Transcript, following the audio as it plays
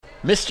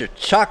Mr.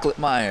 Chocolate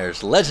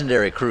Myers,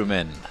 legendary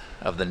crewman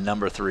of the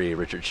number 3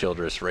 Richard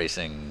Childress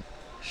Racing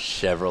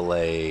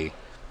Chevrolet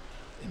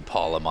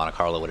Impala, Monte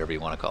Carlo, whatever you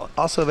want to call it.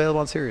 Also available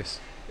on Sirius.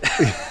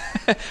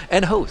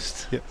 And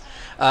host. Yep.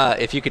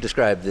 If you could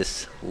describe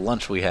this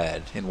lunch we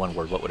had in one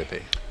word, what would it be?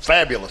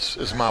 Fabulous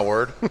is my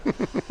word.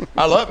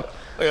 I love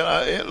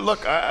it.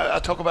 Look, I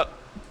talk about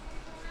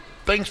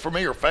things for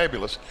me are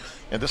fabulous,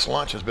 and this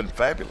lunch has been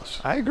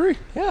fabulous. I agree.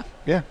 Yeah.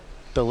 Yeah.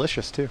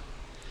 Delicious, too.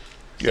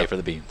 Stay for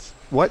the beans.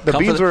 What? The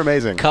beans were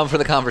amazing. Come for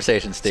the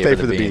conversation. Stay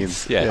for the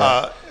beans.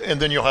 Yeah. And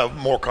then you'll have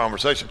more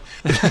conversation.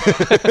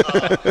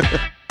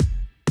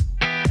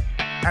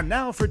 And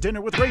now for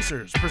Dinner with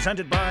Racers,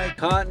 presented by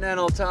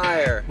Continental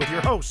Tire. with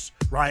your hosts,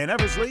 Ryan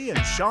Eversley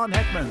and Sean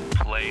Heckman.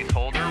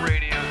 Placeholder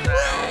radio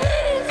sound.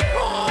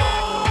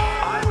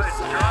 I'm a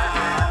driver.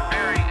 I'm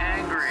very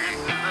angry. This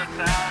is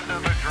the sound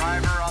of a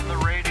driver on the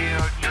radio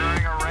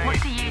during a race.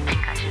 What do you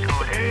think I should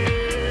order?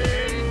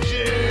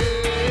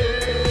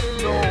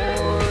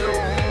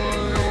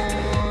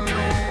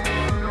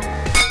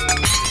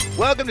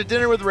 Welcome to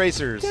Dinner with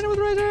Racers. Dinner with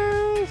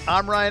Racers.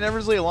 I'm Ryan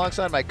Eversley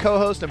alongside my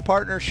co-host and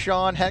partner,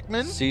 Sean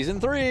Heckman. Season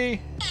 3.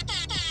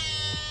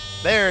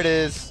 There it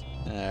is.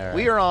 All right.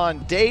 We are on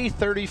day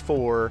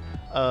 34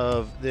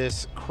 of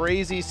this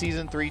crazy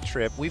Season 3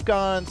 trip. We've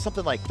gone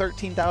something like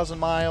 13,000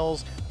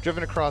 miles,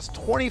 driven across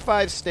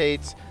 25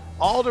 states,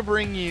 all to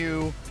bring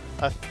you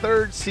a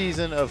third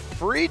season of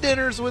free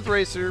Dinners with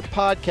Racer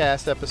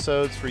podcast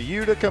episodes for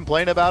you to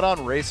complain about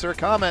on Racer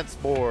comments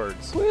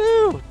boards.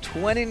 Woo!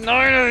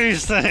 29 of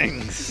these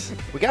things.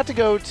 We got to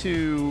go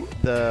to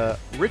the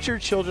Richard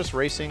Childress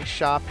Racing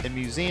Shop and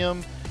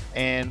Museum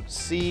and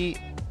see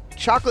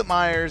Chocolate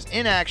Myers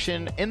in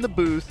action in the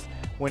booth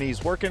when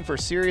he's working for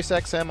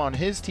SiriusXM on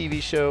his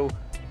TV show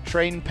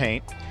Trade and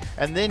Paint.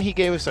 And then he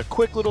gave us a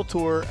quick little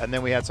tour, and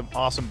then we had some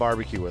awesome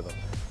barbecue with him.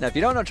 Now, if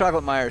you don't know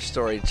Chocolate Myers'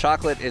 story,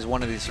 Chocolate is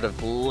one of these sort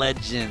of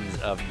legends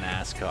of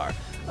NASCAR.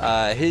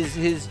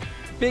 His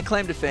big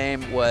claim to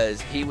fame was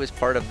he was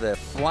part of the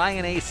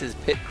Flying Aces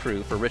pit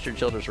crew for Richard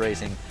Childress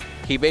Racing.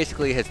 He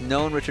basically has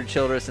known Richard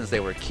Childress since they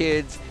were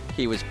kids.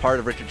 He was part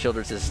of Richard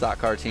Childress' stock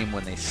car team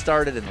when they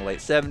started in the late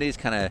 70s,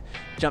 kind of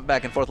jumped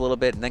back and forth a little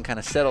bit, and then kind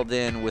of settled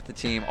in with the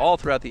team all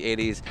throughout the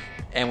 80s,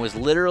 and was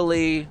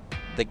literally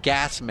the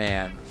gas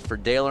man for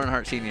Dale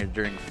Earnhardt Sr.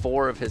 during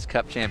 4 of his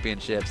Cup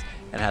championships,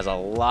 and has a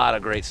lot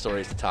of great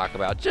stories to talk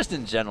about, just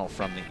in general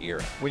from the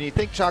era. When you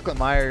think Chocolate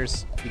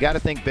Myers, you got to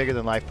think bigger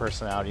than life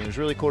personality. It was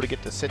really cool to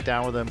get to sit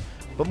down with him.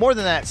 But more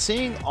than that,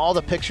 seeing all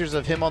the pictures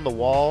of him on the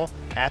wall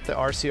at the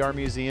RCR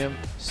Museum,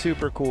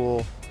 super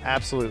cool,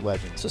 absolute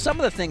legend. So some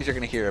of the things you're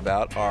going to hear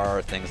about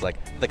are things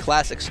like the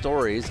classic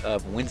stories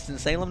of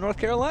Winston-Salem, North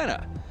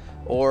Carolina,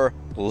 or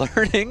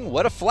learning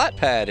what a flat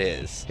pad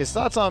is, His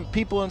thoughts on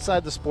people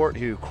inside the sport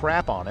who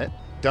crap on it,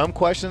 dumb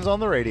questions on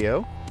the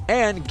radio,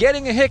 and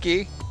getting a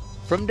hickey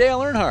from Dale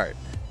Earnhardt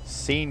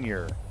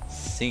Senior.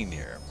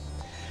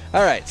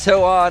 All right,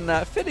 so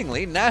on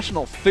fittingly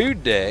National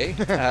Food Day,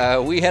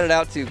 we headed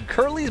out to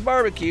Curly's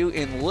Barbecue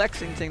in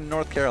Lexington,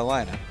 North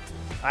Carolina.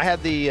 I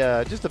had the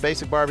just a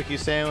basic barbecue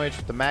sandwich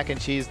with the mac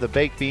and cheese, the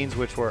baked beans,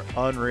 which were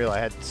unreal. I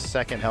had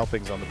second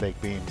helpings on the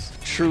baked beans.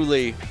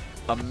 Truly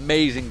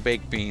amazing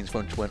baked beans,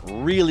 which went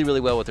really,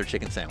 really well with their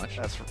chicken sandwich.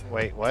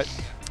 Wait, what?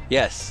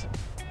 Yes,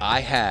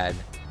 I had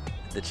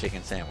the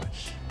chicken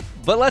sandwich.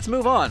 But let's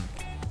move on.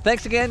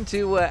 Thanks again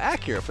to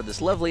Acura for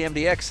this lovely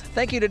MDX.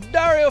 Thank you to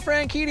Dario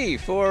Franchitti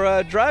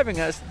for driving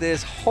us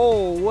this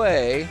whole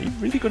way. Are you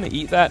really going to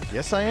eat that?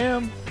 Yes, I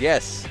am.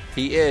 Yes,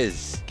 he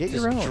is. Get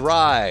Just your own.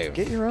 Drive.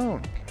 Get your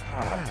own.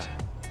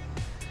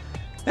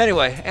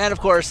 Anyway, and of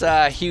course,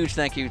 huge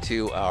thank you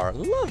to our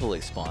lovely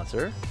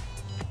sponsor.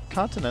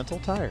 Continental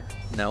Tire.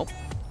 Nope.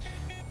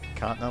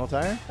 Continental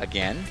Tire?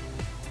 Again.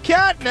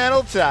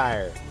 Continental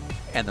Tire.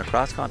 And the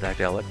Cross Contact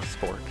LX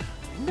Sport.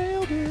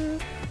 Nailed it.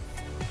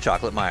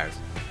 Chocolate Myers,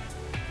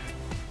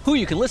 who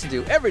you can listen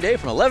to every day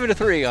from 11 to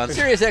 3 on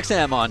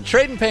SiriusXM on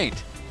Trade and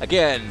Paint.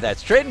 Again,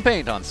 that's Trade and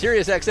Paint on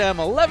SiriusXM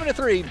 11 to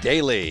 3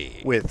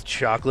 daily. With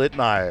Chocolate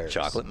Myers.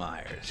 Chocolate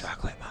Myers.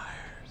 Chocolate Myers.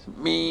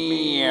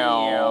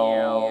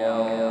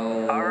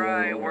 All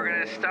right, we're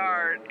going to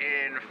start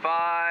in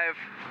 5,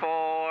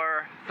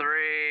 4,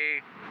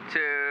 3,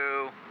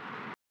 2.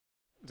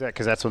 Is that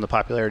because that's when the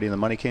popularity and the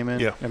money came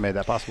in? Yeah. It made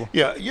that possible?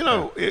 Yeah, you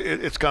know,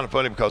 it's kind of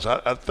funny because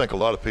I think a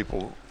lot of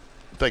people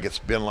think it's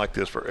been like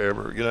this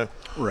forever, you know.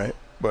 Right.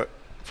 But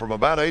from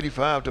about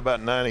 85 to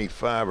about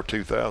 95 or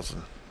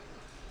 2000,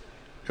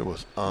 it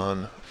was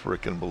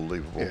unfreaking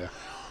believable. Yeah.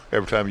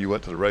 Every time you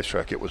went to the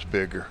racetrack, it was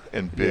bigger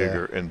and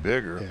bigger and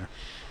bigger. Yeah.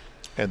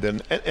 And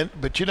then,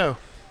 but you know,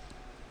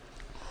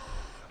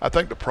 I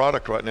think the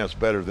product right now is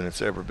better than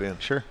it's ever been.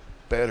 Sure.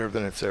 Better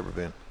than it's ever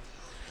been.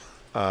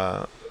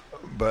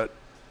 But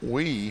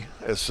we,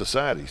 as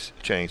societies,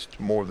 changed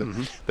more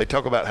than they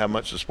talk about how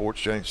much the sports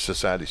changed.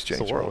 Societies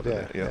changed It's the world, more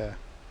yeah. than that. Yeah.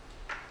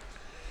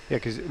 Yeah,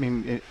 because, I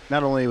mean,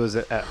 not only was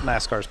it at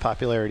NASCAR's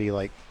popularity,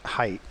 like,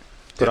 height,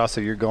 but also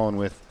you're going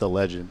with the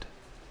legend.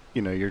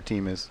 You know, your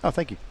team is – oh,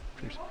 thank you.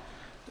 Cheers.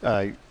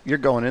 you're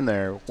going in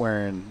there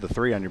wearing the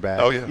 3 on your back.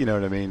 Oh, yeah. You know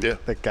what I mean? Yeah.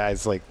 The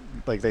guys like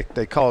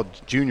they called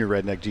Junior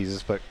Redneck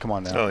Jesus, but come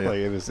on now. Oh, yeah. Like,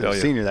 it was Oh, yeah.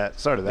 Senior that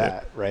started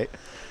that, right?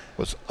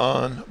 Was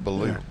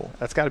unbelievable.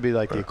 That's got to be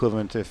like the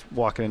equivalent of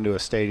walking into a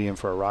stadium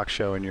for a rock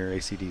show and you're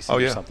AC/DC Oh,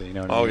 yeah. or something. You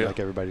know what I Oh, mean? yeah. Like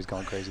everybody's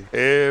going crazy.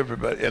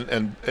 Everybody,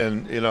 and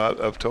you know,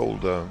 I've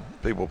told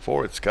people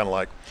before, it's kind of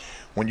like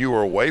when you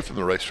were away from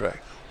the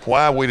racetrack,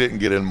 why we didn't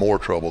get in more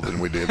trouble than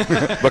we did,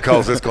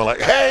 because it's going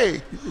like,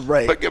 hey,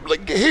 Right.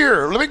 like,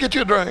 here, let me get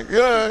you a drink.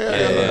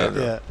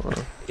 Yeah.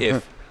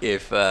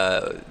 If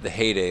the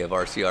heyday of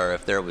RCR,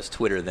 if there was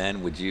Twitter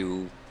then, would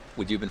you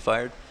have been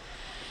fired?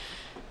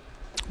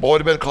 Boy,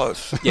 it'd have been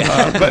close.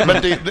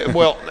 Yeah.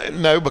 Well,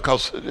 no,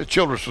 because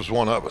Childress was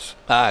one of us.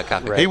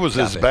 Copy. He was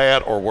as Copy.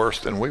 bad or worse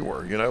than we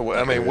were. You know,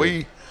 I mean,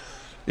 we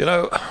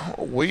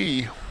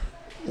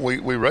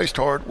raced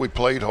hard, we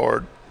played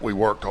hard, we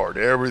worked hard.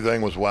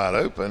 Everything was wide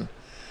open,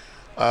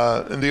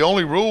 and the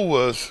only rule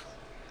was,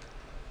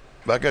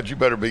 by God, you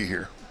better be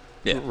here.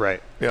 Yeah.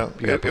 Right. Yeah,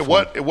 You gotta it perform.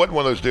 wasn't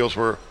one of those deals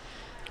where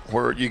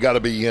you got to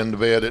be in the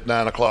bed at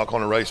 9 o'clock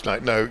on a race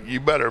night. No, you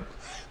better.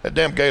 That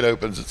damn gate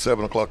opens at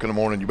 7 o'clock in the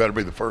morning. You better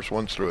be the first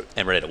ones through it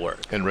And ready to work.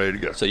 and ready to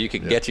go. So you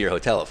could get to your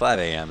hotel at 5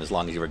 a.m. as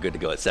long as you were good to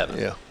go at 7.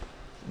 Yeah.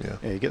 Yeah,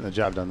 you're getting the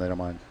job done. They don't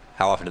mind.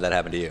 How often did that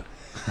happen to you?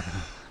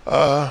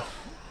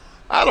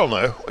 I don't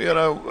know. You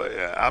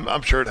know,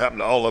 I'm sure it happened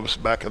to all of us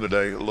back in the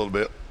day a little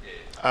bit.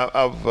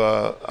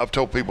 I've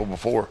told people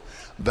before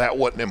that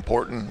wasn't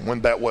important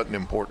when that wasn't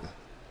important.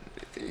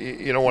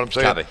 You know what I'm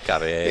saying?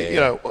 Copy. Yeah. You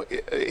know,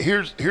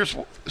 here's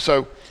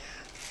so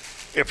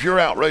if you're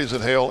out raising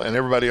hell and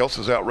everybody else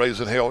is out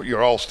raising hell,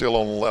 you're all still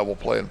on the level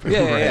playing field.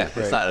 Yeah. Right.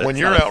 It's not, When it's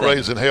you're not a out thing.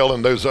 raising hell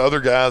and those other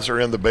guys are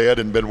in the bed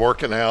and been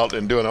working out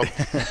and doing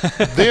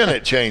then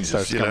it changes.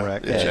 Starts You coming know,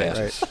 back. it Yeah,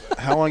 changes. right.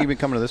 How long have you been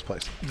coming to this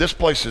place? This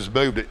place has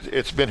moved.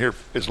 It's been here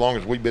as long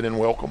as we've been in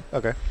Welcome.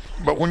 Okay.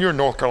 But when you're in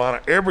North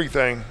Carolina,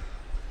 everything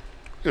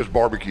is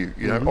barbecue,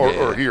 you know,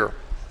 or here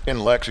in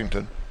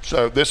Lexington.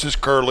 So this is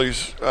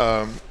Curly's.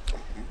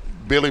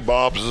 Billy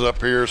Bob's is up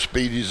here.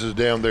 Speedy's is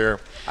down there.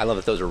 I love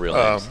that those are real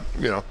names.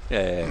 You know,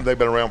 Yeah. they've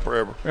been around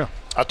forever. Yeah.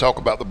 I talk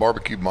about the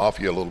barbecue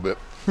mafia a little bit.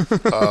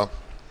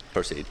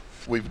 Proceed.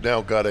 We've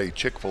now got a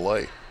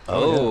Chick-fil-A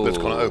Oh. that's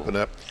going to open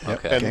up.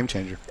 Okay. Game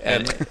changer.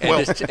 And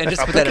Well, just to I put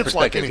think that in it's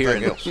like perspective, here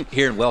anything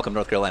in Welcome,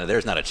 North Carolina,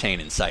 there's not a chain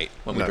in sight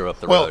when we No. drove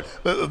up the well,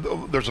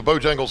 road. there's a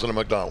Bojangles and a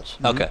McDonald's.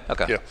 Okay.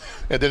 Yeah,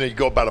 and then you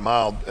go about a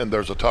mile and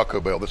there's a Taco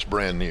Bell that's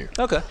brand new.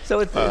 Okay. So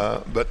it's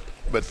But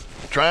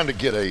trying to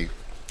get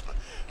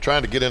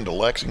into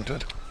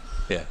Lexington,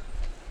 yeah.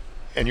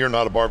 and you're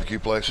not a barbecue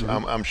place,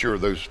 I'm sure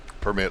those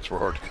permits were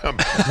hard to come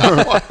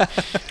by.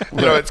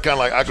 You know, it's kind of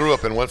like I grew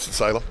up in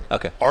Winston-Salem.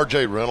 Okay.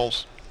 R.J.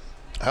 Reynolds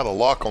had a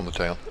lock on the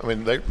town. I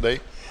mean,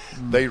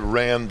 they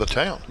ran the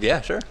town,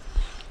 Yeah. Sure.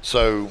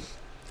 so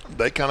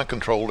they kind of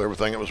controlled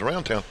everything that was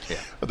around town. Yeah.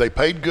 They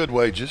paid good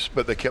wages,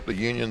 but they kept the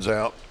unions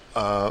out.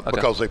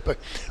 Because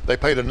they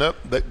paid enough,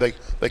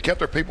 they kept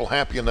their people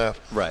happy enough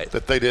Right.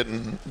 that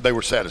they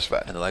were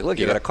satisfied. And they're like, look,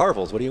 you got a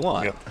Carville's. What do you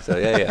want? Yeah. So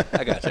yeah,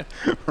 I got you.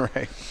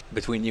 Right.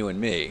 Between you and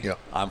me, Yeah.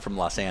 I'm from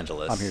Los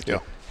Angeles. I'm here too.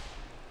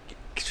 Yeah,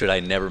 Should I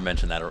never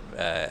mention that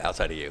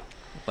outside of you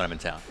when I'm in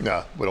town?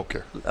 no, we don't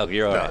care. Oh,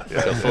 you're all No, right.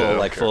 yeah, So yeah, full, I don't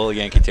like care. full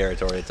Yankee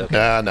territory. It's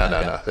okay.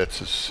 No.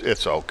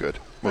 It's all good.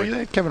 Well, you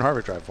let Kevin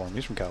Harvick drive for him.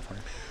 He's from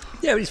California.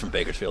 Yeah, but he's from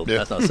Bakersfield. Yeah.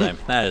 That's not the same.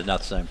 That is not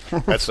the same.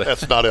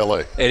 That's not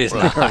L.A. It is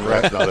not.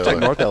 That's not It's like L.A.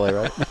 North LA,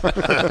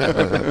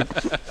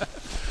 right?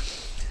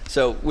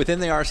 So within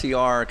the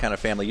RCR kind of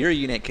family, you're a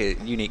unique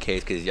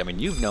case because I mean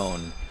you've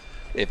known,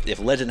 if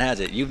legend has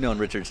it, you've known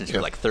Richard since you were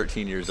Yeah. like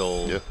 13 years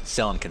old, Yeah.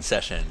 selling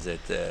concessions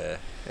at the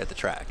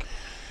track.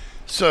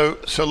 So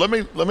let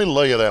me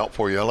lay it out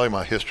for you. I'll lay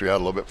my history out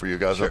a little bit for you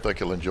guys. Sure. I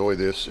think you'll enjoy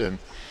this. And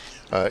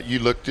you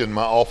looked in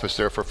my office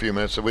there for a few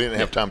minutes, so we didn't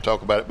have time to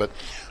talk about it. But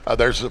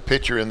there's a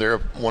picture in there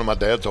of one of my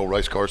dad's old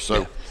race cars.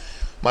 So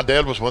my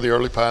dad was one of the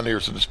early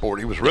pioneers in the sport.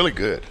 He was really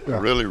good,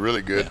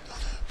 really good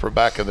for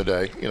back in the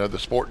day. You know, the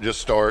sport just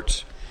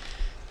starts.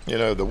 You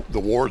know, the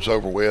war's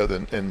over with,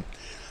 and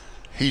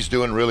he's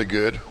doing really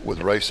good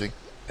with racing.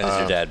 And it's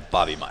your dad,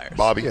 Bobby Myers.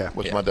 Bobby Yeah.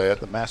 was Yeah. my dad.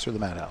 The master of the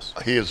madhouse.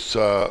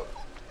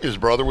 His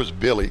brother was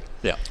Billy.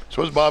 Yeah.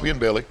 So it was Bobby and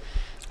Billy.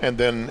 And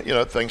then, you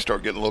know, things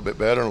start getting a little bit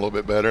better and a little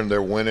bit better, and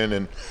they're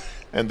winning.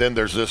 And then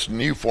there's this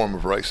new form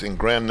of racing,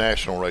 Grand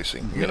National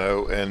racing, you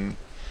know, and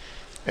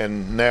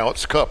now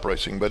it's Cup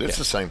racing, but it's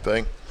the same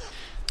thing.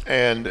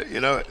 And, you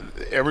know,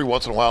 every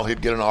once in a while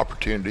he'd get an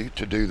opportunity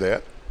to do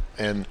that.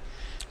 And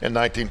in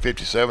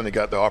 1957, he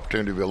got the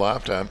opportunity of a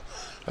lifetime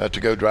to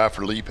go drive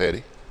for Lee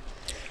Petty.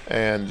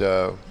 And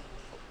I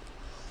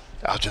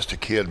was just a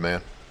kid,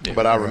 man. Yeah.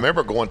 But I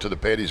remember going to the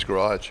Petty's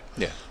garage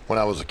Yeah. when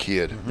I was a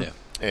kid. Yeah.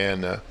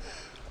 And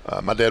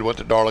my dad went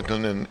to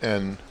Darlington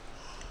and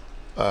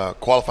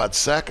qualified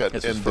second.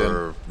 This and was then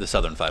for the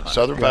Southern 500.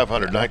 Southern 500,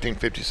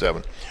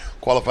 1957.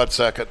 Qualified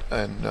second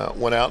and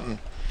went out and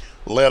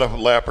led a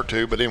lap or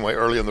two. But anyway,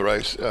 early in the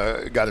race,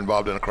 got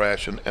involved in a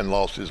crash and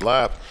lost his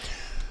life.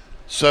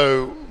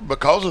 So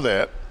because of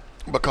that,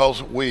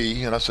 because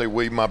and I say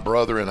we, my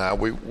brother and I,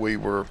 we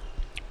were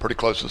pretty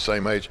close to the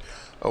same age.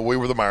 We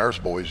were the Myers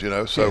boys,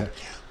 so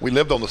we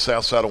lived on the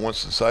south side of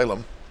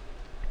Winston-Salem,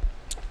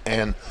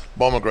 and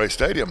Bowman Gray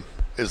Stadium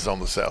is on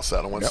the south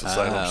side of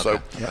Winston-Salem.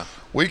 So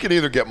we could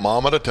either get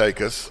Mama to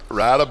take us,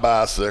 ride a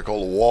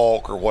bicycle,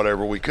 walk, or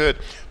whatever we could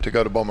to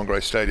go to Bowman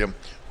Gray Stadium,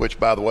 which,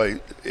 by the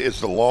way,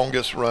 is the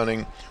longest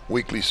running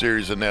weekly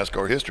series in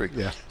NASCAR history.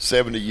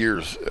 70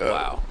 years.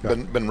 Wow.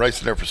 Been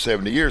racing there for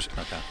 70 years.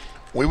 Okay.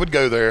 We would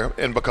go there,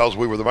 and because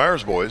we were the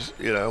Myers boys,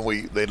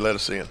 they'd let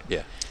us in.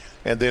 Yeah.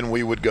 And then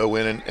we would go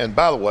in, and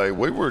by the way,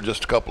 we were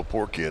just a couple of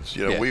poor kids.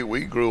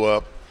 We grew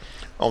up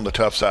on the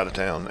tough side of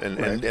town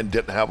and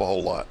didn't have a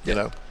whole lot,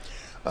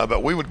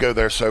 but we would go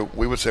there, so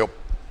we would sell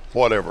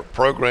whatever,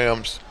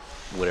 programs,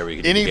 whatever you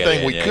could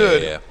anything we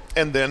could. Yeah.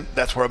 And then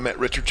that's where I met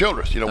Richard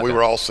Childress. We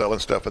were all selling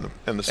stuff in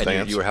the stands.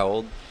 And you were how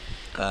old?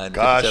 In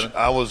Gosh, 57?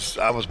 I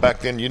was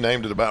back then, you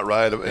named it about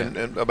right,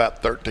 and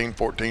about 13,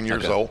 14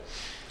 years old.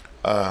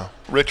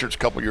 Richard's a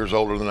couple years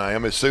older than I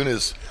am. As soon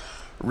as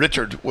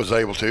Richard was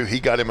able to, he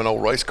got him an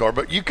old race car,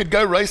 but you could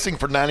go racing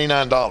for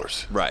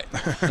 $99. Right.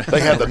 They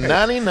had the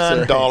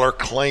 $99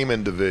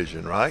 claiming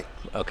division, right?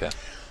 Okay.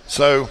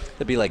 So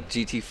That'd be like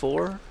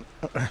GT4?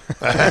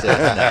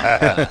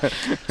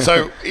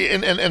 So,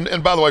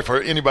 and by the way,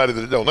 for anybody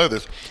that don't know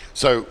this,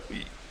 so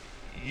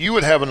you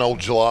would have an old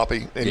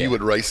jalopy and you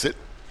would race it.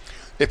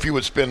 If you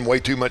would spend way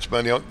too much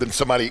money on it, then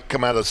somebody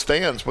come out of the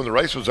stands when the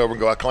race was over and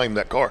go, I claimed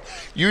that car.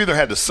 You either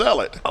had to sell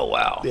it. Oh,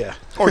 wow. Yeah.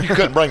 Or you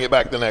couldn't bring it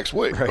back the next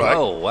week, right?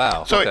 Oh,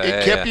 wow. So Okay,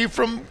 it kept you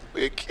from,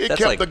 it kept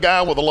like- the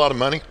guy with a lot of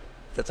money.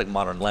 That's like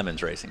modern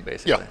Lemons racing,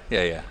 basically.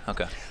 Yeah.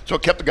 Okay. So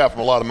it kept the guy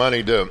from a lot of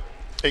money to,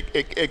 it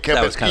kept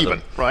That was it kind even,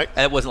 of right?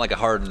 And it wasn't like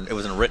it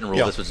wasn't a written rule.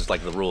 Yeah. This was just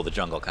like the rule of the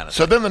jungle kind of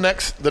So thing. then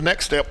the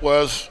next step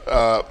was,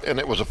 and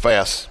it was a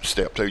fast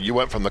step too. You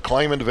went from the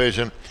claiming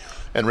division,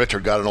 and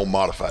Richard got an old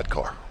modified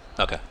car.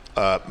 Okay.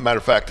 Matter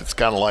of fact, it's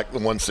kind of like the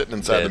one sitting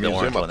inside the museum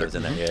orange up one there. that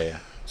was in there. Yeah.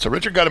 So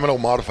Richard got him an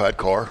old modified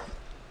car,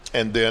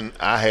 and then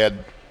I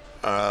had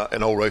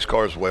an old race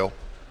car as well.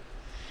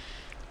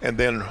 And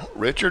then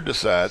Richard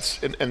decides,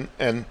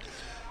 and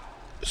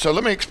so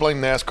let me explain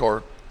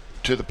NASCAR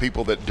to the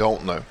people that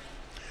don't know.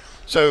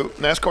 So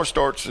NASCAR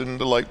starts in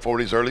the late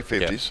 40s, early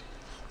 50s.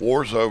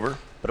 War's over.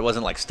 But it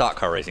wasn't like stock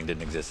car racing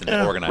didn't exist in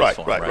an organized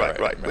form. Right.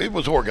 It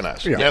was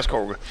organized.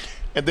 NASCAR,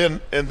 and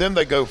then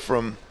they go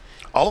from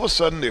all of a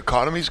sudden the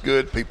economy's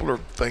good,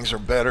 things are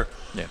better.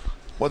 Yeah.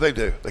 What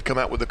do? They come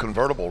out with a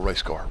convertible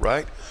race car,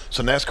 right?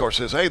 So NASCAR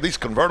says, hey, these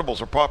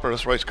convertibles are popular,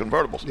 let's race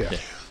convertibles. Yeah.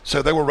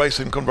 So they were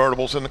racing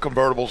convertibles, and the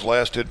convertibles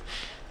lasted,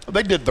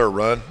 they did their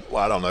run,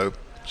 well, I don't know,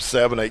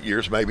 7-8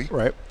 years maybe.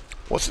 Right.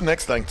 What's the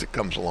next thing that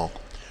comes along?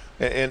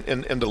 In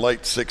the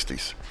late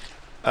 60s,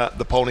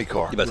 the pony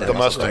car, about to the say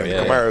Mustang, Mustang, the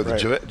Camaro,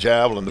 the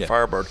Javelin, the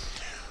Firebird.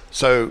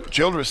 So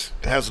Childress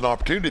has an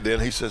opportunity then.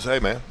 He says, hey,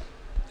 man,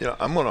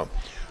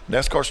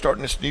 NASCAR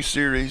starting this new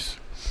series,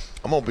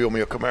 I'm going to build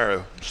me a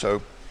Camaro.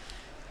 So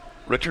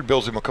Richard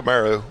builds him a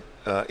Camaro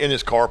in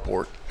his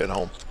carport at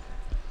home.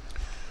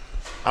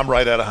 I'm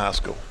right out of high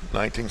school,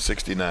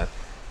 1969.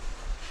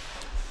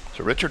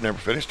 So Richard never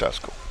finished high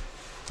school.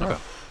 Okay.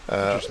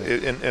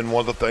 And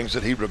one of the things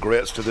that he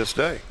regrets to this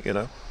day,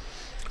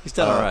 He's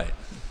done all right.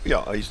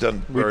 Yeah, he's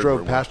done. We very,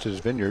 drove very well. past his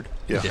vineyard.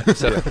 Yeah,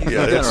 So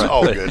yeah, it's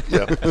all good.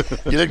 Yeah,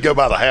 you didn't go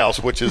by the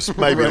house, which is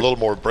maybe a little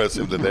more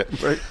impressive than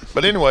that. Right.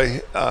 But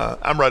anyway,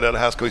 I'm right out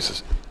of high school. He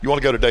says, "You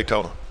want to go to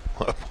Daytona?"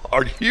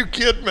 Are you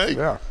kidding me?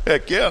 Yeah.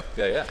 Heck yeah.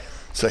 Yeah.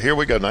 So here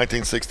we go,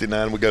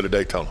 1969. We go to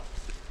Daytona.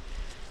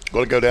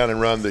 Going to go down and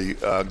run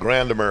the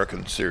Grand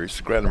American Series,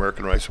 the Grand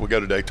American Race. We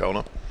go to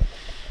Daytona,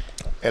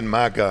 and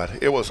my God,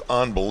 it was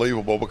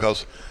unbelievable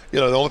because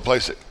the only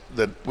place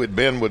that we'd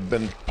been would have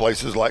been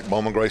places like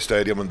Bowman Gray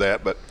Stadium and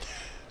that, but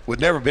we'd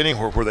never been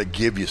anywhere where they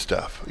give you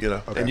stuff,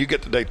 And you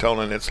get to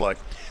Daytona and it's like,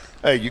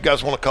 hey, you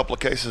guys want a couple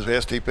of cases of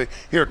STP?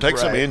 Here, take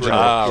some engine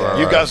oil.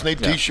 You guys need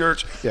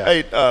T-shirts? Yeah.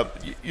 Hey,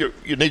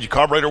 you need your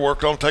carburetor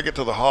worked on? Take it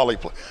to the Holly.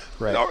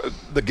 Right.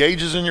 The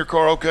gauges in your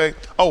car okay?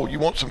 Oh, you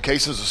want some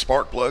cases of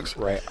spark plugs?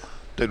 Right.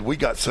 Dude, we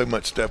got so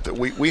much stuff that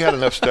we had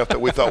enough stuff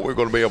that we thought we were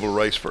going to be able to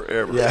race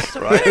forever. Yeah.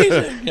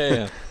 Right?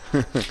 Yeah.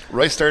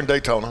 Raced there in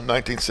Daytona,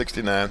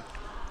 1969.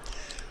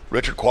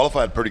 Richard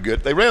qualified pretty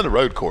good. They ran the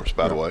road course,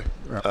 by the way,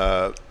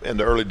 in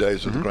the early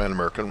days of the Grand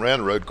American. Ran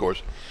the road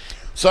course.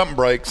 Something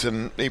breaks,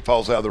 and he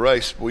falls out of the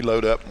race. We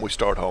load up, and we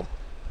start home.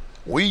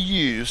 We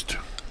used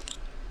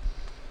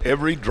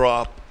every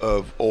drop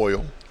of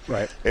oil,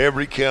 Right.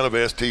 every can of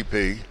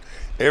STP,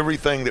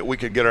 everything that we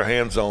could get our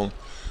hands on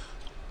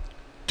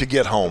to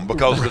get home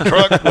because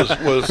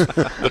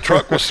the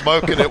truck was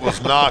smoking, it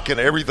was knocking,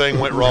 everything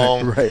went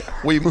wrong. Right.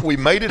 We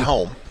made it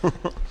home.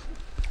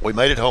 We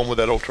made it home with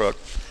that old truck,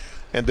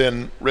 and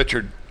then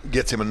Richard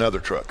gets him another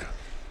truck.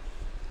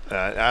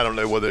 I don't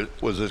know whether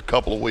it was a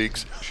couple of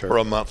weeks or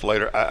a month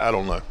later. I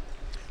don't know.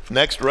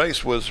 Next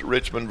race was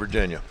Richmond,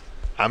 Virginia.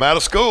 I'm out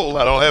of school.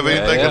 I don't have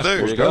anything to do.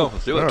 There you go.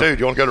 Let's do it. Dude,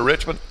 you want to go to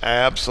Richmond?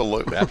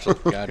 Absolutely.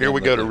 Absolutely. Here we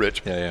go to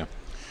Richmond. Yeah.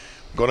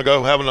 Going to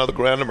go have another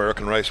Grand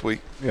American race.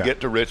 We Yeah. get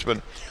to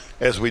Richmond.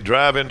 As we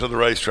drive into the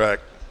racetrack,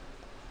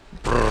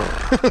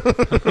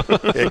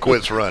 it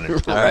quits running.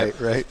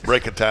 Right.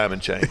 Break a time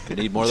and chain. You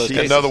need more of those In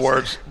cases. other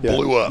words, Yeah.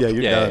 blew up. Yeah,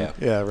 you're Yeah, done.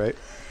 Yeah, right.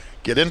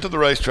 Get into the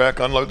racetrack,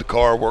 unload the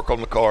car, work on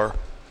the car.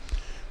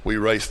 We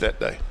race that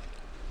day.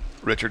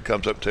 Richard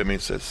comes up to me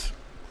and says,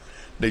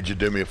 "Need you to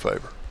do me a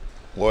favor."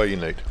 "What do you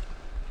need?"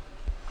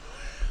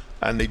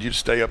 "I need you to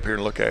stay up here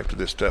and look after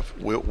this stuff.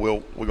 We're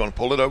going to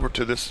pull it over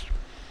to this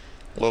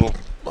little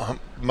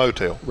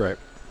motel. Right.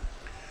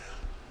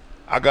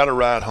 I got to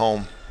ride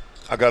home.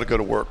 I got to go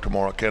to work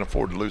tomorrow. I can't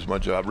afford to lose my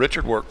job."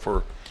 Richard worked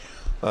for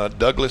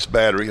Douglas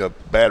Battery, a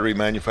battery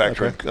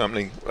manufacturing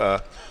company,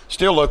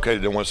 still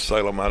located in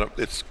Winston-Salem.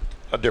 It's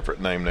a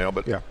different name now,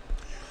 but Yeah.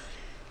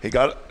 he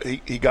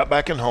got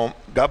back home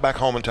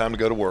in time to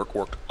go to work.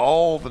 Worked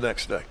all the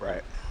next day.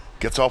 Right.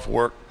 Gets off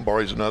work,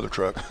 borrows another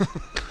truck,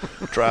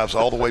 drives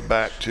all the way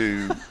back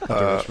to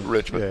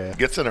Richmond. Yeah.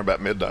 Gets in there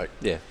about midnight.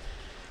 Yeah.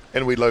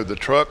 And we load the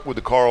truck with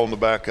the car on the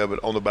back of it,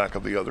 on the back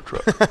of the other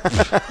truck.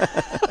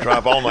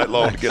 Drive all night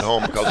long to get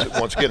home because,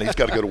 once again, he's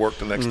got to go to work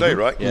the next day,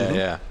 right? Yeah,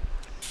 yeah.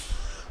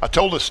 I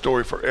told this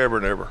story forever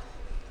and ever,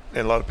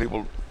 and a lot of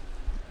people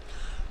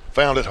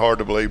found it hard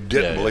to believe,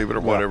 didn't believe it,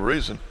 or whatever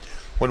reason.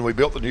 When we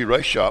built the new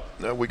race shop,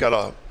 we got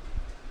a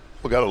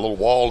little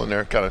wall in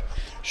there kind of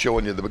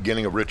showing you the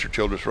beginning of Richard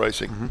Childress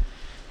Racing.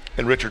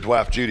 And Richard's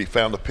wife, Judy,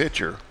 found a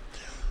picture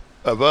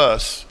of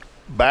us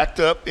backed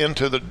up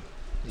into the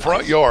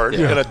front yard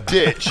in a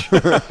ditch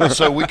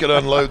so we could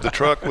unload the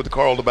truck with the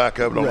car on the back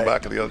of it on the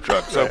back of the other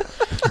truck. So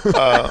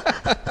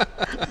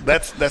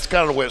that's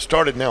kind of the way it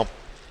started. Now,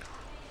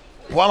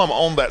 while I'm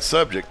on that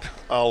subject,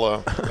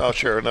 I'll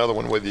share another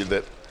one with you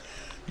that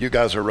you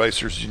guys are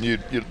racers and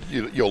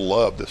you'll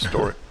love this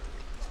story.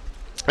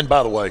 And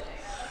by the way,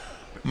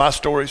 my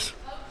stories,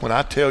 when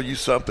I tell you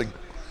something,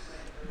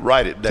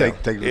 write it down. Take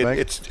it to the bank.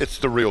 It's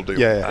the real deal.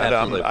 Yeah,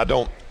 absolutely. I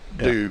don't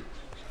do.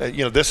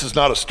 This is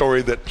not a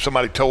story that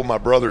somebody told my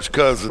brother's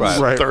cousin's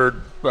Right.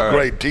 third Right.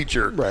 grade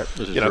teacher. Right.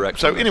 This is You know, direct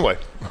so from them. anyway,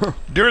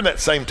 during that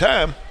same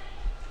time,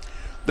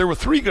 there were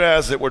three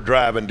guys that were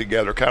driving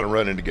together, kind of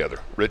running together: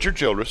 Richard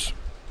Childress,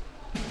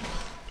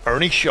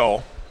 Ernie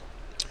Shaw,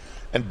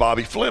 and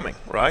Bobby Fleming.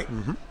 Right?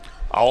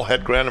 All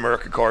had Grand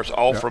America cars,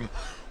 all from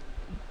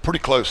pretty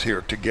close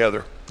here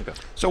together. Okay.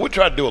 So we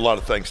tried to do a lot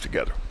of things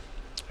together.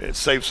 It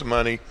saved some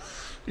money,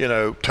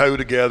 tow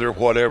together,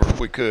 whatever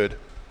we could.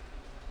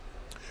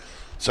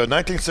 So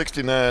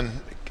 1969,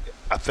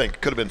 I think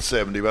it could have been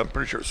 70, but I'm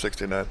pretty sure it's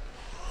 69.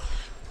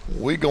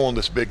 We go on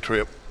this big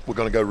trip. We're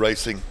going to go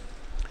racing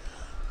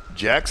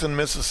Jackson,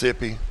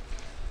 Mississippi,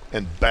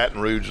 and Baton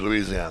Rouge,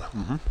 Louisiana.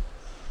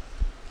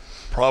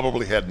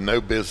 Probably had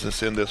no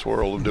business in this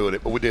world of doing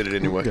it, but we did it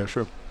anyway. Yeah,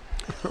 sure.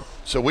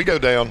 So we go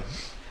down,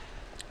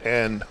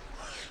 and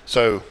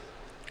so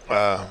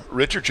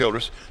Richard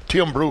Childress,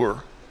 Tim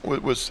Brewer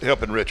was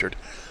helping Richard.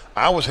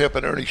 I was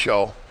helping Ernie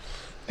Shaw,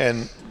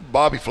 and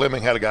Bobby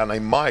Fleming had a guy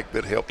named Mike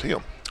that helped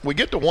him. We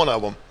get to one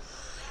of them,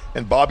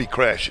 and Bobby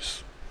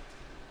crashes,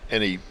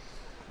 and he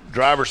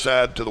driver's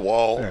side to the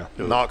wall,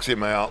 knocks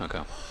him out.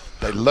 Okay.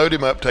 They load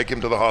him up, take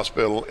him to the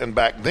hospital, and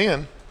back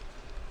then,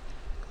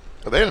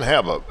 they didn't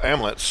have an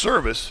ambulance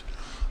service.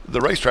 The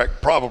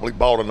racetrack probably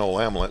bought an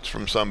old ambulance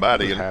from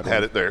somebody and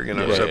had it there, Yeah,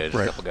 So just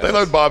a couple they guys.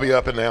 load Bobby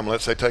up in the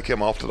ambulance. They take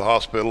him off to the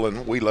hospital,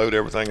 and we load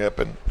everything up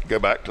and go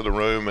back to the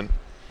room. And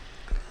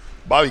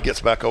Bobby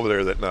gets back over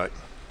there that night.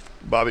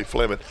 Bobby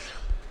Fleming,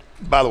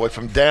 by the way,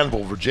 from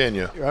Danville,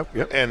 Virginia.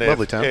 Yep. And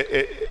Lovely town.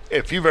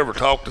 if you've ever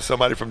talked to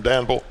somebody from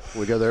Danville,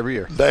 We go there every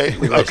year.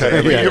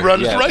 you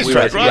run the we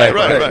racetrack, race-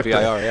 right. VIR,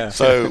 yeah.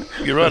 So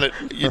you run it.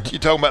 You're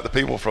talking about the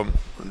people from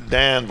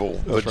Danville,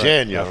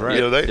 Virginia.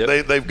 That's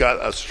right. They've got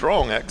a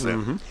strong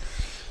accent.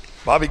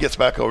 Bobby gets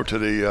back over to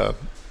the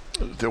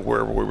to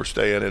wherever we were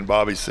staying, and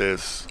Bobby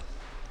says,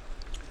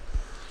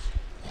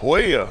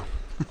 "Where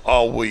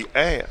are we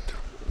at?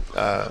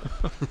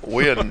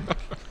 We're in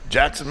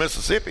Jackson,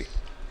 Mississippi.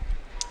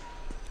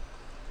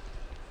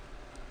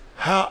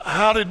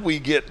 How did we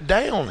get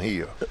down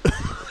here?"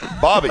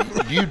 "Bobby,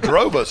 you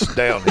drove us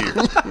down here."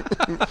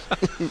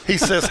 He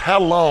says, "How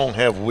long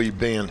have we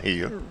been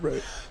here?"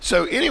 Right.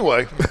 So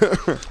anyway,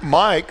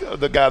 Mike,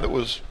 the guy that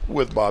was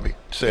with Bobby,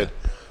 said,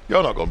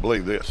 "Y'all not going to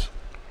believe this.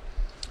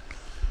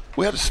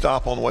 We had to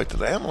stop on the way to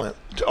the ambulance,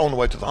 on the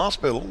way to the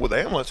hospital with the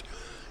ambulance,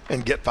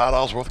 and get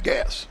 $5 worth of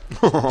gas."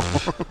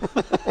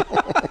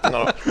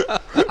 No,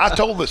 I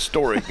told this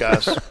story,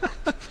 guys,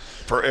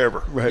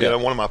 forever. Right.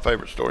 One of my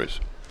favorite stories.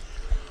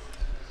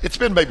 It's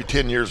been maybe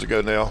 10 years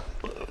ago now,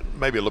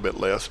 maybe a little bit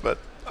less, but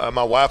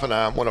my wife and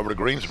I went over to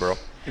Greensboro,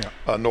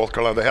 North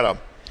Carolina.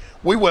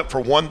 We went for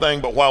one thing,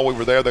 but while we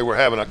were there, they were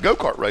having a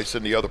go-kart race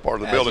in the other part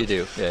of the As building. you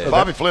do. Yeah, yeah.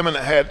 Bobby Fleming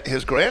had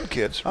his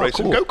grandkids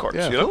racing cool. go-karts.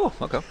 Yeah, Cool.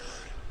 Okay.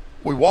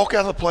 We walk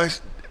out of the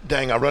place.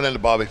 Dang, I run into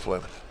Bobby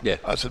Fleming. Yeah.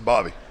 I said,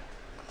 "Bobby,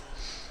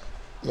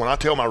 when I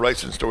tell my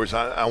racing stories,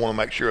 I want to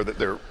make sure that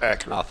they're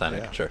accurate."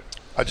 Authentic. Sure.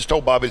 I just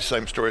told Bobby the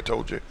same story I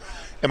told you.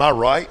 "Am I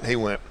right?" He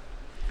went,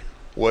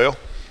 "Well,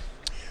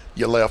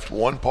 you left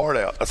one part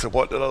out." I said,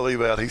 "What did I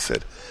leave out?" He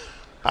said,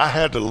 I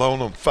had to loan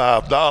them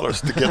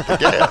 $5 to get the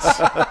gas.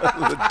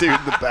 The dude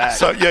in the back.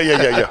 So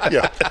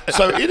yeah.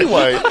 So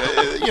anyway,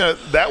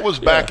 that was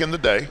back in the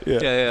day.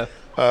 Yeah.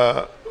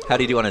 How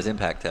do you do on his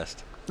impact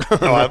test?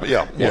 Right.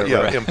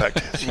 Impact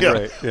test. Yeah.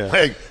 Right, yeah.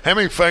 Hey, how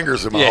many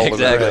fingers am I Yeah, holding?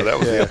 exactly. Yeah, that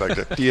was the impact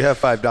test. Do you have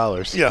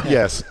 $5? Yeah.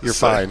 Yes, you're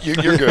So fine.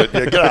 You're good.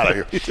 Yeah, get out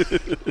of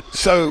here.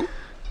 So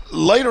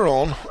later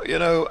on,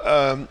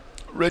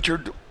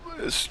 Richard,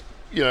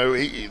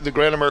 the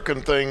Grand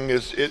American thing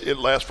it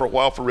lasts for a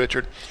while for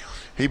Richard.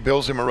 He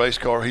builds him a race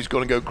car. He's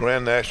going to go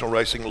Grand National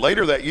Racing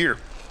later that year.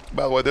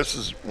 By the way, this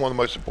is one of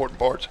the most important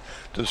parts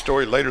to the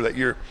story. Later that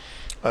year,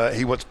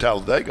 he went to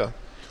Talladega,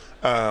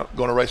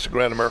 going to race the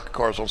Grand American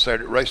cars on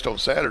Saturday. Raced on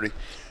Saturday,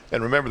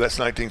 and remember that's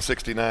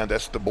 1969.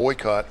 That's the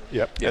boycott.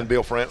 Yep. And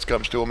Bill France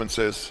comes to him and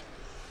says,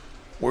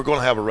 "We're going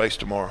to have a race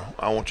tomorrow.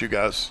 I want you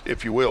guys,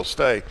 if you will,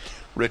 stay."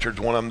 Richard's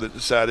one of them that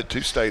decided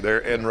to stay there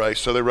and race.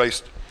 So they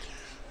raced.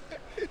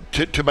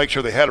 To make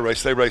sure they had a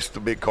race, they raced the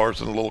big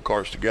cars and the little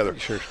cars together.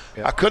 Sure.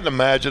 Yeah. I couldn't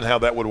imagine how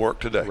that would work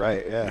today.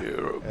 Right, yeah.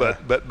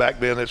 But back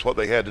then, that's what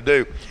they had to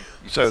do.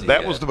 So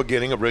that was the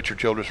beginning of Richard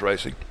Childress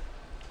Racing.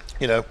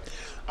 I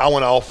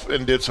went off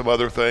and did some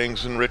other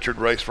things, and Richard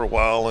raced for a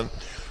while, and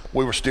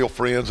we were still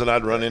friends, and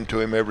I'd run into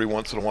him every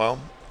once in a while.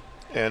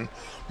 And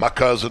my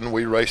cousin,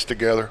 we raced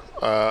together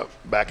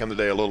back in the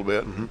day a little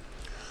bit. Mm-hmm.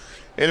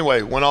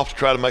 Anyway, went off to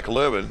try to make a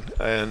living,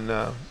 and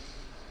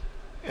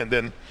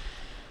then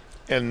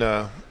in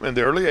the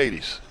early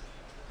 80s,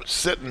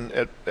 sitting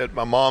at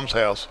my mom's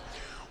house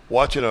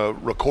watching a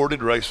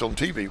recorded race on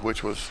TV,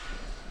 which was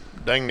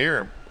dang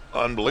near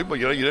unbelievable.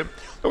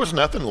 There was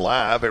nothing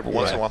live every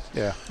once in a while.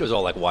 Yeah. It was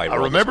all like wide. I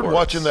world remembered sports.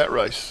 watching that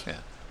race, Yeah.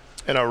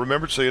 and I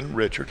remembered seeing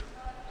Richard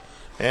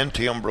and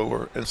Tim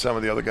Brewer and some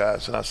of the other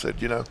guys, and I said,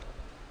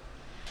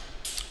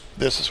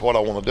 this is what I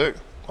want to do.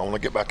 I want to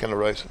get back into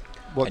racing.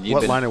 What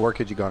line of work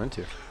had you gone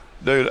into?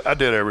 Dude, I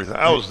did everything.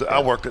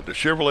 I worked at the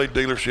Chevrolet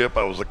dealership.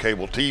 I was a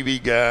cable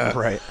TV guy.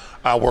 Right.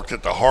 I worked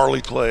at the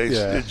Harley place.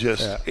 Yeah,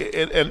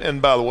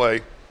 And by the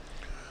way,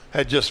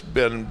 had just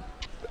been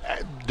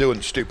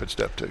doing stupid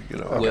stuff too.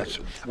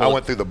 I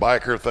went through the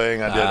biker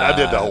thing. I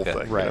did the whole okay.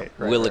 thing. Right.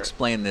 We'll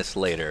explain this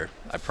later,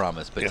 I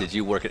promise. But Yeah. did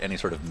you work at any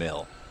sort of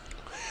mill?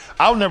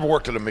 I've never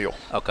worked at a mill.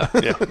 Okay.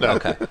 Yeah, no.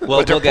 Okay. Well, But there we'll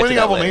are get plenty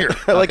to that of them later. here.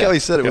 I like Okay. how he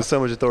said it with so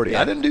much authority.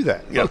 Yeah. I didn't do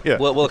that. Yeah.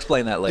 We'll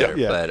explain that later.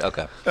 Yeah. But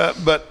okay.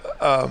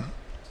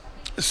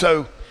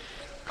 So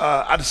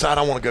I decide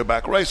I want to go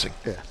back racing.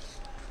 Yeah.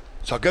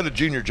 So I go to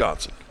Junior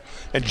Johnson.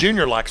 And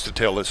Junior likes to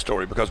tell this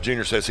story because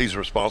Junior says he's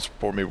responsible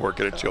for me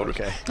working at Children's.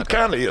 Okay. He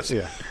kind of is.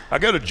 Yeah. I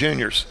go to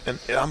Junior's, and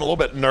I'm a little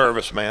bit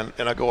nervous, man,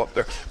 and I go up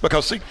there.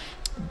 Because, see,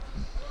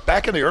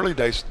 back in the early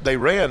days, they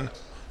ran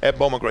at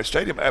Bowman Gray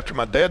Stadium after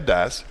my dad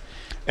dies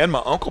and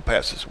my uncle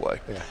passes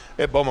away. Yeah.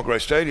 At Bowman Gray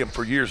Stadium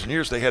for years and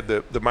years, they had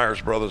the Myers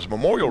Brothers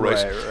Memorial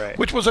Race, Right.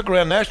 which was a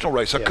Grand National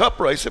race, a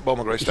cup race at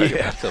Bowman Gray Stadium.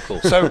 Yeah, so cool.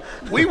 So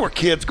we were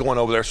kids going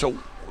over there. So,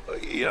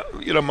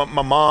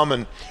 my mom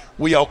and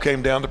we all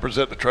came down to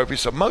present the trophy.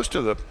 So most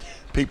of the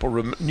people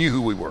knew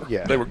who we were.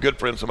 Yeah. They were good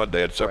friends of my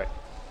dad. So Right.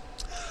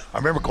 I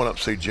remember going up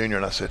to see Junior,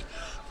 and I said,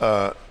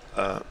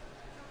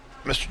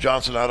 Mr.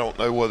 Johnson, I don't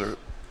know whether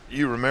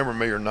you remember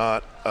me or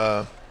not.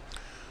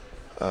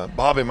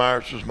 Bobby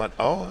Myers was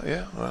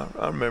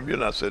I remember you.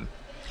 And I said,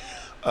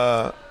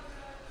 I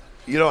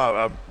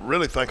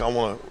really think I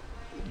want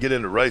to get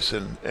into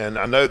racing, and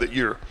I know that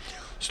you're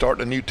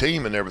starting a new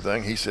team and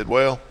everything. He said,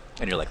 well,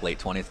 And you're like late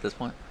 20s at this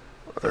point?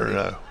 or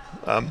no,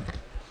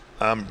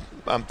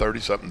 I'm 30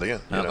 something then.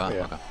 Okay.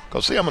 Yeah. Okay.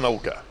 Because see, I'm an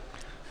old guy,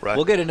 right?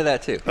 We'll get into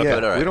that too. Yeah,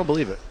 But all right. we don't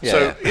believe it. Yeah, So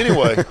yeah.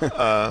 anyway,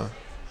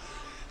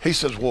 he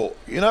says, well,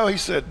 he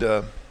said,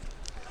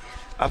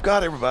 I've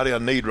got everybody I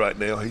need right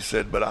now. He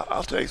said, but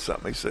I'll tell you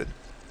something. He said,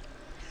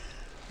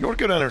 you want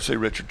to go down there and see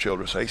Richard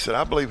Childress? He said,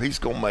 I believe he's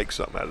going to make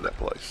something out of that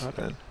place.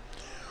 Okay. And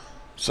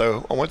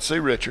so I went to see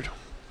Richard.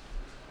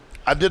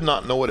 I did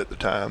not know it at the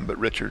time, but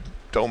Richard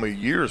told me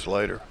years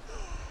later.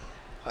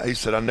 He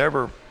said, I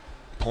never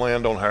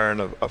planned on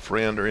hiring a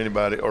friend or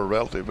anybody or a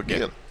relative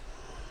again.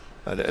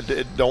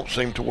 It don't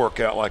seem to work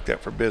out like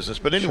that for business.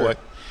 But anyway,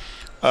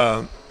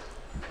 I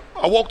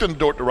walked in the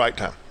door at the right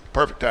time.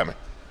 Perfect timing.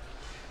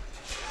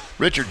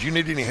 Richard, do you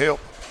need any help?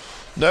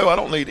 No, I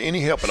don't need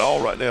any help at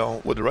all right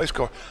now with the race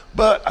car.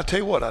 But I tell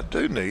you what I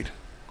do need.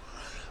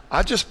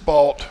 I just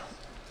bought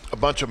a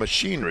bunch of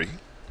machinery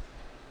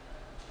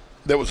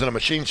that was in a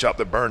machine shop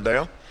that burned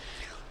down.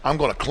 I'm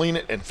going to clean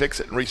it and fix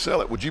it and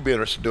resell it. Would you be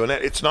interested in doing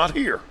that? It's not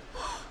here.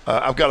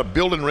 I've got a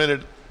building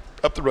rented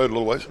up the road a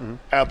little ways. Mm-hmm.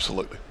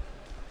 Absolutely.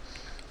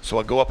 So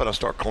I go up and I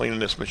start cleaning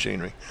this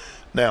machinery.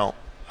 Now,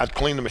 I'd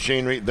clean the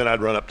machinery, then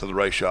I'd run up to the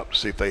race shop to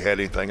see if they had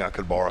anything I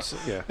could borrow.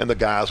 Yeah. And the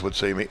guys would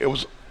see me. It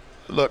was,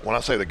 look, when I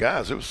say the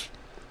guys, it was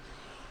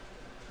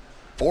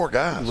 4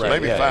 guys, Right.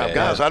 maybe Yeah, 5 yeah,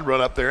 guys. yeah. I'd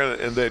run up there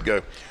and they'd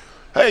go,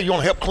 hey, you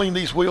want to help clean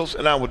these wheels?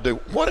 And I would do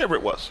whatever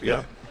it was, you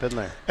know. Been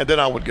there. And then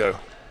I would go,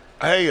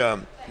 hey,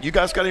 you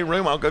guys got any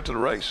room? I'll go to the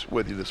race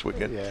with you this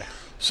weekend. Yeah.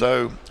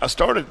 So I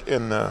started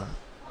in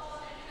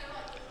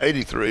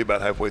 83,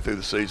 about halfway through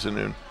the season,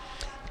 and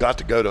got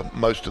to go to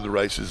most of the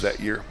races that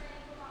year.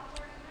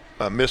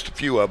 missed a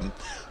few of them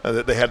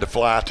that they had to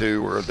fly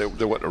to, or there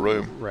wasn't a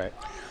room. Right.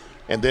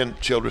 And then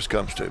Childress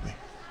comes to me,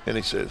 and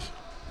he says,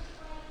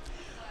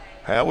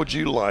 "How would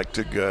you like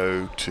to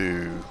go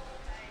to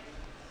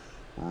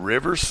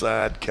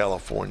Riverside,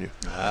 California?"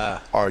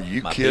 Are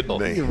you kidding people.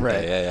 me?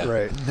 Right. Yeah.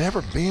 Right.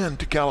 Never been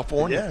to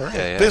California. Yeah, right.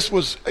 Yeah. This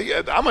was,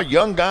 I'm a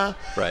young guy.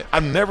 Right.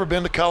 I've never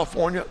been to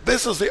California.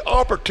 This is the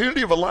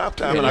opportunity of a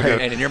lifetime. And I go,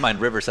 And in your mind,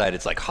 Riverside,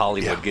 it's like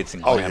Hollywood Yeah. gets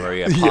in Oh, glamour.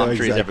 yeah. You have palm Yeah,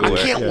 trees exactly.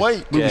 everywhere. I can't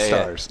wait. Movie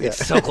stars. Yeah.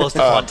 It's so close to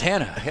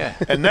Fontana. Yeah.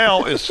 And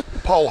now, as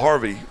Paul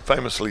Harvey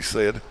famously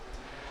said,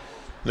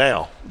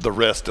 now the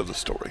rest of the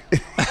story.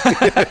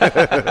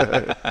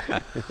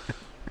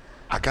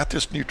 I got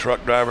this new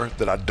truck driver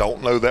that I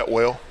don't know that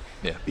well.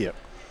 Yeah. Yep.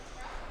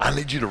 I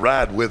need you to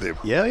ride with him.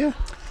 Yeah.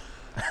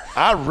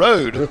 I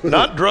rode,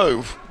 not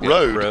drove,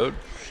 rode Road.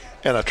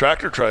 in a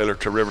tractor trailer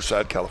to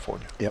Riverside,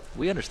 California,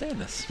 We understand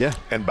this. Yeah.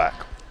 and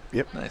back.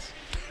 Yep. Nice.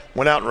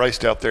 Went out and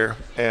raced out there,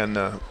 and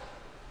I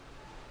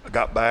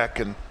got back,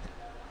 and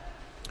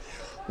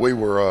we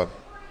were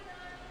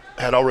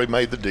had already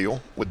made the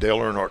deal with Dale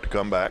Earnhardt to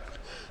come back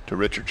to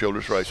Richard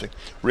Childress Racing.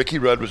 Ricky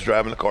Rudd was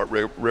driving the car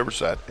at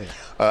Riverside.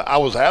 I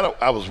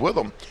was with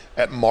them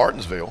at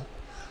Martinsville,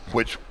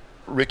 which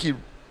Ricky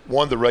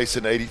won the race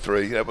in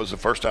 '83. That was the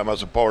first time I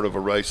was a part of a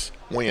race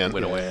win.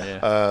 Went away,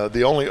 yeah.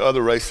 The only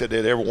other race that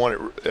they'd ever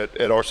won at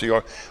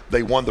RCR,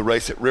 they won the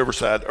race at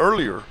Riverside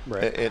earlier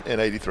in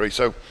 '83.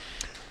 So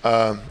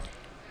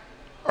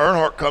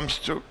Earnhardt comes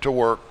to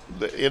work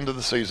the end of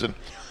the season,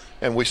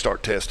 and we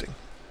start testing.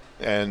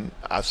 And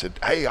I said,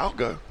 "Hey, I'll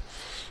go."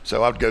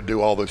 So I'd go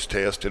do all those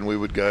tests, and we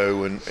would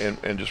go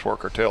and just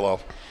work our tail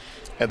off.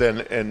 And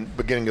then in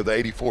beginning of the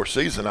 '84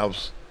 season, I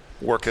was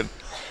working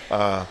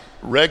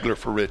regular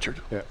for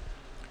Richard. Yeah.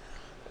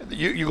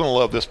 You're going to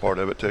love this part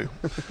of it too.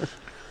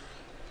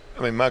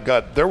 I mean, my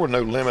God, there were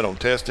no limit on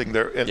testing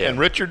there, and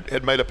Richard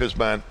had made up his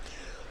mind.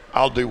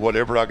 I'll do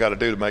whatever I got to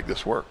do to make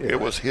this work. It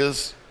was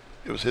his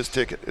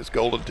ticket, his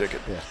golden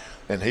ticket,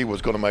 and he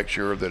was going to make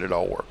sure that it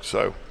all worked.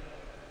 So,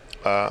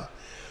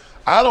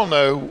 I don't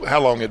know how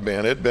long it'd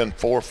been. It'd been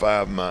 4 or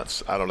 5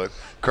 months. I don't know.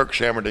 Kirk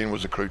Shammerdine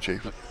was the crew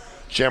chief.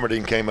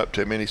 Shammerdine came up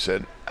to me and he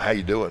said, "How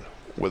you doing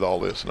with all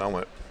this?" And I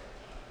went,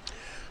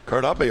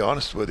 "Kurt, I'll be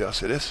honest with you." I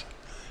said, it's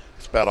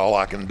about all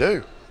I can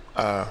do.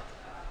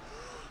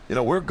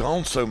 We're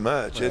gone so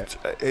much. Right.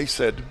 He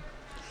said,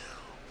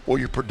 "Well,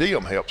 your per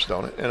diem helps,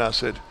 don't it?" And I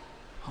said,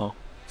 Huh?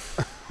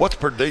 "What's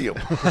per diem?"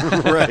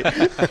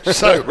 Right.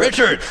 So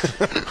Richard.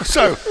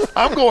 So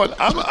I'm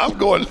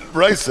going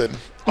racing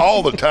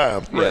all the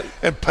time, Right.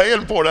 and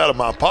paying for it out of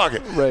my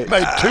pocket. Right.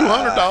 Made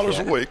 $200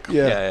 a week.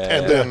 Yeah.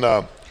 And then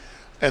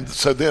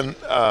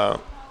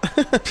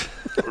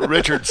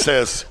Richard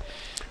says,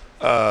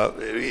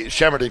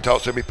 Shammerdine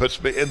talks to me,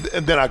 puts me,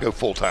 and then I go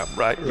full time,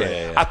 right?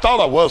 Yeah. I thought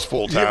I was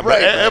full time,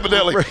 but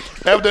evidently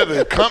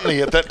the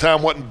company at that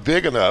time wasn't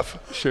big enough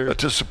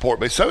to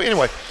support me. So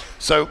anyway,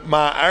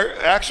 my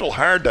actual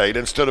hire date,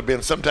 instead of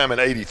being sometime in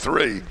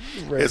 '83,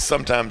 is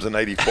sometimes in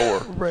 '84.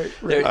 Right.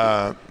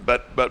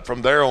 But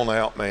from there on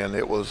out, man,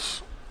 it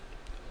was.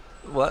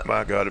 What?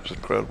 My God, it was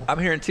incredible. I'm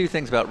hearing two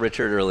things about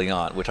Richard early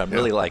on, which I'm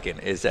really liking,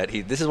 is that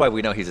this is why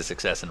we know he's a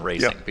success in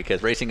racing,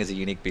 because racing is a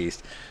unique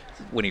beast.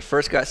 When he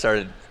first got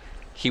started,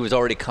 he was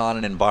already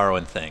conning and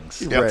borrowing things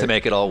to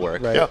make it all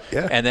work. Right.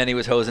 Yeah. And then he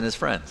was hosing his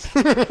friends.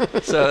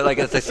 So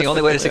that's the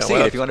only way to succeed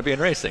if you want to be in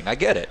racing. I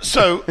get it.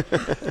 So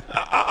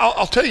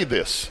I'll tell you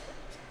this,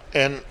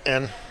 and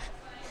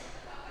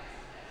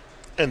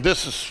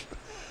this is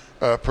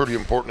pretty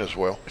important as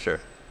well. Sure.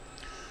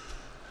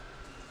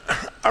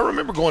 I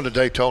remember going to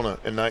Daytona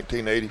in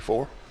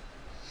 1984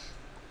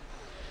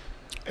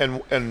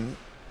 and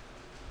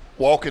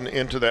walking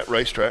into that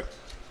racetrack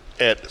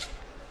at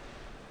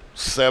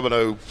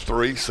 7:03,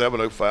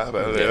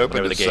 7:05. They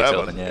opened at 7.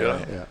 Open,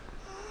 yeah.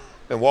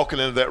 And walking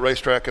into that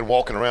racetrack and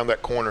walking around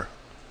that corner,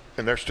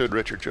 and there stood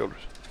Richard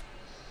Childress.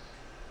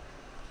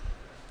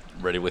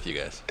 Ready with you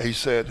guys. He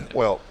said,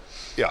 well,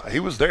 he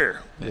was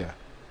there. Yeah.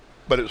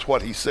 But it's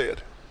what he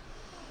said.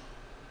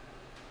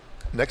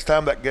 Next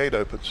time that gate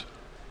opens,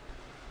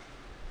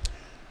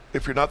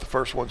 if you're not the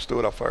first ones to do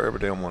it, I'll fire every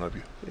damn one of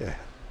you. Yeah.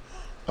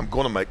 I'm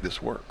going to make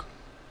this work.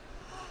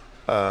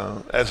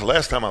 As the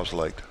last time I was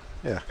late.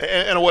 Yeah.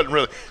 And it wasn't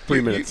really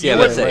 3 minutes. You, Yeah,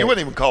 wouldn't, right. you wouldn't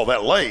even call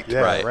that late.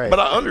 Yeah. Right. But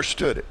I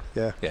understood it.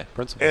 Yeah. Yeah.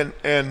 Principle.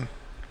 And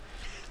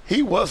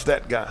he was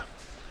that guy.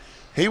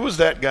 He was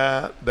that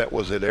guy that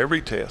was at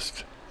every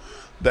test,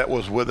 that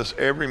was with us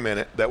every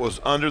minute, that was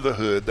under the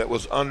hood, that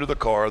was under the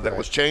car, that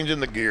was changing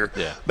the gear,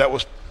 that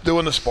was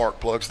doing the spark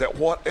plugs, that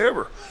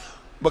whatever.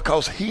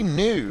 Because he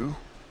knew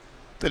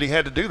that he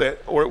had to do that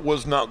or it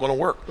was not going to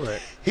work.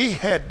 Right. He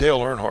had Dale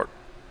Earnhardt,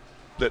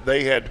 that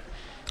they had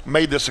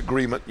made this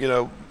agreement,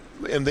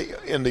 in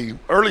the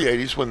early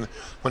 80s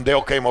when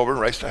Dale came over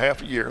and raced a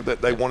half a year,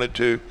 that they wanted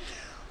to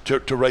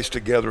race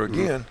together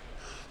again.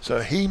 So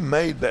he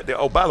made that deal.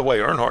 Oh, by the way,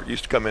 Earnhardt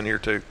used to come in here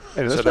too.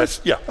 And so that's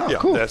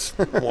cool. that's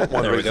one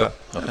There we reason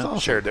go. I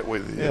shared that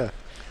with you. Yeah.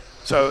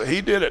 So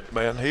he did it,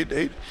 man.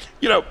 He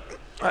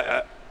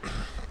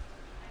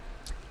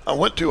I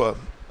went to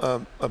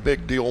a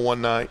big deal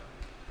one night,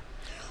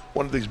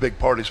 one of these big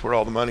parties where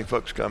all the money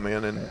folks come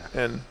in,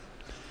 and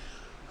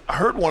I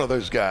heard one of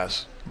those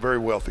guys, very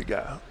wealthy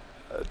guy,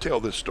 tell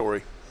this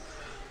story.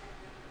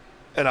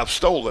 And I've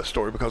stole that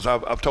story because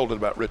I've told it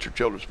about Richard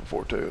Childress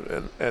before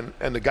too.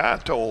 And the guy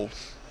told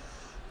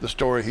the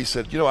story. He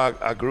said,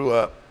 I grew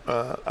up,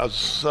 I was the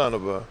son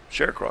of a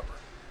sharecropper.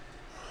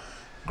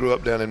 Grew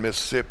up down in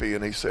Mississippi,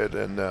 and he said,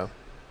 and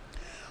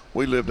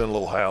we lived in a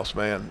little house,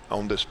 man,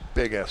 on this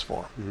big ass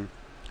farm. Mm-hmm.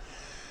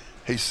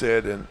 He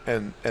said,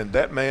 and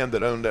that man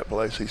that owned that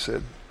place, he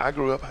said, I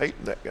grew up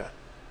hating that guy.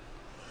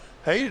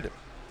 Hated him.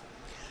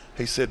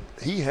 He said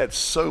he had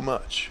so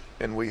much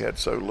and we had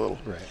so little.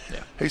 Right.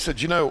 Yeah. He said,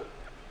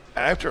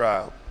 after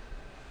I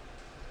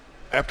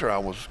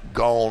was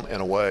gone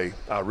and away,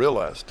 I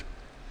realized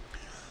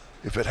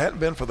if it hadn't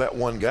been for that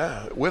one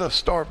guy, we'd have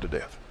starved to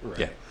death. Right.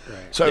 Yeah.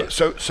 Right.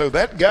 So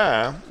that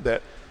guy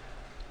that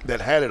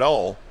had it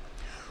all,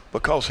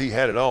 because he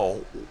had it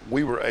all,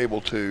 we were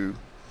able to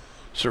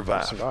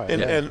survive.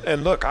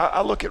 And look,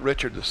 I look at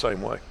Richard the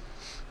same way.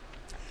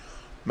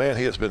 Man,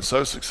 he has been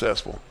so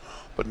successful,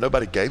 but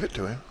nobody gave it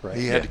to him. Right.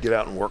 He had to get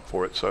out and work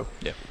for it. So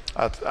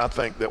I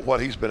think that what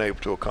he's been able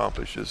to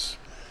accomplish has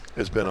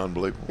been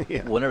unbelievable.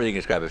 Whenever you can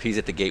describe it, if he's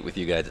at the gate with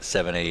you guys at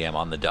 7 a.m.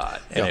 on the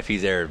dot, and if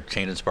he's there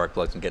changing spark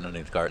plugs and getting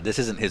underneath the car, this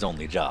isn't his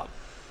only job.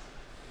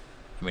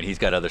 I mean, he's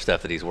got other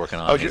stuff that he's working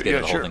on. He's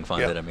getting the whole thing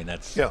funded. I mean,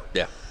 that's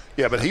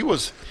Yeah, but he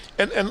was,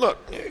 and look,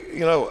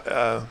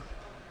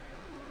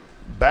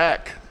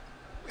 back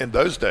in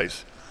those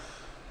days,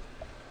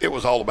 it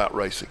was all about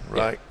racing,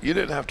 right? Yeah. You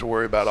didn't have to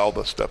worry about all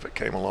the stuff that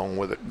came along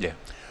with it. Yeah.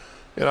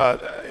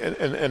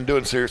 And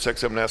doing Sirius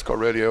XM NASCAR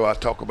radio, I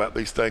talk about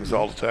these things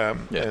all the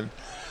time. Yeah. And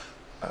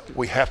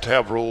we have to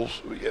have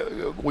rules.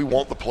 We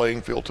want the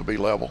playing field to be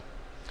level.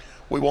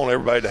 We want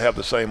everybody to have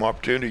the same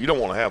opportunity. You don't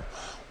want to have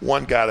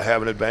one guy to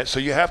have an advantage.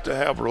 So you have to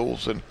have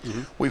rules, and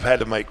we've had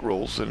to make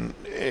rules. And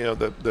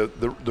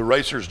the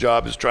racer's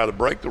job is try to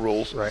break the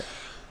rules. Right.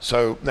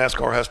 So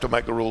NASCAR has to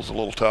make the rules a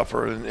little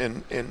tougher,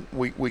 and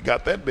we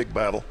got that big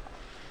battle.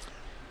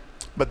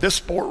 But this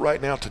sport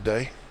right now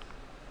today,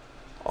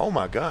 oh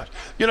my gosh.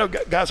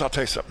 Guys, I'll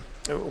tell you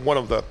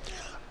something.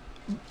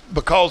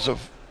 Because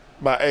of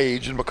my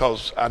age and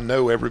because I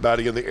know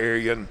everybody in the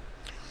area, and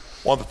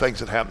one of the things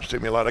that happens to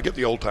me a lot, I get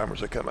the old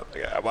timers that come up.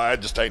 I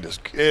just ain't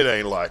it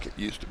ain't like it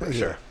used to be.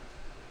 Sure.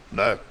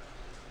 No,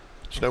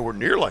 it's nowhere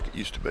near like it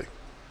used to be.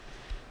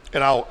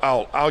 And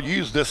I'll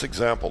use this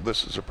example.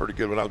 This is a pretty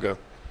good one. I'll go.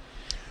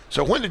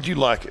 So when did you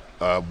like it?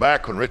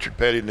 Back when Richard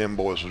Petty and them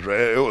boys was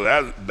racing.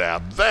 Now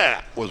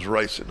that was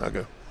racing. I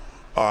go,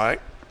 all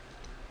right.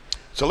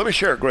 So let me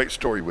share a great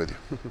story with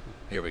you.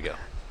 Here we go.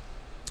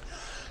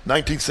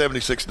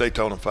 1976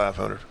 Daytona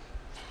 500.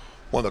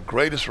 One of the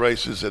greatest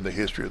races in the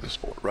history of the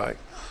sport, right?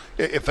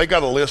 If they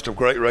got a list of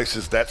great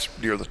races, that's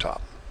near the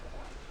top.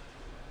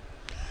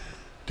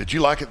 Did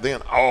you like it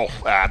then? Oh,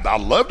 I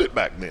loved it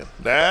back then.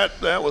 That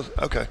was,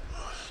 okay.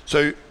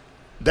 So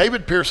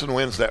David Pearson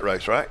wins that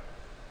race, right?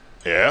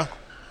 Yeah.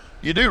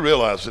 You do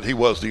realize that he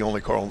was the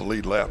only car on the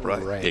lead lap,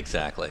 right? Right.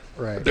 Exactly.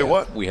 Right. Do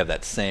what? We have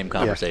that same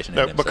conversation.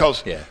 No, in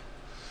because yeah.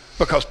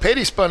 Because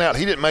Petty spun out,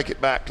 he didn't make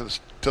it back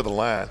to the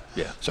line.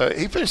 Yeah. So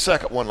he finished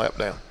second, one lap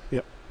down.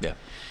 Yep.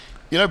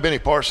 Yeah. Benny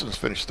Parsons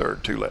finished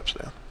third, 2 laps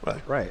down,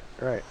 right?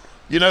 Right.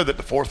 You know that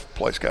the 4th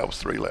place guy was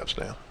 3 laps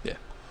down. Yeah.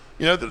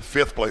 You know that the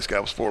 5th place guy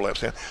was 4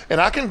 laps down. And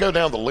I can go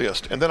down the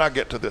list, and then I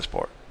get to this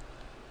part.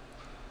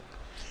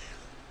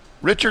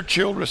 Richard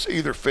Childress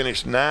either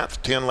finished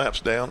 9th, 10 laps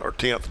down, or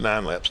 10th,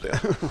 9 laps down.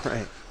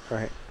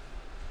 Right.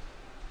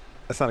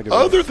 That's not a good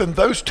Other than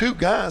those 2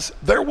 guys,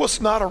 there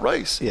was not a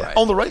race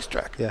on the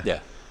racetrack. Yeah.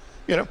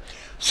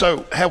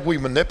 So have we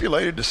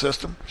manipulated the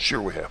system? Sure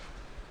we have.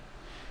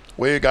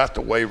 We got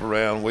the wave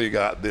around, we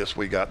got this,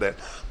 we got that.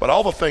 But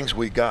all the things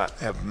we got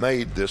have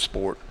made this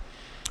sport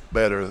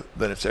better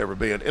than it's ever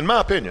been, in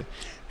my opinion.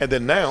 And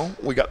then now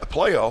we got the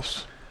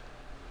playoffs.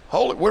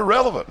 We're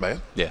relevant,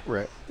 man. Yeah.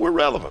 Right. We're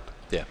relevant.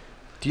 Yeah.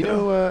 Do you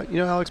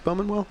know Alex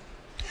Bowman well?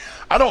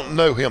 I don't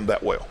know him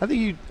that well. I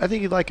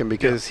think you'd like him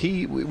because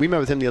we met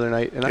with him the other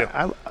night,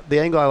 and the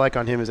angle I like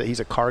on him is that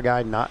he's a car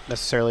guy, not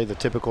necessarily the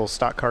typical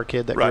stock car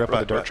kid that grew up on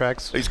the dirt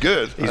tracks. He's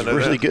good. He's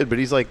really good, but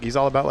he's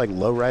all about like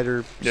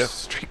lowrider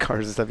street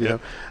cars and stuff, you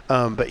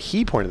know. But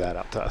he pointed that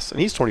out to us,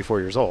 and he's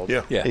 24 years old.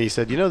 Yeah. And he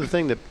said, the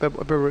thing that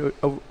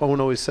Owen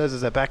always says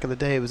is that back in the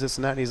day it was this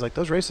and that, and he's like,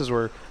 those races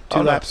were 2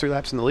 laps, 3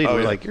 laps in the lead. And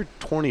we're like, you're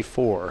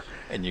 24.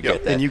 And you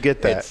get that. And you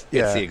get that.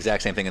 It's the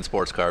exact same thing in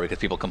sports car because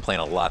people complain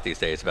a lot these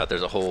days about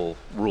there's a whole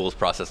rules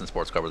process in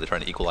sports car where they're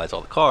trying to equalize all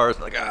the cars.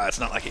 Like, it's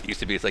not like it used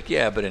to be. It's like,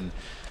 but in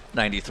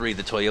 93,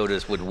 the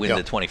Toyotas would win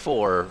the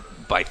 24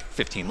 by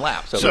 15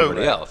 laps over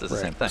everybody else. It's the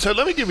same thing. So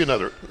let me give you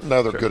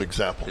another good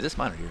example. Is this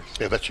mine or yours?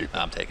 Yeah, that's you.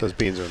 I'm taking Those it.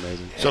 beans are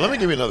amazing. So let me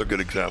give you another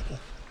good example.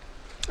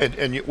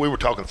 And we were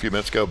talking a few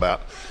minutes ago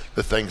about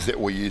the things that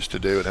we used to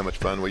do and how much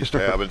fun we used to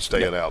have and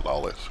staying out and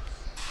all this.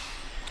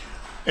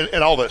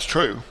 And all that's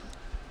true.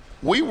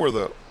 We were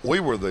the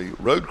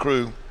road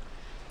crew,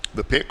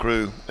 the pit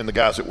crew, and the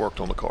guys that worked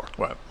on the car.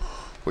 Right.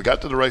 We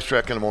got to the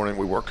racetrack in the morning.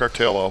 We worked our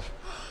tail off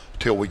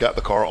till we got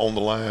the car on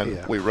the line.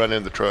 Yeah. We run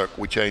in the truck.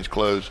 We changed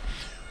clothes.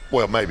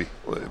 Well, maybe.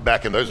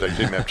 Back in those days,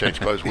 didn't have to change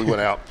clothes. We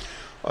went out.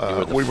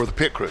 We were the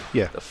pit crew.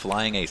 Yeah. The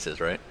Flying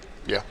Aces, right?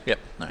 Yeah. Yep.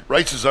 All right.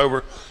 Race is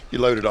over. You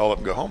load it all up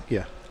and go home.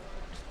 Yeah.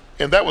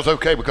 And that was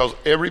okay because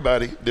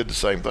everybody did the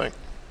same thing.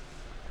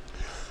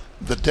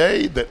 The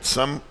day that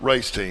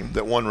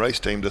one race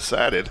team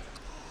decided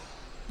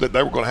that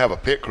they were going to have a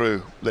pit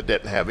crew that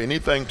didn't have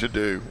anything to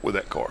do with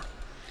that car.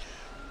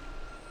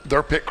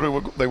 Their pit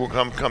crew, they would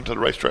come to the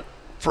racetrack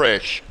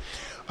fresh.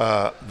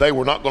 They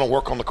were not going to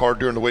work on the car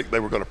during the week. They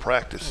were going to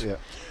practice. Yeah.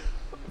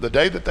 The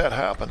day that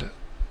happened,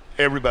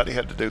 everybody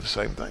had to do the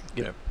same thing.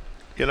 Yeah.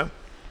 You know,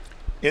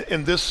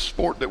 in this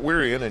sport that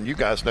we're in, and you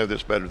guys know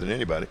this better than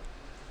anybody,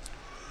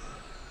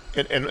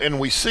 and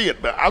we see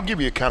it, but I'll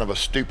give you kind of a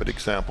stupid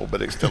example,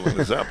 but it's still an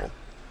example.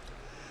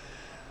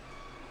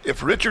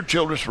 If Richard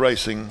Childress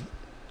Racing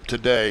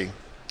today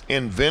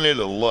invented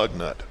a lug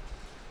nut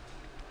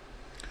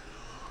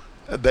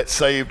that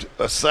saved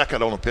a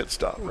second on a pit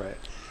stop, Right.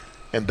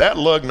 and that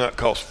lug nut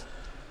cost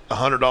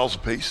 $100 a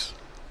piece,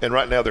 and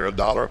right now they're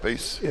 $1 a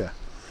piece, Yeah.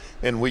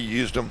 and we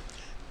used them,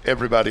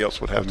 everybody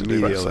else would have to do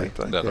the Immediately. same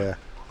thing. Definitely.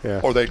 Yeah. Yeah.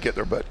 Or they'd get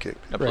their butt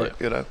kicked. Absolutely.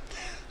 You know,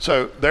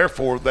 so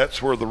therefore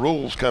that's where the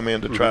rules come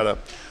in to try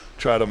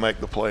to make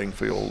the playing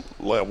field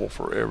level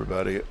for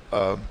everybody.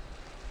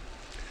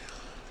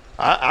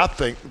 I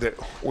think that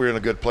we're in a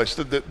good place.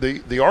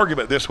 The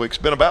argument this week's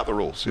been about the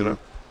rules. You know,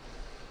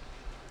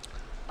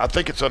 I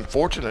think it's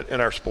unfortunate in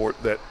our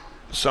sport that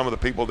some of the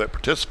people that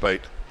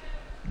participate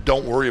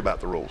don't worry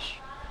about the rules,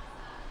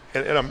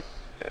 and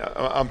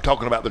I'm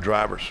talking about the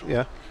drivers.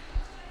 Yeah.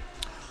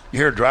 You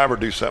hear a driver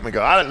do something and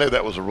go, I didn't know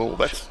that was a rule.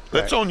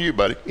 That's on you,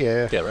 buddy.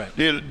 Yeah. Yeah, right.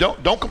 Yeah,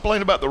 don't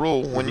complain about the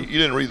rule when you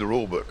didn't read the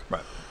rule book.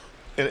 Right.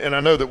 And I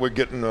know that we're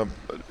getting going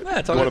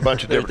a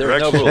bunch of different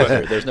There's directions. no rules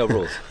here. There's no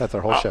rules. That's our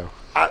whole show.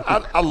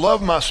 I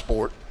love my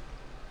sport.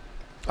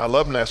 I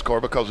love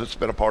NASCAR because it's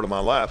been a part of my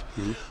life.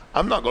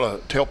 I'm not going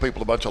to tell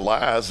people a bunch of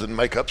lies and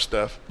make up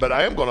stuff, but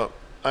I am going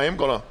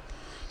to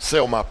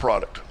sell my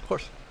product. Of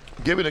course.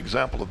 I'll give you an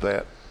example of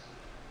that.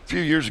 A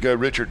few years ago,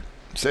 Richard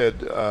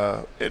said,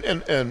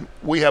 and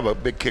we have a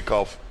big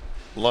kickoff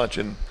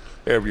luncheon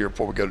every year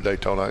before we go to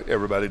Daytona.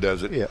 Everybody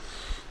does it. Yeah.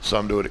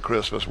 Some do it at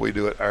Christmas. We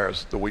do it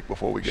ours the week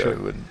before we go.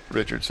 Sure. And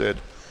Richard said,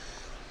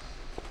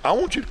 I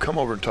want you to come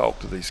over and talk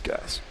to these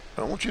guys.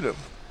 I want you to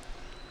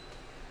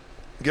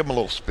give them a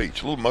little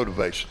speech, a little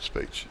motivation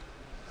speech.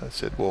 I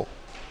said, well,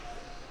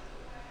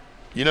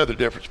 you know the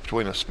difference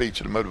between a speech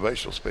and a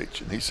motivational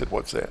speech. And he said,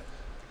 what's that?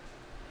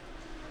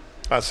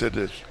 I said,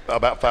 it's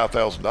about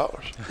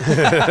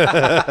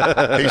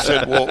 $5,000. He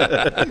said, well,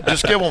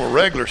 just give them a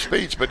regular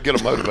speech, but get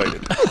them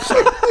motivated.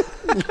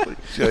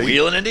 So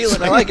Wheeling and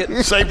dealing. I like it.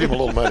 Saved him a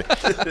little money.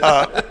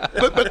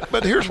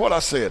 But here's what I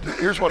said.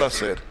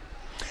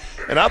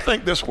 And I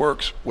think this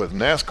works with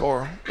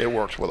NASCAR. It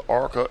works with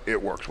ARCA.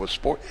 It works with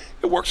sport.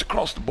 It works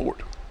across the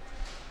board.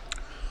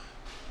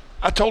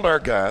 I told our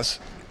guys,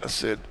 I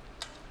said,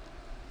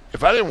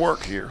 if I didn't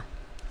work here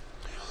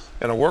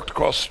and I worked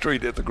across the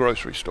street at the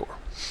grocery store,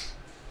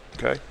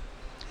 okay,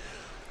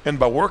 and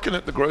by working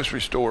at the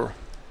grocery store,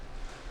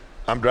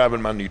 I'm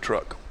driving my new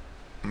truck,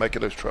 I'm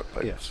making those truck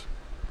payments.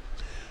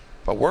 Yes.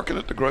 By working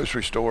at the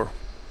grocery store,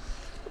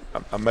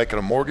 I'm making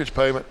a mortgage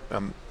payment,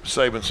 I'm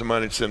saving some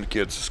money to send the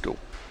kids to school,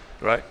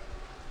 right?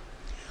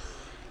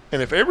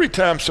 And if every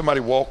time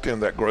somebody walked in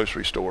that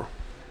grocery store,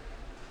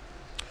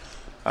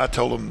 I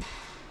told them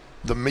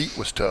the meat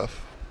was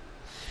tough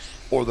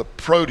or the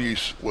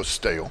produce was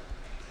stale,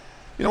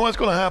 you know what's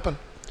going to happen?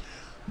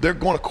 They're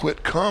going to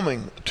quit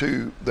coming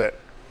to that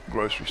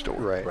grocery store.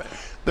 Right.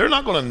 They're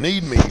not going to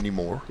need me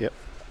anymore. Yep.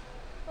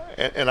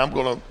 And I'm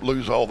going to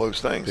lose all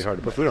those things. Be hard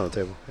to put food on the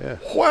table. Yeah.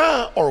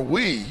 Why are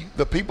we,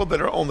 the people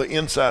that are on the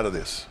inside of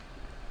this,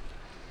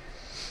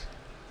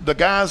 the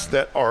guys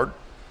that are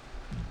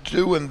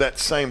doing that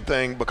same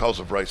thing because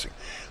of racing?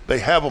 They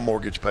have a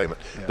mortgage payment.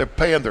 Yeah. They're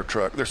paying their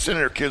truck. They're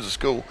sending their kids to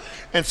school.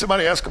 And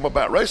somebody asks them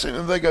about racing,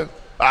 and they go,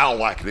 I don't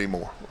like it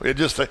anymore. It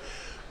just,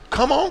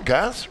 come on,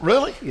 guys,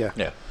 really? Yeah.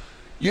 Yeah.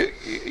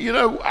 You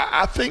know,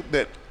 I think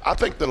that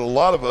a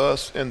lot of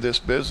us in this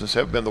business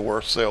have been the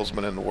worst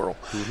salesmen in the world.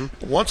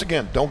 Once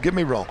again, don't get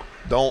me wrong.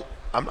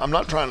 I'm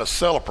not trying to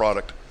sell a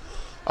product.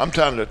 I'm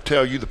trying to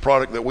tell you the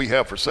product that we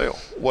have for sale,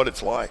 what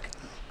it's like.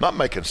 Not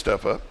making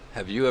stuff up.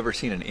 Have you ever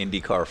seen an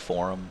IndyCar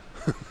forum?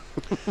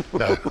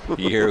 No.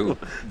 You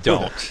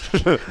don't.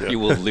 You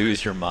will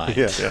lose your mind.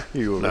 Yeah.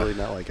 You will really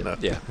not like it. No.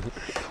 Yeah.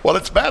 Well,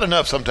 it's bad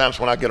enough sometimes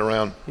when I get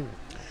around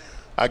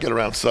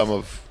some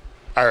of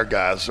our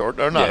guys, or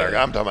not Yeah, our yeah.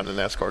 guys, I'm talking about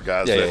the NASCAR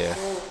guys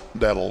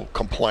that'll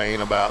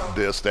complain about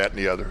this, that, and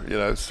the other. You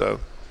know, so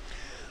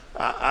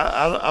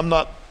I'm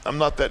not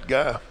that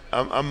guy.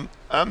 I'm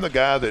the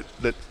guy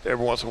that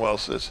every once in a while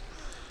says,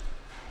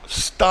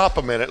 stop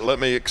a minute, let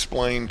me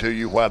explain to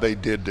you why they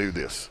did do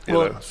this. You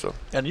know, so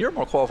And you're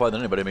more qualified than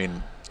anybody. I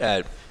mean,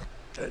 at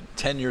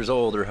 10 years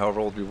old or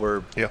however old you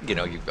were, Yeah. you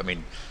know, you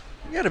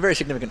had a very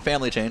significant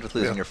family change with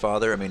losing your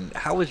father. I mean,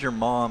 how was your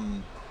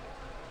mom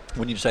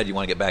When you decided you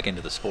want to get back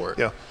into the sport.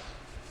 Yeah.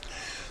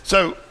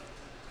 So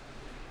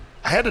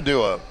I had to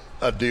do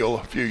a deal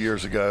a few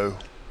years ago,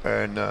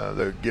 and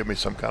they would give me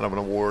some kind of an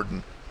award,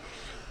 and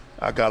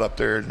I got up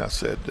there and I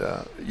said,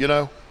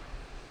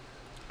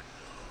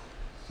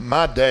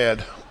 my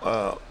dad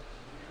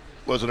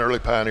was an early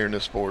pioneer in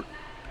this sport,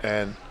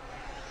 and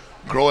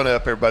growing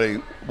up, everybody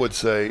would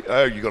say,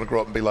 "Oh, you're going to grow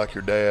up and be like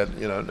your dad."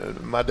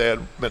 My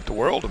dad meant the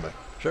world to me.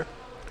 Sure.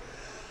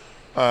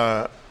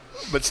 But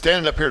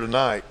standing up here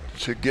tonight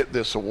to get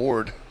this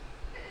award,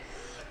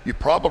 you're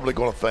probably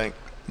going to think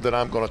that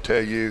I'm going to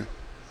tell you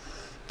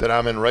that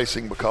I'm in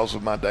racing because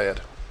of my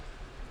dad.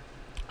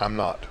 I'm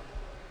not.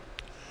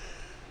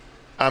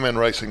 I'm in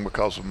racing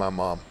because of my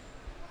mom.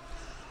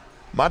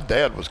 My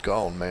dad was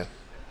gone, man.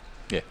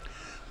 Yeah.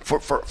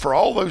 For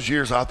all those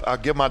years, I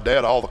give my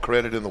dad all the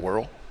credit in the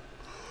world.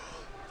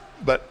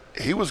 But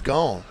he was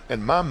gone,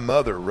 and my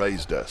mother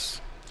raised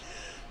us.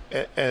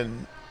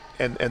 And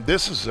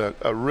this is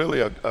a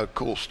really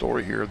cool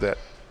story here that,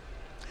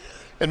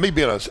 and me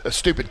being a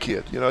stupid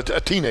kid,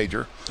 a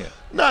teenager,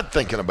 not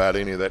thinking about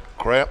any of that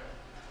crap.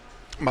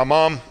 My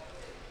mom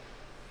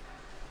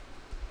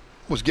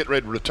was getting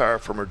ready to retire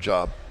from her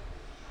job.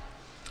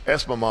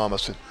 Asked my mom, I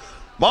said,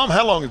 "Mom,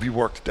 how long have you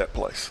worked at that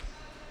place?"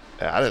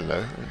 I didn't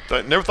know.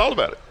 Never thought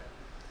about it.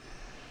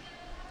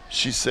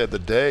 She said, "The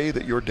day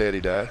that your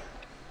daddy died,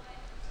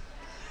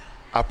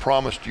 I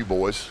promised you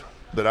boys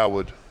that I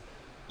would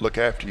look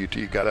after you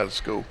till you got out of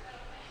school."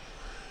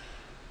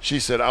 She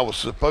said, "I was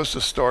supposed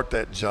to start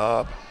that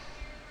job,"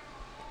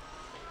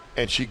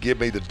 and she gave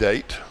me the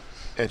date,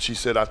 and she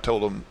said, "I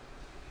told them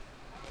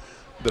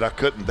that I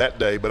couldn't that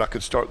day, but I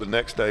could start the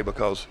next day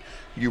because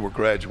you were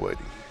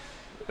graduating."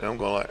 And I'm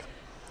going like,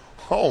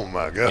 oh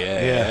my God.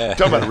 Yeah.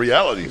 Talking about a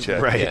reality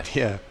check. Right,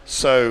 yeah.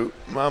 So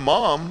my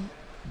mom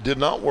did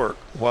not work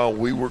while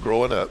we were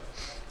growing up.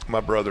 My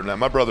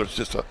brother's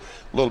just a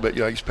little bit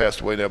young. He's passed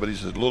away now, but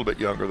he's a little bit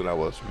younger than I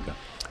was.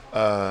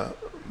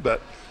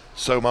 But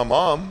so my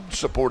mom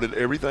supported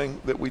everything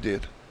that we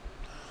did,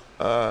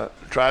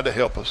 tried to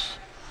help us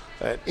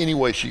any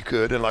way she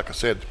could. And like I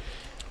said,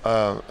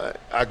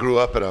 I grew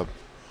up in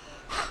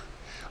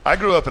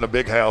a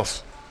big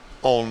house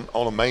on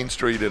a main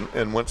street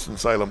in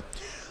Winston-Salem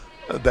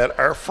that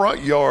our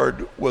front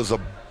yard was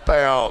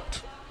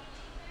about,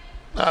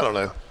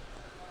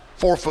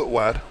 4 foot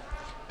wide.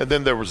 And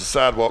then there was a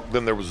sidewalk,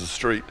 then there was a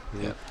street.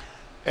 Yeah.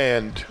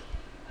 And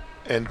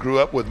grew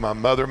up with my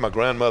mother, my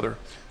grandmother,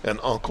 and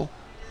uncle.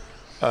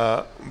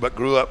 But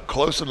grew up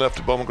close enough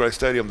to Bowman Gray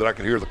Stadium that I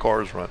could hear the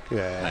cars run.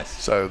 Yeah.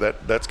 Nice. So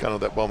that's kind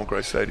of that Bowman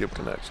Gray Stadium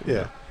connection.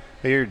 Yeah.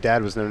 Your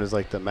dad was known as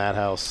like the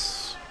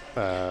Madhouse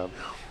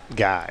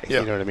guy.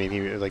 Yeah. You know what I mean?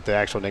 He like the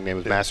actual nickname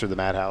was Master of the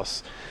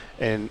Madhouse.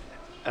 And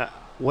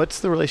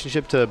what's the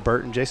relationship to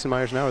Bert and Jason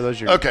Myers now? Are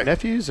those your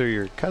nephews or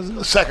your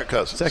cousins? Second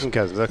cousins. Second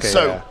cousins.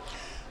 Okay.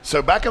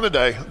 So back in the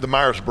day, the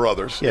Myers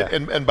brothers. Yeah.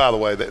 And by the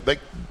way, they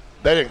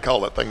didn't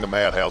call that thing the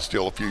Madhouse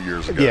till a few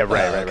years ago. Yeah.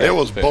 Right. It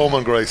was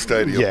Bowman Gray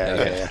Stadium.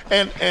 Yeah.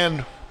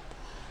 And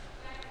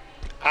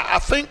I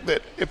think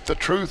that if the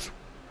truth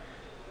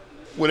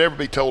would ever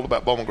be told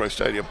about Bowman Gray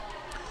Stadium,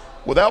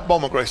 without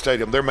Bowman Gray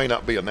Stadium, there may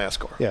not be a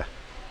NASCAR. Yeah.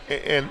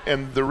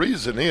 And the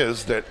reason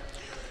is that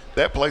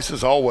place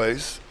is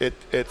always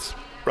it's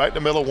right in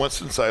the middle of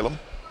Winston-Salem.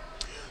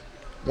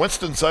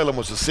 Winston-Salem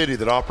was a city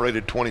that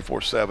operated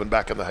 24/7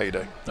 back in the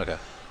heyday. Okay.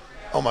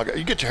 Oh my God!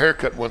 You get your hair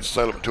cut in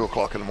Winston-Salem at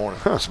 2:00 in the morning.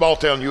 Small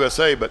town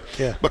USA, but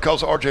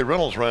because R.J.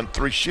 Reynolds ran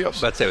 3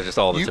 shifts. I'd say it was just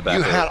all the tobacco.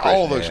 You had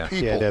all those yeah.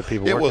 people. Yeah, they had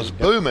people it working. was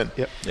booming.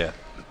 Yep. Yeah.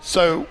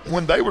 So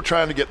when they were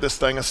trying to get this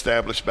thing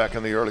established back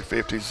in the early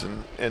 50s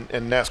and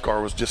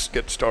NASCAR was just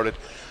getting started,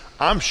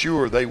 I'm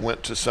sure they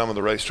went to some of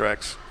the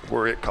racetracks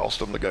where it cost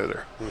them to go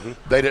there. Mm-hmm.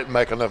 They didn't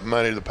make enough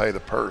money to pay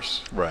the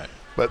purse. Right.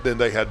 But then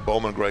they had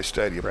Bowman Gray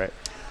Stadium. Right.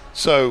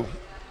 So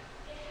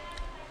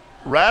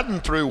riding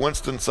through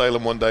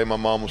Winston-Salem one day, my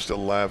mom was still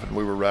alive, and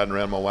we were riding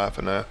around, my wife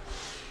and I,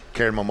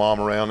 carrying my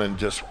mom around, and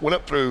just went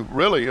up through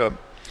really a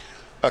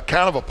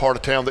kind of a part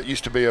of town that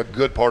used to be a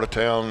good part of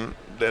town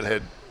that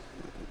had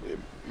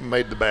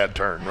made the bad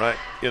turn, right?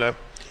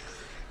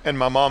 And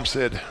my mom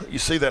said, "You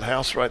see that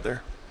house right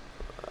there?"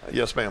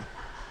 "Yes, ma'am."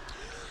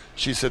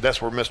 She said,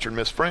 "That's where Mr. and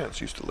Miss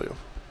France used to live."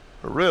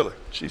 "Really?"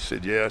 She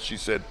said, "Yeah." She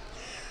said,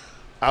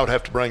 "I would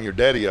have to bring your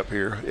daddy up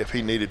here if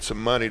he needed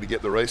some money to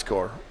get the race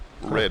car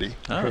ready."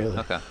 Oh, Really?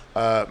 okay.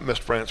 Mr.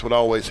 France would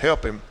always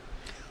help him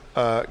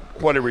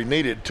whatever he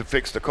needed to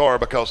fix the car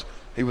because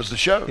he was the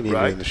show, He needed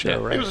right? in the show,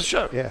 right? He was the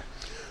show.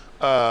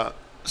 Yeah.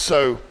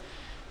 So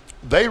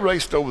they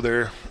raced over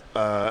there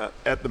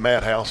at the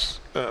Madhouse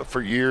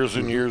for years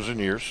and years and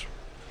years.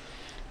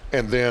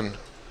 And then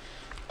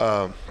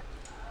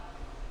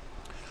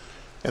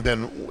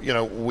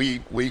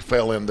we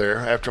fell in there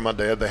after my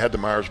dad. They had the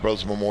Myers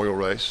Brothers Memorial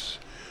Race.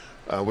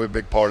 We were a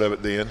big part of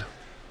it then.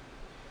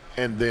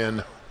 And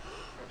then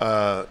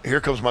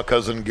here comes my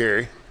cousin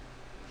Gary.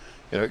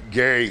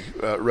 Gary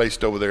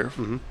raced over there.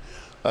 Mm-hmm.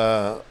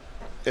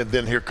 And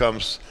then here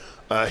comes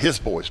his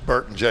boys,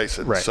 Bert and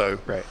Jason. Right. So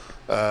right.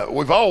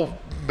 we've all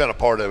been a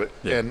part of it.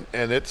 Yeah.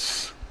 And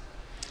it's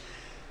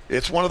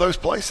it's one of those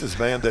places,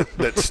 man,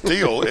 that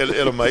still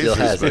it amazes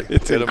Still has me. it.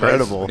 It's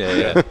incredible.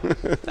 Yeah.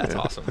 That's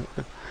awesome.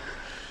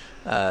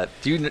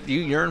 Do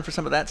you yearn for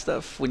some of that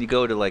stuff when you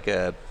go to like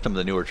some of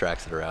the newer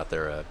tracks that are out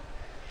there?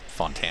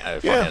 Fontana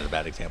is a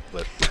bad example,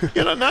 but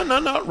No,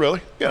 not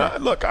really.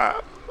 Look,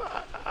 I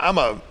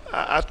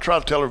try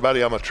to tell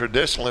everybody I'm a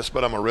traditionalist,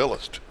 but I'm a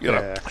realist.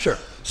 Sure.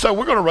 So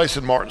we're going to race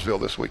in Martinsville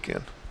this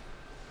weekend,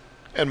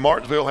 and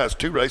Martinsville has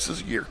 2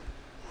 races a year,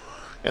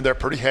 and they're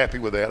pretty happy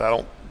with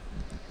that.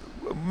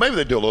 Maybe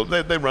they do a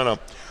little. They run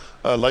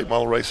a late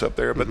model race up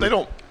there, but they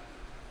don't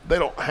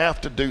have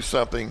to do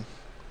something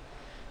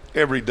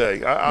every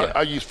day.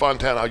 I use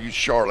Fontana. I use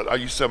Charlotte. I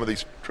use some of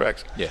these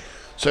tracks. Yeah.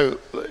 So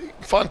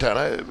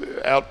Fontana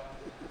out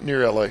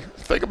near LA.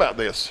 Think about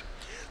this.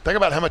 Think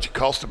about how much it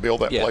costs to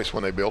build that place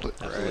when they built it.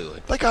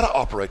 Absolutely. They got to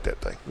operate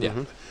that thing.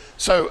 Yeah.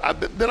 So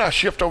then I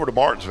shift over to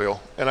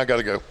Martinsville, and I got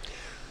to go.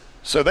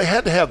 So they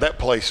had to have that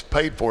place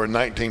paid for in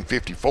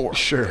 1954.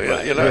 Sure.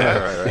 Right.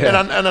 And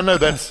I know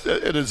that's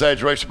an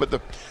exaggeration, but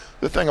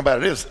the thing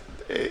about it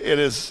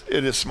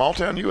is small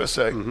town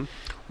USA.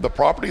 The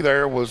property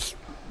there was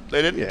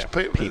they didn't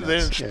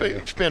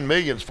spend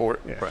millions for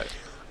it. Right.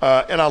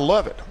 And I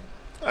love it.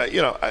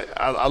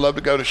 I love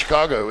to go to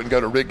Chicago and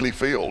go to Wrigley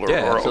Field or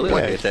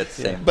absolutely. It's that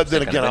same. But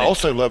then same again, I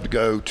also love to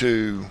go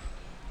to.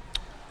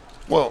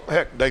 Well,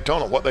 heck,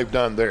 Daytona, what they've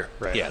done there.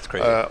 Right. Yeah, it's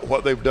crazy.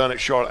 What they've done at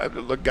Charlotte.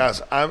 Look,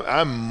 guys,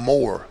 I'm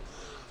more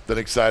than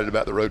excited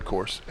about the road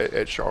course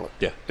at Charlotte.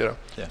 Yeah.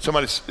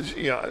 Somebody,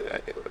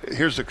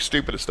 here's the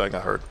stupidest thing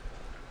I heard.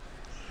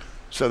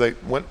 So they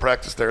went and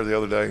practiced there the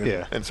other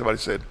day, and somebody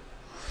said,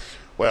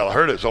 well, I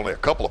heard it's only a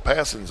couple of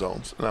passing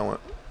zones. And I went,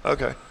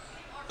 okay.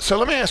 So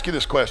let me ask you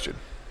this question.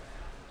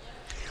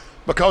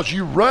 Because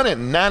you run at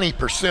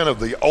 90% of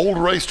the old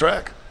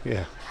racetrack.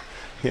 Yeah.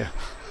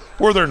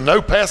 Were there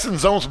no passing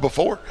zones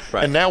before?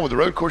 Right. And now with the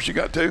road course you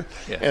got 2?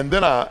 Yeah. And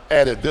then I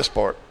added this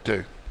part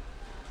too.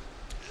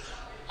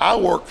 I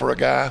work for a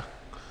guy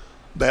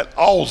that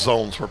all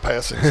zones were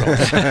passing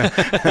zones. The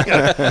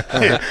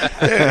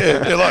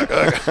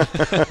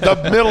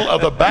middle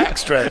of the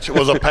backstretch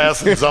was a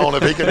passing zone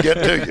if he could get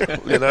to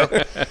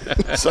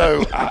you,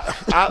 So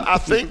I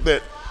think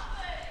that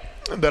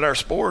our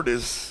sport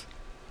is –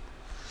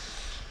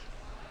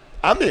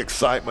 I'm the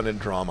excitement and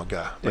drama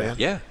guy, man.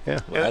 Yeah.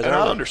 And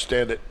I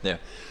understand it. Yeah.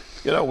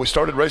 We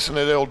started racing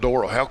at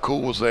Eldora. How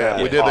cool was that?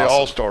 Yeah, we did awesome. the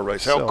All-Star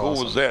race. How So cool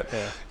awesome. was that?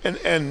 Yeah.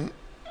 And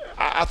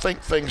I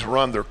think things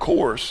run their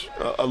course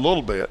a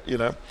little bit,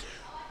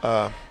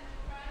 I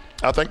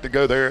think to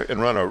go there and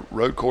run a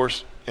road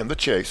course in the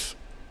Chase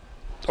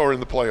or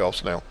in the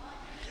playoffs now,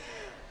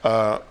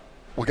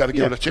 we got to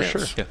give it a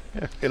chance. Sure.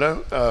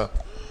 Yeah.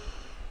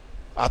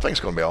 I think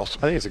it's going to be awesome.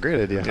 I think it's a great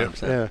idea.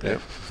 100%. Yeah.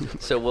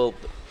 So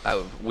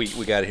we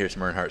got to hear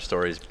some Earnhardt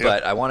stories,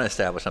 but I want to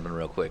establish something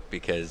real quick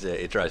because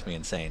it drives me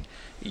insane.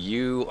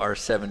 You are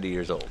 70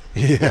 years old.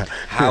 Yeah.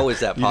 How is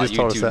that You possible? just You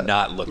told us do that.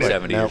 not look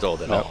 70 years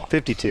old at all.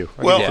 52.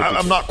 Well, Yeah.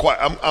 I'm not quite.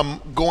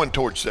 I'm going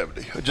towards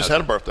 70. I just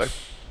had a birthday.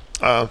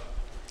 I'm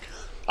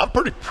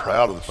pretty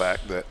proud of the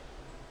fact that.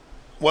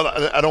 Well,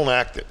 I don't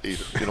act it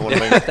either. You know what I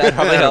mean? That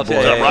probably helps.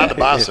 I ride the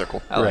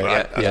bicycle.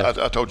 Right. Yeah.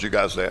 I told you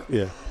guys that.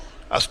 Yeah.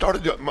 I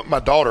started. My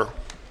daughter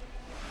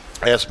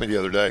asked me the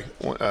other day.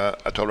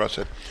 I told her.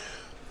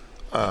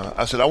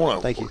 I said I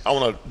want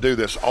to do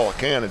this all I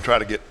can and try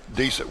to get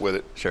decent with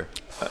it. Sure.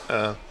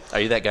 Are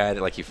you that guy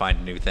that like you find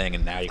a new thing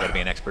and now you got to be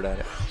an expert at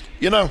it?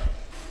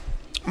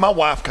 My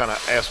wife kind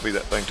of asked me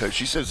that thing too.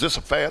 She said, "Is this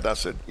a fad?" I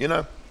said,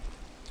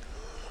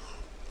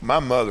 my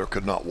mother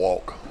could not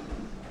walk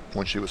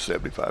when she was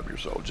 75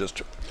 years old.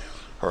 Just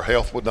her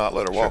health would not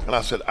let her walk. And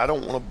I said, I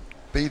don't want to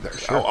be there.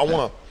 I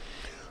want to.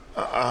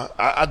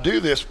 I do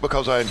this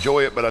because I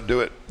enjoy it, but I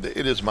do it.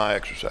 It is my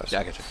exercise. Yeah,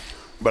 I get you.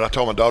 But I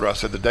told my daughter, I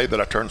said, the day that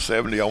I turn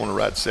 70, I want to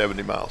ride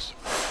 70 miles.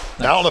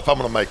 Now, I don't know if I'm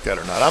going to make that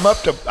or not. I'm up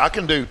to, I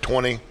can do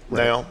 20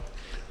 now,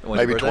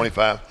 maybe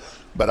 25.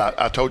 But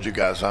I told you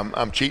guys,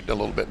 I'm cheating a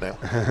little bit now.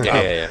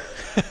 Yeah.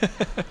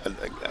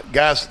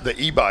 Guys, the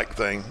e-bike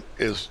thing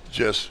is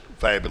just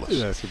fabulous.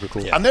 Yeah, super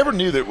cool. I never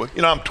knew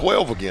that. I'm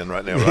 12 again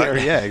right now,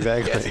 right? Yeah,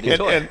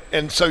 exactly.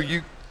 And so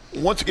you,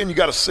 once again, you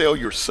got to sell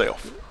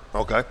yourself.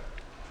 Okay.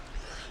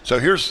 So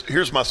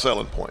here's my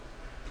selling point.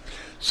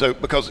 So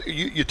because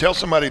you tell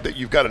somebody that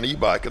you've got an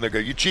e-bike and they go,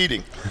 you're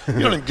cheating.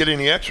 You don't get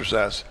any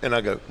exercise. And I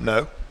go,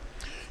 no,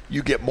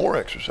 you get more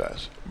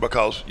exercise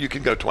because you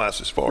can go twice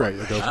as far. Right,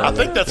 I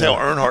think that's how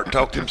Earnhardt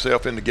talked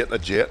himself into getting a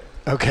jet.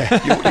 Okay.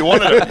 You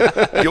wanted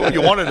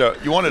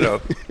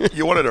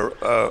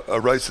a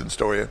racing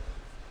story.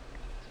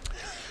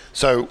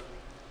 So,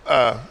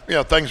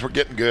 things were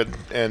getting good,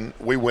 and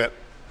we went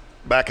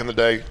back in the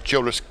day.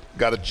 Childress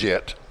got a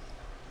jet,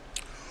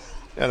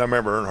 and I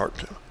remember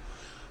Earnhardt.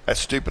 That's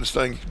the stupidest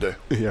thing you could do.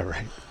 Yeah,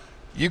 right.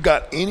 You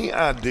got any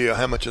idea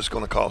how much it's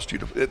going to cost you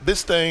to?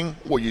 This thing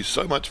will use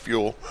so much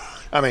fuel.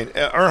 I mean,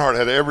 Earnhardt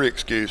had every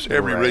excuse,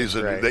 every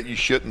reason that you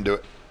shouldn't do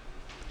it.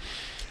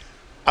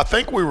 I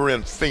think we were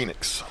in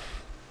Phoenix.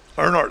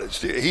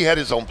 Earnhardt, he had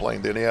his own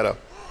plane then. He had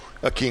a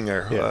a King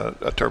Air,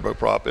 a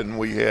turboprop, and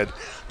we had,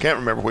 can't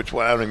remember which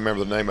one, I don't even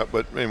remember the name of it,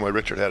 but anyway,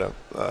 Richard had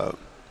a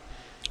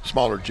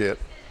smaller jet.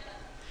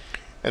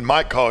 And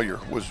Mike Collier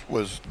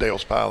was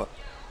Dale's pilot.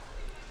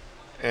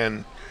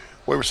 And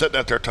we were sitting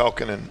out there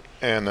talking,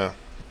 and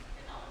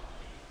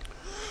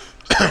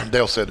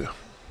Dale said,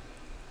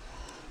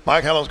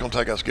 Mike, how long is it going to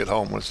take us to get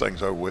home when this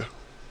thing's over with?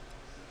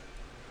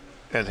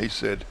 And he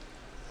said,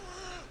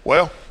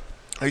 we're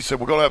going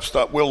to have to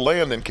stop. We'll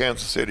land in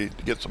Kansas City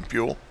to get some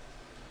fuel.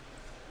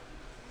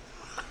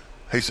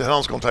 He said, how long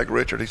is it going to take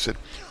Richard? He said,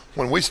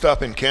 when we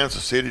stop in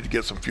Kansas City to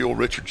get some fuel,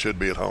 Richard should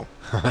be at home.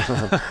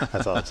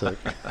 That's all it took.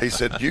 He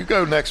said, you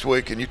go next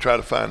week and you try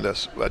to find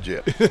us a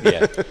jet.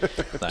 Yeah.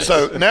 Nice.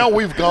 So now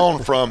we've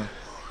gone from,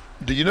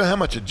 do you know how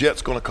much a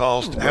jet's going to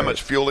cost, Right. how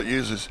much fuel it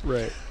uses?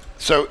 Right.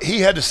 So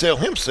he had to sell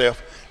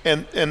himself,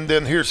 and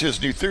then here's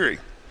his new theory.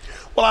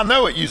 Well, I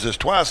know it uses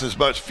twice as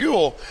much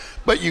fuel,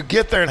 but you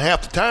get there in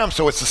half the time,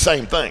 so it's the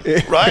same thing,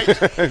 right?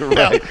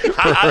 Now,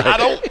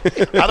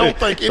 I don't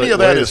think any of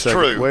that is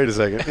true. Wait a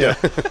second. Yeah,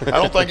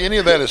 I don't think any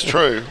of that is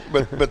true,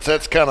 but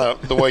that's kind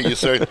of the way you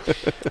sell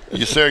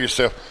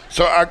yourself.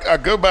 So I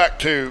go back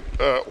to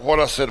what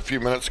I said a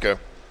few minutes ago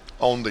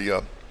on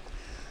the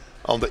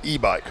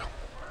e-bike.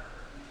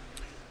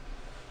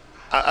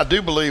 I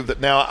do believe that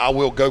now I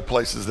will go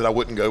places that I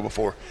wouldn't go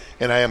before,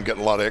 and I am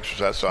getting a lot of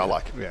exercise, so I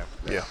like it.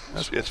 Yeah,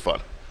 it's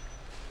fun.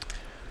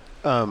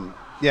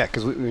 Yeah,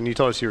 because when you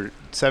told us you were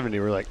 70,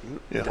 we were like,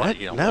 Yeah. what?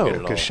 You don't No, look it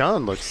at because all.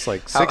 Sean looks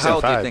like How 6 and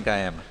old do 5. you think I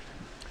am?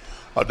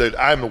 Oh, dude,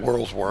 I'm the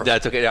world's worst.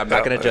 That's okay. I'm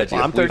not going to judge you.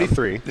 Well, I'm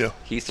 33. Yeah.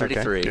 He's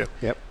 33. Yeah.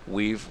 Yep.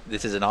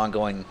 This is an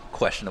ongoing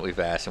question that we've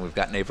asked, and we've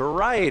gotten a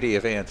variety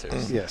of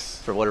answers. Yes.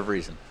 For whatever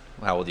reason.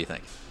 How old do you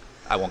think?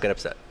 I won't get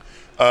upset.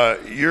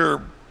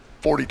 You're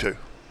 42.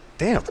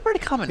 Damn. That's a pretty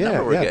common Yeah,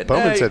 number we're yeah, getting.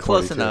 Bowman you're said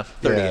close 42. enough.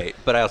 Yeah. 38.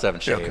 But I also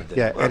haven't Yeah, shaved.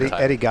 Yeah, and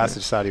Eddie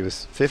Gossage thought he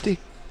was 50.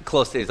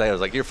 Close to. I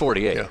was like, you're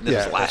 48. Yeah.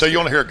 This is last So you year.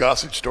 want to hear a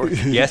Gossage story?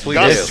 Yes, we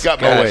Gossage do. got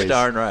Gosh mad. Always.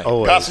 darn right.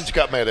 Always. Gossage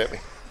got mad at me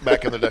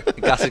back in the day.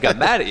 Gossage got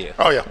mad at you.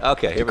 Oh, yeah.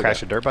 Okay, here You we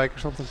crash go. a dirt bike or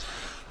something?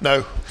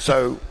 No.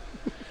 So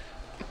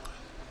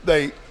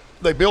they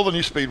build a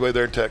new speedway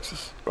there in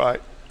Texas,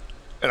 right?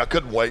 And I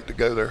couldn't wait to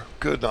go there.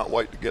 Could not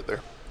wait to get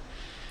there.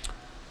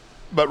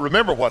 But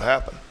remember what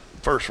happened.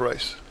 First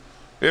race.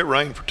 It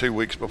rained for 2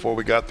 weeks before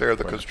we got there.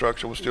 The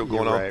construction was still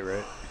going on.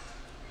 Right.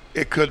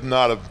 It could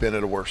not have been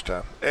at a worse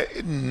time.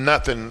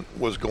 Nothing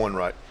was going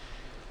right.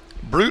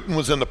 Bruton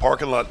was in the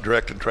parking lot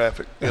directing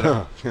traffic, you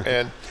know.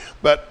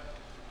 But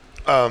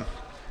I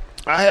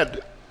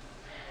had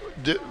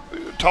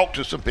talked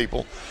to some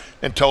people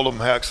and told them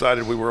how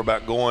excited we were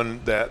about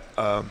going. That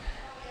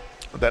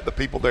the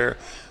people there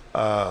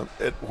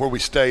where we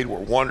stayed were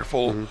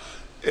wonderful. Mm-hmm.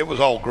 It was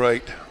all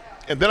great.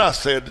 And then I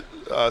said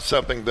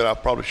something that I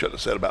probably shouldn't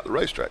have said about the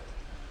racetrack.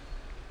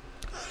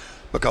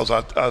 Because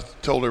I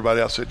told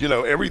everybody, I said, you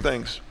know,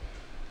 everything's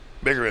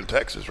bigger in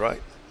Texas,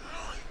 right?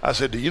 I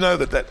said, do you know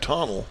that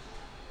tunnel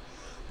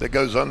that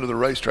goes under the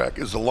racetrack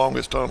is the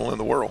longest tunnel in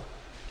the world?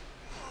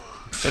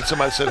 And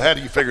somebody said, how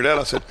do you figure it out?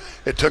 I said,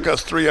 it took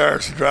us 3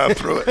 hours to drive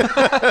through it. and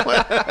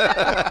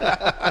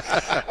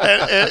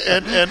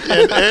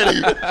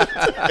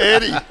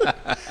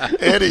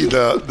Eddie,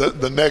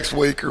 the next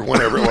week or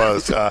whenever it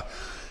was,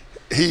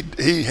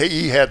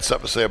 he had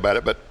something to say about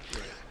it, but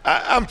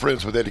I'm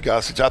friends with Eddie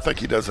Gossage. I think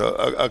he does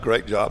a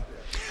great job.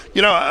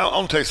 You know, I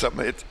want to tell you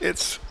something. It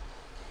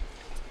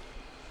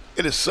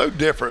is so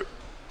different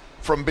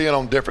from being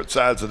on different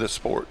sides of this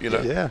sport. You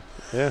know.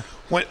 Yeah.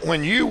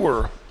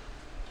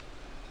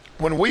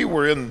 When we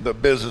were in the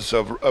business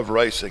of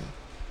racing,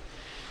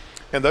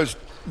 and those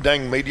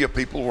dang media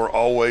people were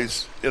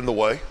always in the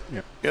way.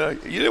 Yeah. You know,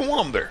 you didn't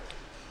want them there.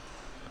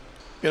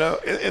 You know,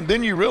 and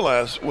then you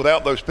realize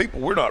without those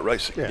people, we're not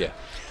racing. Yeah.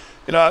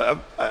 You know,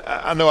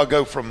 I know I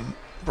go from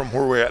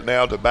where we're at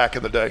now to back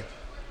in the day.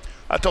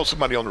 I told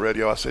somebody on the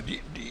radio, I said,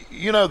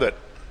 you know that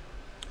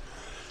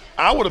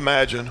I would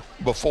imagine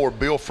before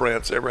Bill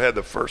France ever had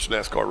the first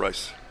NASCAR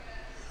race,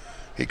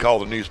 he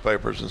called the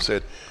newspapers and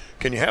said,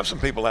 can you have some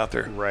people out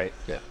there? Right.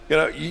 Yeah. You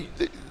know,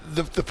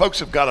 the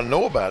folks have got to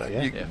know about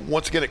it. Yeah.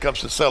 Once again, it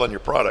comes to selling your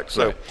product.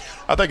 So Right.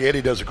 I think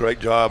Eddie does a great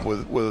job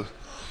with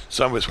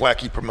some of his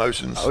wacky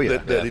promotions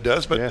that he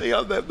does. But, you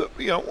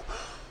know,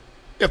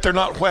 if they're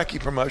not wacky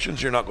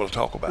promotions, you're not going to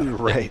talk about it.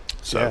 Right.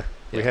 So, yeah.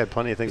 We had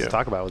plenty of things to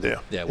talk about with Yeah. it.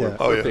 Yeah, we're,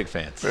 Oh, we're yeah. big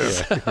fans.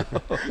 Yeah.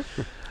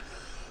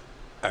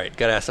 All right,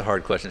 got to ask the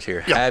hard questions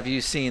here. Yeah. Have you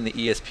seen the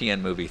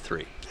ESPN movie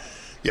 3?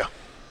 Yeah.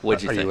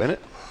 What'd you Are think? you in it?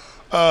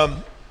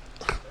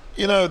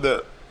 You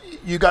know,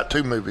 you got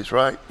two movies,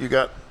 right? You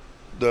got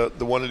the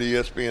one that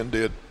ESPN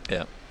did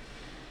Yeah.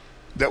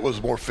 that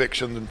was more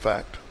fiction than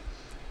fact.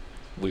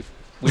 We've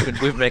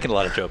been making a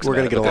lot of jokes. We're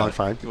going gonna to get along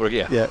fine.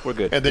 Yeah, we're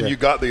good. And then Yeah. you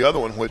got the other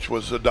one, which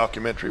was a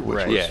documentary, which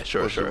Right. was, Yeah,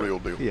 sure. the real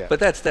deal. Yeah. But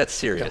that's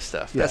serious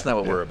stuff. That's not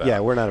what we're about. Yeah,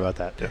 we're not about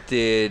that.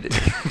 Did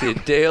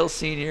Dale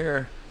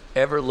Sr.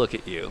 ever look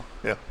at you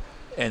Yeah.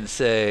 and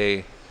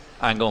say,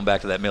 I'm going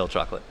back to that milk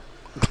chocolate?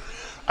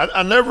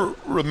 I never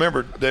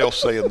remembered Dale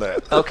saying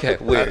that. Okay,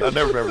 weird. I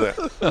never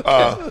remember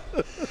that.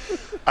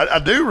 I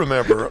do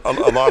remember a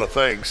lot of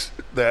things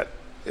that,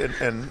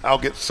 and I'll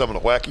get to some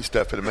of the wacky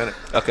stuff in a minute.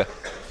 Okay.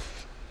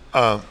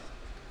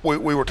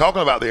 We were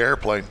talking about the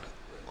airplane.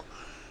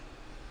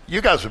 You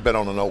guys have been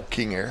on an old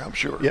King Air, I'm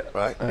sure,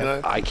 right? You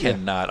know? I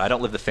cannot. I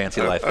don't live the fancy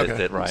life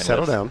that Ryan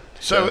Settle lives. down.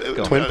 So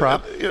Twin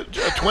prop. a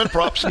twin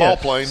prop, small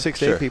plane, 6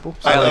 to 8 people.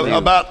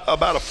 about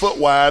a foot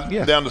wide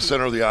Yeah. down the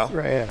center of the aisle.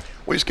 Right, yeah.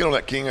 We used to get on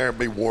that King Air and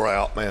be wore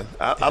out, man.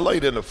 I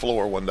laid in the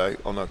floor one day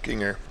on the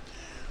King Air,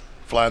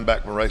 flying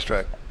back from a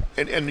racetrack,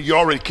 and you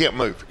already can't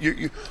move.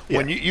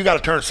 When you got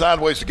to turn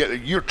sideways to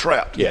get, you're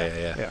trapped.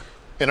 Yeah.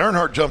 And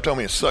Earnhardt jumped on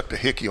me and sucked a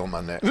hickey on my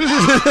neck,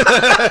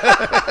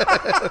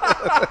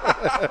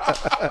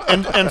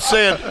 and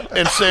said,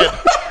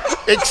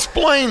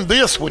 "Explain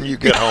this when you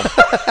get home.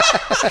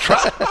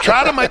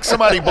 Try to make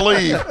somebody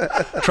believe.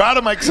 Try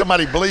to make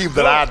somebody believe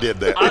that I did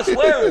that." I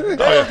swear,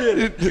 Dale did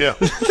it. Yeah.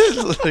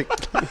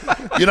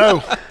 You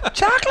know,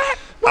 chocolate.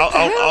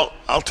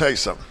 I'll tell you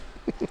something.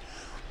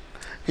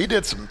 He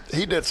did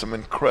some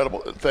incredible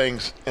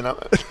things, and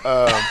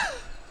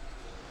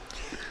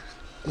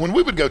when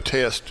we would go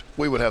test,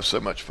 we would have so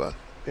much fun.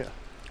 Yeah.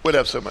 We'd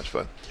have so much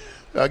fun.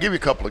 I'll give you a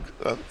couple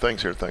of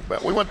things here to think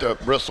about. We went to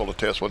Bristol to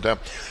test one time,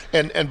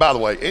 and by the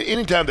way,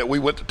 any time that we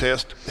went to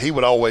test, he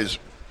would always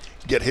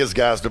get his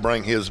guys to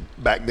bring his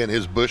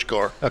Busch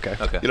car. Okay.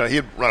 You know,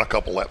 he'd run a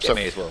couple laps. Yeah,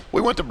 may as well.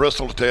 We went to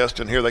Bristol to test,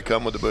 and here they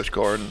come with the Busch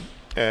car,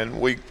 and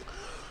we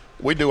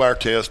do our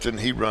test, and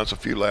he runs a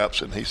few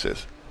laps, and he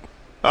says,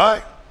 "All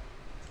right,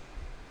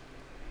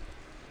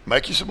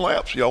 make you some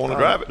laps. Y'all want to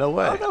drive it?" No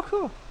way. Oh, no,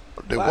 cool.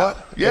 Do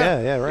what?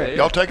 Yeah, right.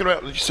 Y'all take it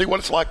around. You see what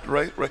it's like to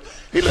race.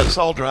 He let us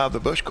all drive the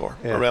Busch car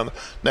around.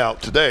 Now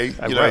today,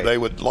 they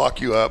would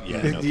lock you up.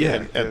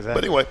 Yeah. But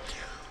anyway,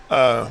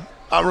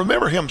 I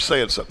remember him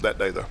saying something that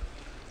day though.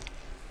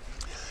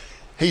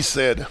 He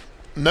said,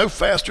 "No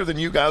faster than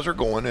you guys are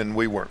going," and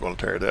we weren't going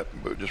to tear it up,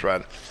 but just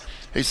riding.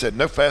 He said,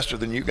 "No faster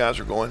than you guys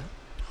are going.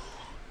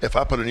 If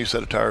I put a new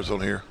set of tires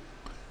on here,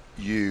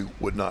 you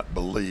would not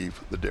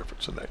believe the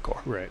difference in that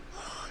car." Right.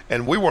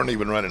 And we weren't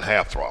even running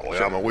half throttle.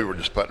 I mean, we were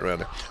just putting around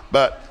there.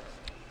 But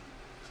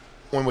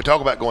when we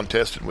talk about going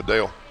testing with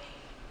Dale,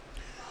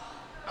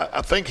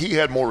 I think he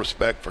had more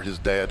respect for his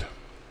dad.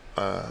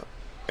 And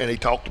he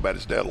talked about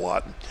his dad a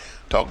lot and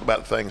talked about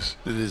the things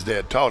that his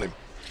dad taught him.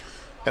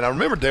 And I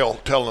remember Dale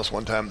telling us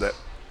one time that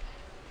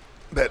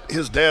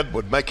his dad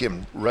would make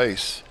him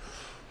race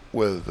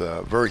with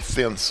very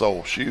thin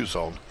sole shoes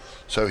on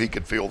so he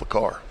could feel the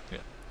car. Yeah.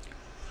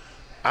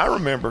 I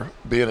remember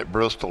being at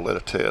Bristol at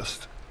a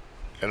test,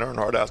 and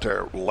Earnhardt out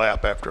there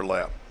lap after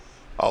lap.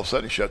 All of a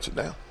sudden, he shuts it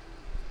down.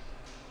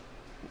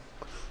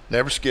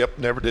 Never skipped,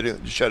 never did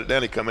anything. Just shut it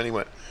down. He come in, he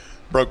went,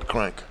 broke the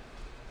crank.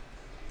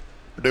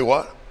 Do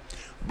what?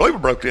 I believe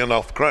it broke the end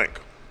off the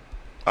crank.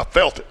 I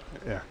felt it.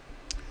 Yeah.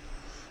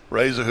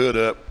 Raise the hood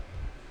up.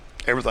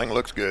 Everything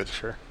looks good.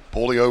 Sure.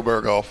 Pull the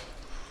Oberg off.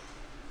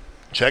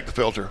 Check the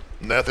filter.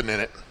 Nothing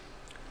in it.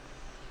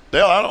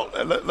 Dale,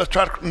 let's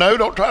try to, no,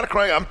 don't try to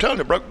crank. I'm telling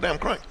you, broke the damn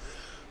crank.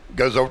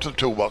 Goes over to the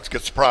toolbox,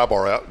 gets the pry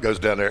bar out, goes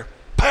down there,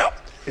 pow!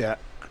 Yeah.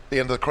 The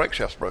end of the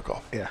crankshaft broke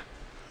off. Yeah.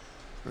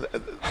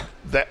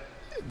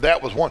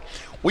 That was one.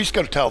 We used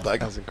to go to Talladega.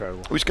 That was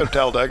incredible. We used to go to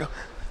Talladega.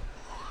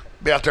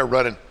 Be out there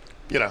running,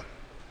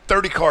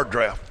 30-car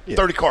draft,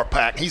 30-car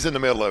pack. He's in the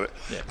middle of it.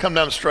 Yeah. Come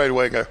down the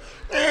straightaway and go,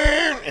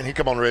 and he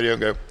come on the radio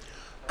and go,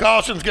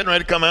 "Caution's getting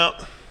ready to come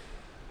out."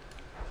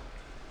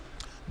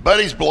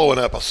 Buddy's blowing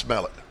up. I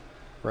smell it.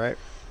 Right.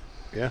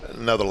 Yeah.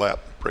 Another lap.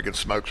 Friggin'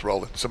 smoke's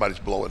rolling. Somebody's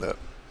blowing up.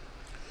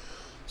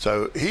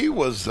 So he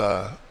was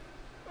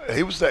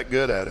that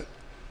good at it.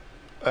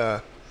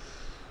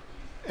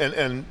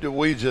 And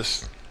we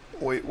just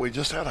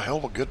had a hell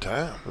of a good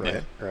time.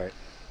 Right. Right.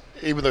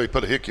 Even though he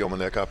put a hickey on my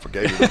neck, I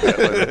forgave him that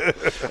later.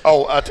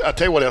 Oh, I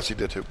tell you what else he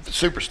did too.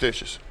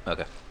 Superstitious.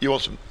 Okay. You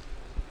want some?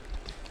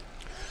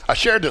 I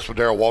shared this with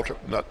Darrell Waltrip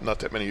not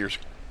that many years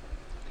ago.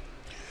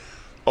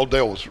 Old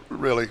Dale was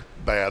really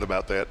bad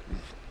about that.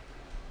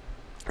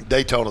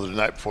 Daytona, the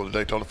night before the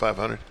Daytona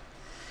 500,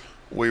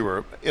 we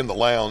were in the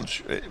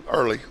lounge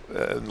early,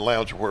 in the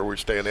lounge where we were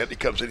staying at. He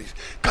comes in, he's,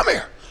 come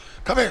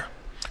here.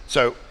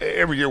 So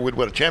every year we'd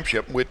win a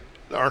championship.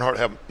 Earnhardt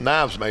have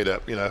knives made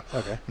up,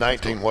 Okay.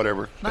 19 cool.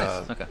 Whatever,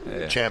 nice. Okay.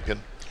 Yeah. champion.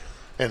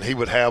 And he'd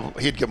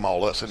give them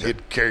all us, and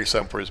he'd carry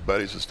some for his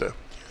buddies and stuff.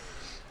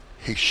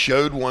 He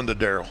showed one to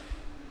Darrell.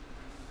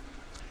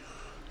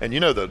 And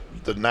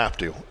the knife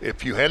deal.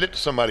 If you hand it to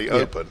somebody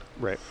open,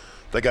 right,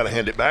 they got to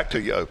hand it back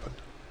to you open.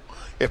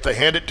 If they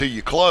hand it to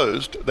you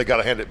closed, they got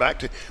to hand it back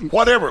to you.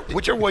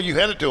 Whichever way you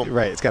hand it to them.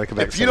 Right, it's got to come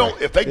back.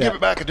 If they give it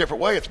back a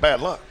different way, it's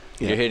bad luck.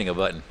 Yeah. You're hitting a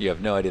button. You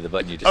have no idea the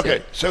button you just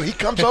hit. Okay, so he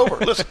comes over.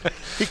 Listen,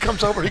 he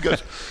comes over. He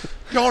goes,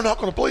 "Y'all are not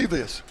going to believe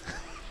this.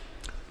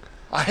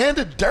 I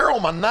handed Darrell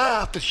my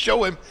knife to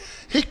show him.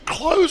 He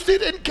closed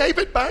it and gave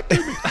it back to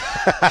me.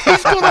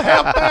 He's going to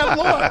have bad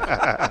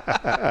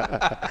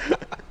luck."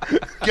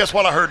 Guess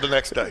what I heard the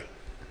next day?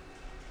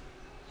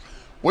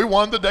 We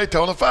won the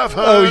Daytona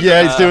 500. Oh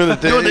yeah, he's doing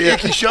the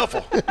icky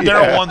shuffle.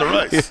 Darrell won the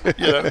race.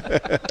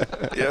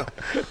 Yeah,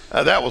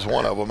 that was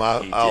one of them.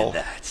 Did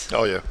that.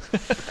 Oh yeah,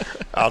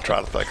 I'll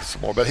try to think of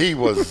some more. But he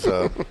was.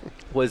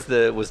 Was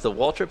the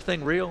Waltrip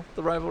thing real?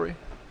 The rivalry?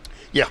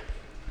 Yeah,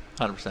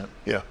 100%.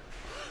 yeah.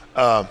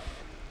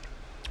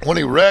 When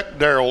he wrecked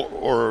Darrell,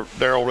 or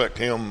Darrell wrecked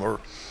him, or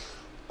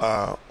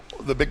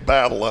the big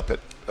battle up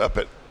at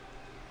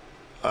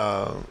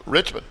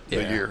Richmond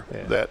the year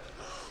that.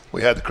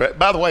 We had the crash.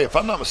 By the way, if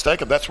I'm not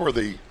mistaken, that's where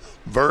the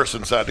verse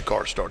inside the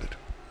car started.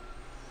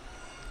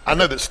 I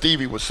know that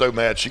Stevie was so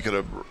mad she could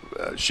have.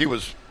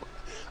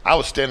 I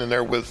was standing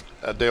there with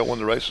Dale when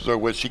the race was over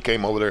with. She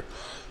came over there.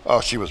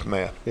 Oh, she was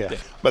mad. Yeah.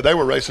 But they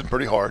were racing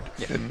pretty hard,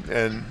 Yeah.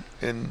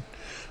 and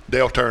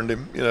Dale turned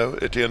him.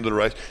 At the end of the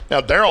race.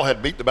 Now Darrell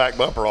had beat the back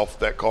bumper off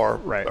that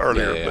car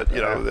earlier, Yeah. but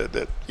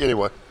that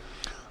anyway.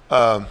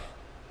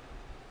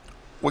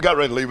 We got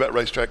ready to leave that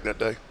racetrack that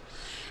day.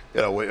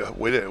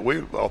 We did.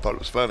 We all thought it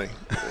was funny.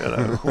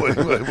 We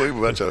were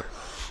a bunch of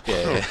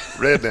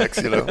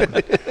rednecks.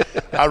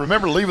 I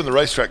remember leaving the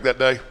racetrack that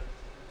day,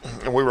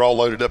 and we were all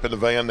loaded up in the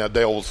van. Now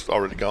Dale was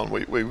already gone.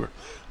 We were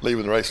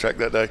leaving the racetrack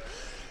that day,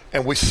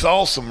 and we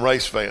saw some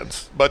race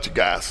fans, a bunch of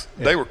guys.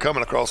 Yeah. They were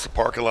coming across the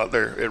parking lot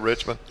there at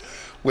Richmond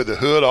with the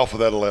hood off of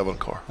that 11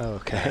 car.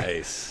 Okay.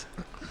 Nice.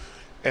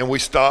 And we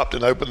stopped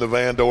and opened the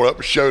van door up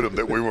and showed them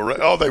that we were.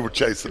 They were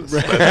chasing us. They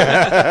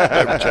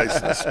were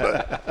chasing us,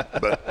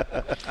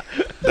 but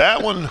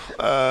that one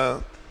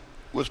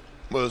was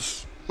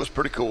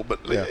pretty cool.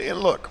 But and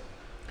look,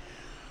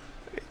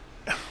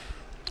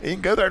 you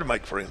can go there to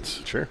make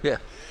friends. Sure. Yeah.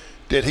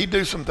 Did he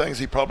do some things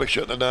he probably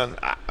shouldn't have done?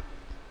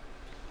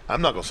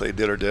 I'm not going to say he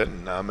did or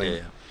didn't. I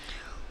mean,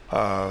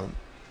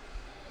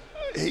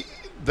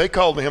 they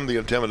called him the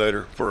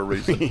Intimidator for a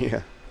reason.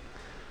 Yeah.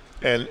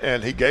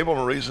 And he gave them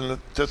a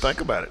reason to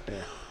think about it.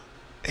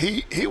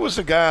 Yeah. He was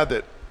the guy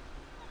that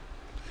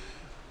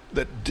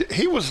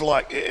he was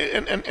like,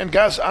 and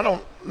guys, I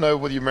don't know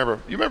whether you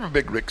remember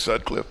Big Rick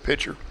Sutcliffe,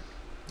 pitcher.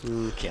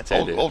 Can't say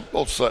I do.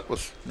 Old Sut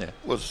was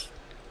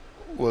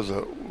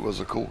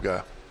a cool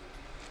guy,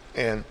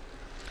 and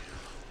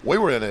we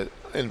were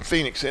in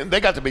Phoenix, and they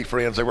got to be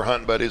friends. They were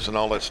hunting buddies and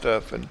all that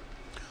stuff. And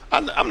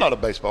I'm not a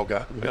baseball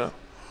guy,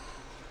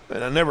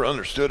 and I never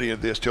understood any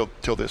of this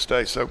till this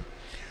day. So.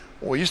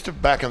 We used to,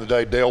 back in the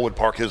day, Dale would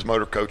park his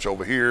motor coach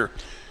over here,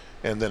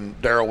 and then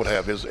Darrell would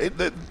have his. It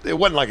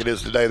wasn't like it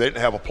is today. They didn't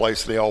have a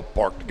place. They all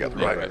parked together,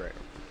 right?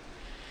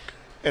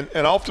 And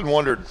I often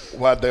wondered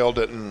why Dale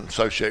didn't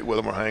associate with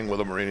them or hang with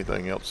them or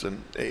anything else,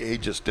 and he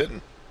just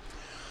didn't.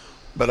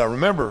 But I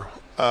remember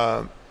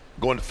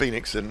going to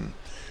Phoenix, and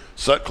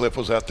Sutcliffe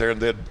was out there, and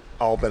they'd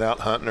all been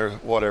out hunting or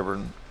whatever,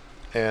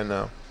 and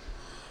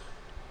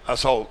I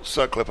saw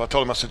Sutcliffe. I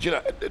told him, I said,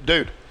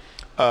 dude,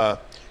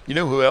 you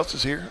know who else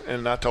is here?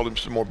 And I told him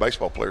some more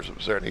baseball players that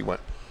was there, and he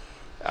went,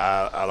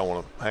 I don't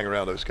want to hang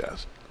around those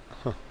guys.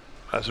 Huh.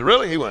 I said,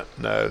 really? He went,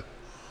 no,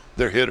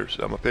 they're hitters.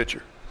 I'm a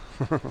pitcher.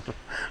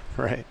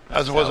 Right.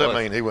 I said, what does that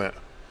mean? He went,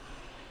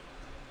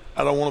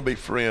 I don't want to be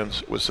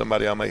friends with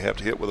somebody I may have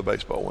to hit with a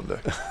baseball one day.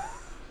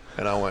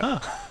 And I went,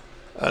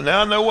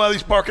 now I know why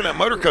he's parking that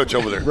motor coach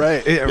over there.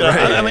 Right. Yeah,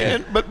 right. I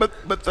mean,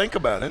 but think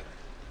about it.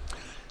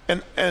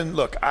 And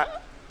look,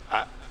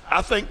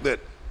 I think that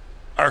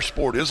our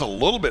sport is a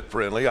little bit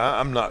friendly.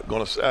 I'm not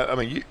going to say. I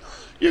mean,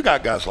 you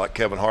got guys like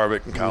Kevin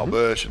Harvick and Kyle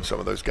Busch and some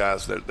of those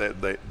guys that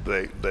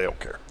they don't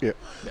care. Yeah.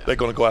 They're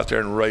going to go out there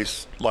and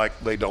race like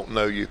they don't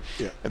know you,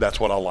 and that's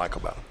what I like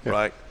about them,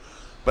 right?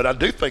 But I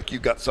do think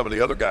you've got some of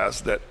the other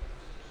guys that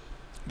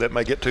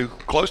may get too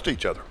close to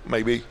each other,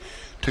 maybe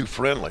too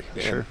friendly.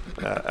 Sure.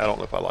 I don't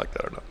know if I like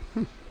that or not.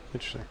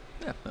 Interesting.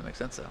 Yeah, that makes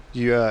sense, though. Do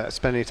you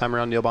spend any time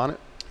around Neil Bonnet?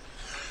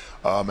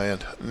 Oh, man.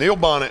 Neil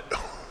Bonnet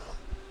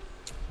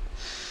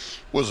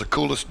was the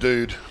coolest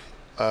dude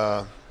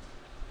out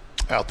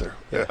there.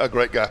 Yeah. A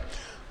great guy.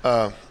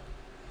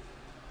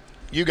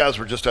 You guys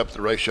were just up at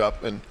the race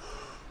shop, and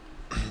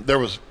there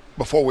was,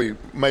 before we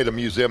made a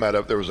museum out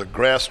of it, there was a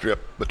grass strip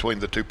between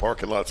the two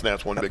parking lots. Now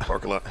it's one big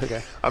parking lot.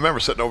 Okay. I remember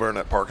sitting over in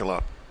that parking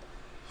lot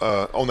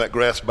on that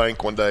grass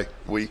bank one day.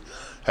 We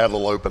had a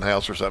little open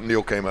house or something.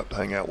 Neil came up to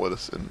hang out with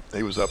us, and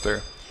he was up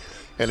there.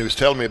 And he was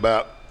telling me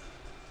about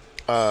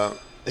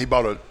he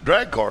bought a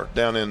drag car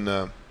down in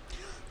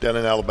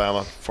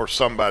Alabama for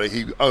somebody.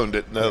 He owned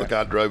it, and the other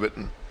guy drove it.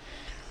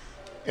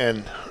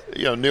 And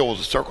you know, Neil was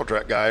a circle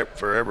track guy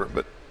forever,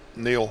 but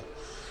Neil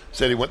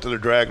said he went to the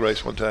drag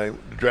race one time,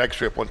 the drag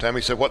strip one time.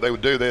 He said what they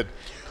would do,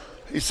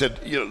 he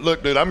said,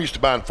 look, dude, I'm used to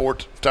buying 4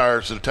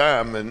 tires at a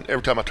time, and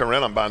every time I turn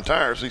around, I'm buying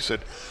tires. He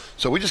said,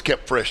 so we just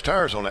kept fresh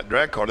tires on that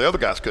drag car. The other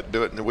guys couldn't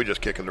do it, and we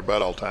just kicking their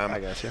butt all the time. I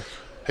got you.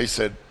 He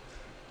said,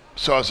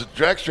 so I was at the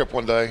drag strip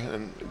one day,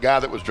 and the guy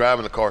that was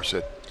driving the car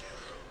said,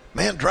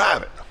 man,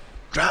 drive it.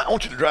 I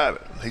want you to drive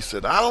it. He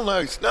said, I don't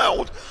know. He said,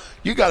 no,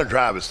 you got to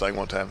drive this thing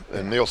one time.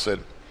 And Neil said,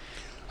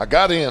 I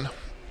got in.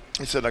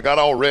 He said, I got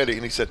all ready.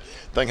 And he said,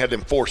 the thing had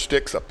them 4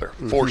 sticks up there,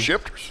 4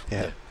 shifters.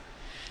 Yeah.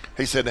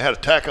 He said, they had a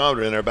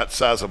tachometer in there about the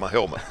size of my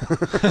helmet.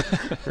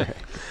 Right.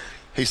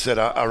 he said,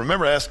 I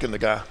remember asking the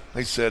guy,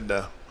 he said,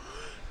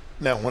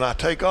 now when I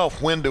take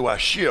off, when do I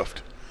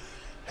shift?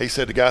 He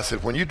said, the guy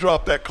said, when you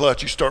drop that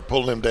clutch, you start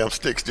pulling them down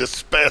sticks just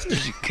as fast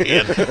as you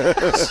can.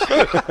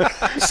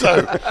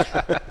 so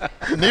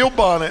Neil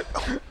Bonnet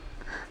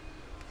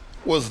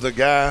was the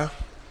guy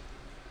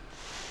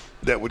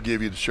that would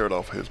give you the shirt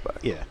off his back.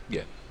 Yeah.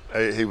 Yeah.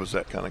 He was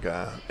that kind of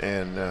guy.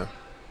 And,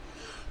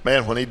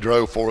 man, when he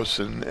drove for us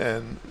and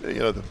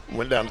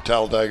went down to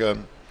Talladega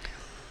and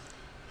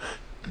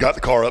got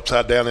the car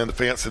upside down in the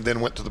fence and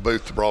then went to the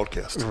booth to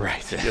broadcast.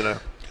 Right.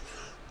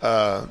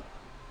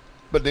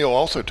 But Neil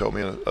also told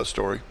me a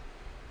story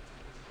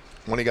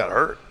when he got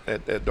hurt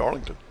at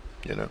Darlington.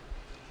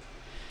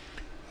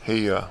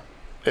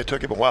 It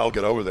took him a while to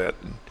get over that.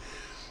 And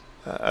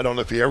I don't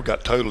know if he ever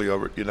got totally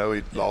over it. He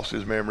lost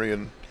his memory,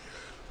 and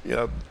he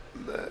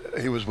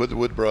was with the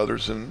Wood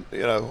Brothers, and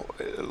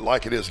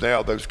like it is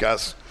now, those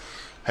guys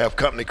have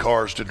company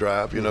cars to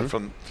drive.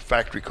 From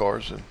factory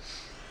cars, and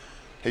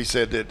he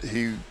said that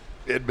it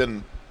had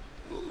been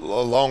a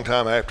long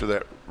time after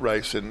that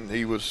race, and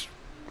he was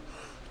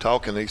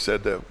talking. He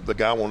said that the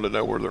guy wanted to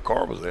know where their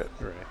car was at.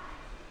 Right.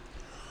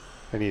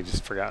 And he had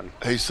just forgotten.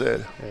 He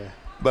said,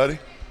 buddy,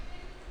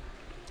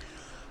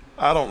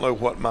 I don't know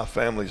what my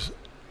family's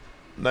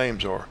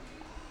names are,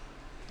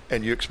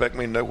 and you expect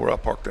me to know where I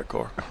parked that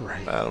car?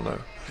 Right. I don't know.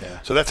 Yeah.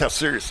 So that's how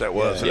serious that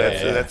was. Yeah.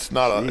 That's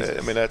not Jesus.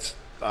 I mean, that's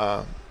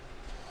but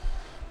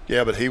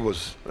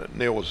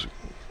Neil was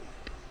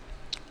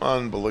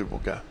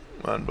unbelievable guy.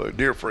 Unbelievable.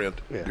 Dear friend.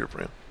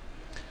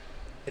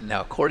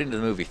 Now, according to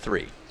the movie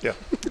 3, Yeah.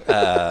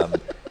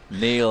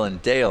 Neil and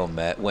Dale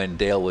met when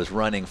Dale was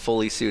running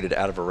fully suited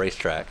out of a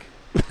racetrack,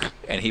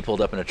 and he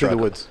pulled up in a truck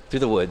Through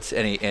the woods,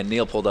 and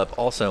Neil pulled up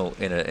also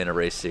in a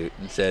race suit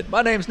and said,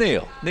 "My name's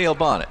Neil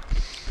Bonnet."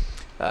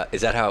 Is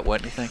that how it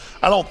went, you think?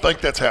 I don't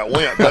think that's how it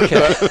went, but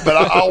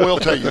I will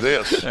tell you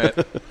this. Right.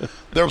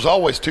 There was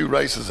always 2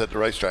 races at the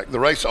racetrack, the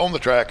race on the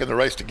track and the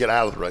race to get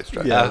out of the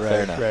racetrack. Yeah,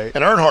 fair enough. right.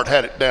 And Earnhardt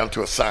had it down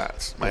to a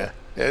science, man.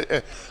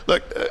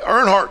 Look,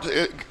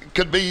 Earnhardt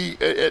could be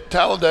at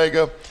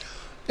Talladega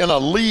in a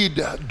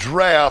lead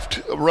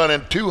draft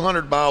running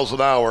 200 miles an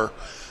hour,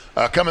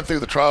 coming through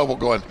the tribal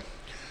going,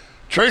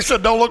 Teresa,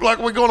 don't look like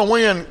we're going to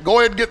win. Go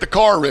ahead and get the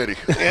car ready.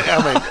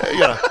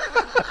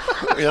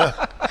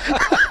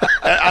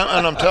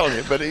 And I'm telling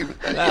you, but he,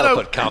 That'll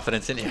put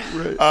confidence in you.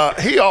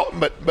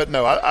 but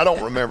no, I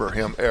don't remember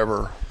him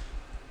ever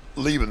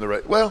leaving the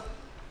race. Well,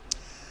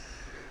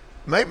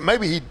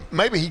 maybe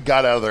he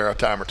got out of there a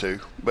time or two,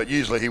 but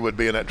usually he would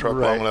be in that truck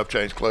long enough,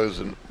 change clothes,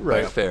 and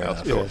bam, Fair out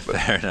enough. the door. But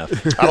Fair enough.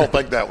 I don't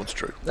think that one's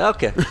true.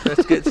 Okay,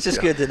 that's good. It's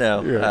just good to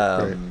know.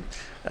 Yeah,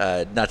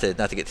 Not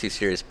to get too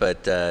serious,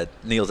 but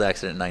Neil's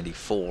accident in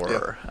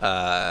 '94.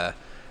 I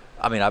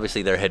mean,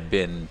 obviously there had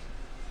been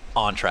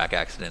on-track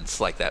accidents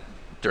like that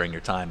during your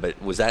time, but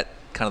was that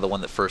kind of the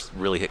one that first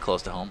really hit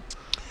close to home?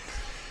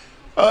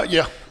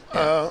 Yeah.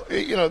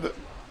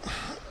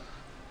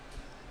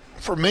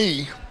 For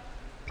me,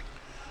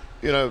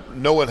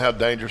 knowing how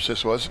dangerous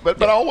this was,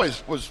 but I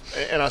always was,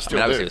 and I still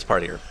do. Obviously it was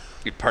part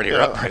of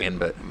your upbringing,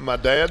 but my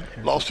dad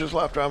lost his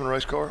life driving a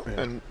race car,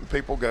 and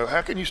people go,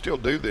 "How can you still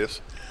do this?"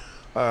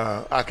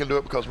 I can do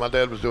it because my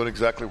dad was doing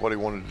exactly what he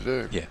wanted to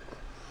do. yeah,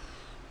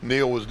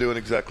 Neil was doing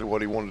exactly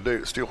what he wanted to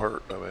do. It still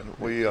hurt. I mean,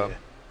 we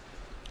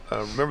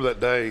remember that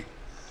day,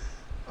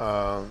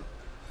 and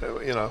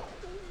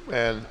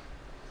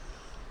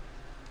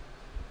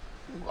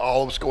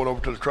all of us going over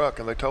to the truck,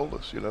 and they told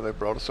us, they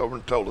brought us over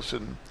and told us,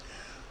 and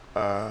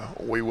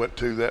we went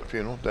to that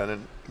funeral down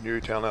in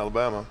Newrytown,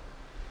 Alabama,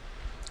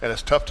 and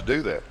it's tough to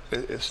do that.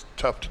 It's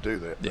tough to do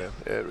that, man.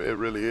 It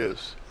really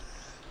is.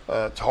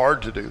 It's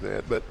hard to do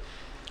that, but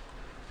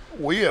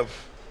we've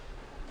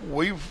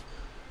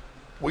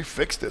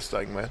fixed this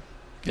thing, man.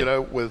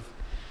 With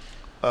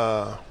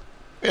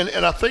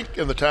and I think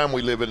in the time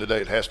we live in today,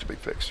 it has to be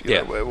fixed.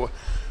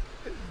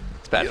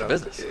 It's bad for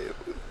business.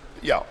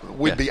 Yeah,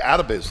 we'd be out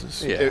of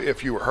business Yeah.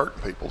 if you were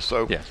hurting people.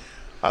 So Yeah.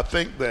 I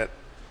think that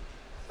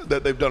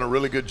they've done a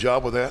really good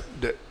job with that.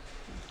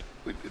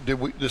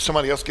 Did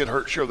somebody else get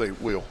hurt? Sure, they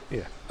will.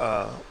 Yeah.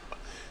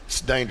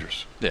 It's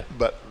dangerous. Yeah.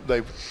 But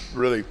they've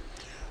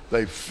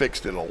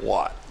fixed it a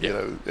lot.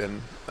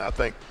 And I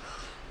think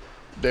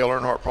Dale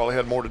Earnhardt probably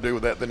had more to do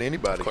with that than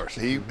anybody. Of course.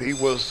 He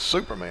was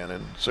Superman,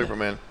 and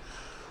Superman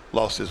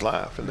lost his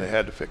life, and they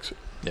had to fix it.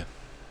 Yeah.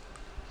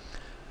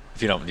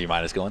 If you don't, do you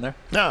mind us going there?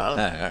 No, I don't.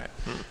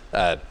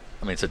 All right.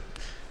 So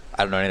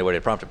I don't know any way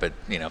to prompt it, but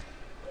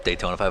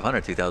Daytona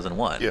 500,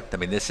 2001. Yeah. I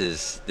mean, this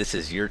is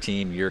your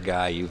team, your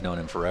guy. You've known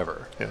him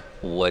forever. Yeah.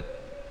 When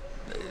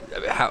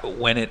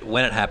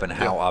it happened,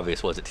 how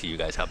obvious was it to you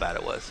guys how bad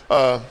it was?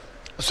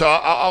 So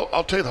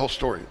I'll tell you the whole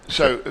story.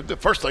 So the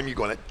first thing you're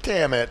going,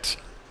 damn it.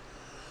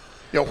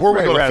 Where are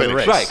we going to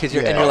finish? Right, because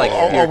you're Are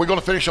like, we going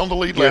to finish on the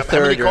lead you're lap? How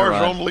many third, cars you're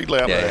are on the lead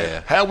lap?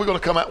 Yeah. How are we going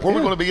to come out? Where are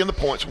we going to be in the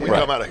points when we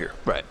come out of here?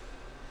 Right.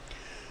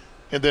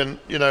 And then,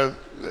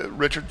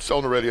 Richard's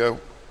on the radio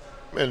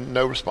and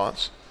no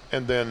response.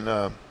 And then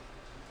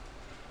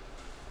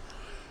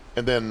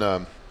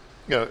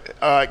all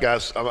right,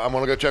 guys, I'm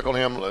going to go check on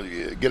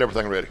him, get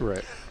everything ready.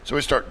 Right. So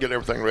we start getting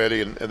everything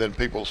ready, and then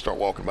people start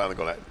walking by and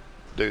going,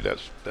 dude,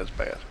 that's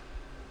bad.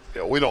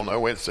 We don't know.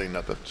 We ain't seen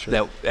nothing.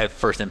 That at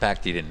first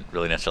impact, you didn't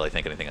really necessarily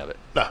think anything of it.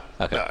 No.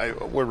 Okay.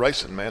 No, we're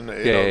racing, man.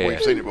 Yeah.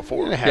 We've seen it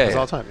before. It happens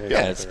all the time.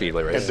 Yeah, it's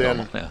speedway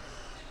racing.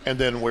 And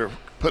then we're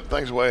putting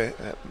things away.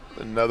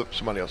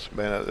 Somebody else,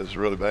 man, it's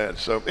really bad.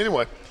 So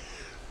anyway,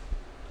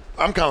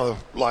 I'm kind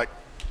of like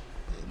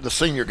the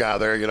senior guy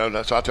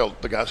there, So I tell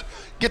the guys,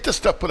 get this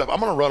stuff put up. I'm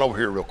going to run over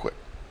here real quick.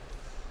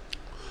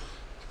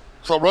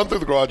 So I run through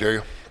the garage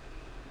area,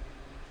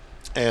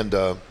 and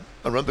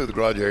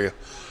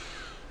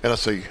I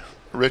see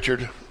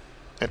Richard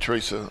and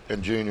Teresa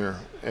and Junior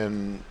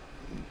and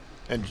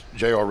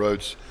J.R.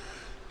 Rhodes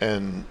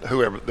and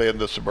whoever, they in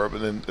the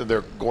Suburban, and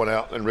they're going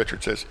out, and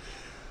Richard says,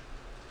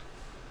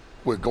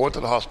 we're going to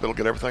the hospital,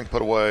 get everything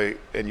put away,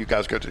 and you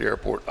guys go to the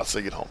airport. I'll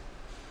see you at home.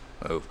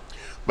 Oh.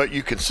 But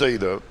you can see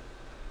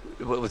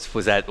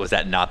was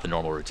that not the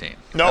normal routine?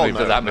 No,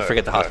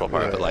 forget the hospital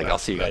part, but I'll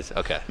see you guys.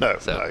 Okay. No,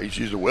 he's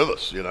usually with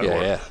us,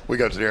 Yeah. We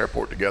go to the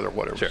airport together,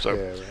 whatever. Sure.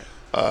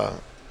 So,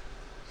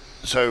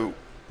 so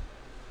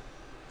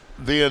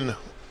then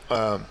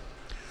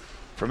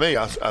for me,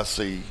 I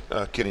see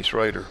Kenny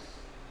Schrader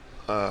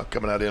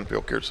coming out of the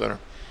Infield Care Center,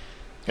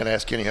 and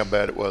asked Kenny how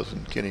bad it was,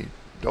 and Kenny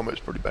told me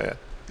it's pretty bad,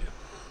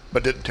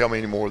 but didn't tell me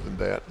any more than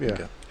that. Yeah.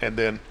 Okay. And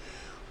then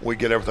we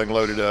get everything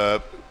loaded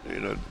up.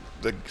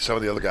 Some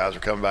of the other guys are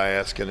coming by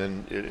asking,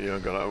 and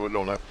we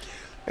don't know.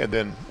 And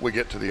then we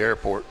get to the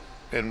airport,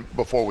 and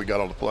before we got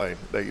on the plane,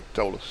 they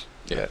told us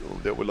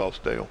that we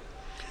lost Dale.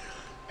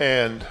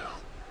 And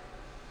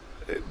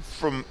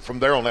from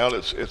there on out,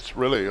 it's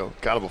really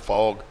kind of a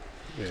fog.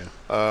 Yeah.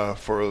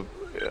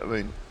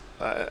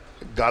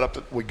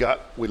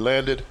 We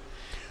landed.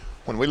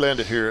 When we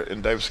landed here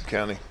in Davidson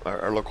County,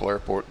 our local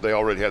airport, they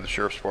already had the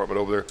sheriff's department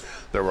over there.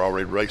 There were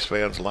already race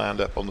fans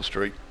lined up on the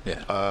street.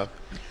 Yeah.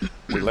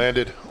 We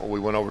landed. We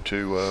went over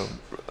to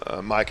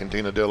Mike and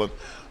Tina Dillon,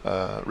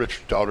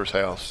 Richard's daughter's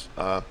house.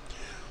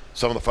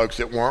 Some of the folks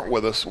that weren't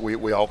with us,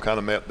 we all kind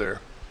of met there.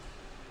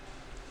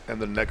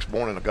 And the next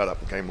morning, I got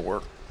up and came to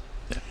work.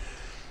 Yeah.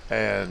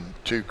 And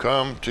to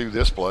come to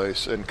this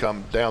place and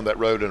come down that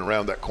road and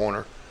around that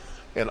corner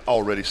and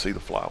already see the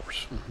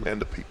flowers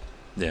and the people.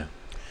 Yeah.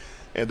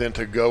 And then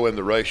to go in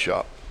the race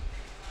shop.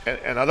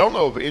 And I don't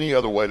know of any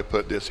other way to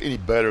put this any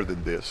better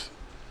than this,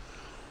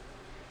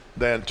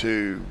 than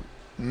to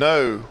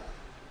know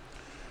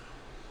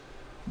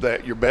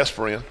that your best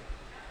friend,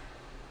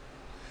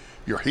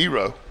 your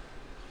hero,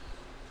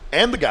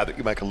 and the guy that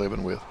you make a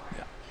living with,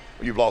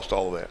 you've lost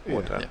all of that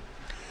one time.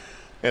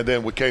 Yeah. And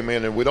then we came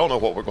in and we don't know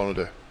what we're going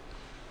to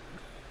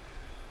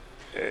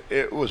do.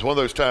 It was one of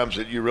those times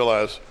that you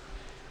realize,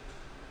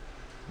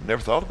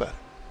 never thought about it.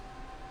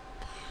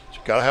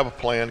 Got to have a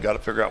plan, got to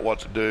figure out what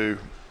to do.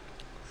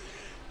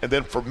 And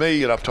then for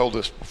me, and I've told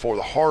this before,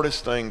 the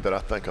hardest thing that I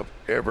think I've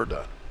ever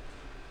done.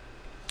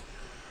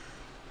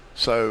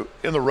 So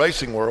in the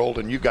racing world,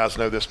 and you guys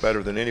know this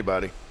better than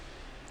anybody,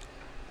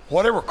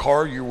 whatever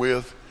car you're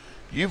with,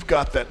 you've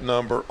got that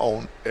number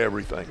on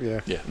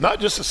everything. Yeah. Not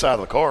just the side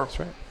of the car.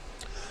 That's right.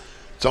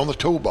 It's on the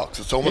toolbox.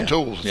 It's on the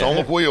tools. It's on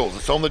the wheels.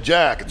 It's on the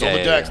jack. It's on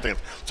the jack stands.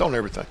 It's on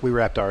everything. We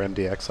wrapped our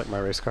MDX like my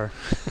race car.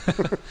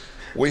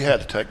 We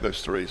had to take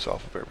those threes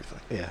off of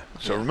everything. Yeah.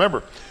 So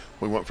remember,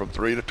 we went from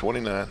 3 to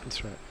 29.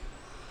 That's right.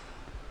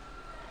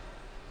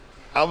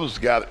 I was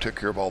the guy that took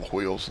care of all the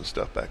wheels and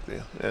stuff back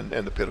then, and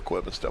the pit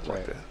equipment, stuff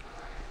like that.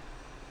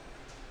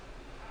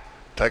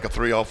 Take a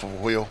 3 off of a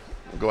wheel,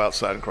 go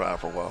outside and cry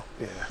for a while.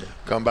 Yeah.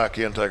 Come back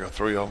in, take a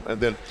 3 off. And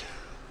then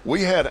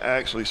we had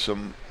actually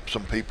some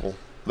people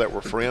that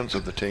were friends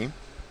of the team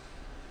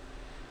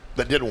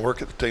that didn't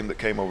work at the team that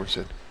came over and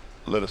said,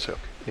 let us help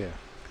you.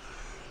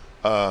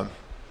 Yeah.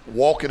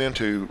 Walking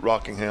into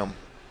Rockingham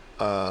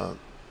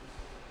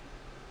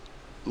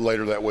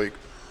later that week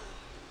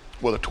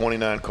with a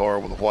 29 car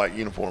with a white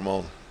uniform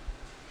on,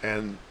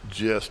 and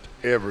just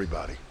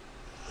everybody.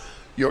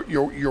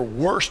 Your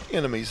worst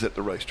enemies at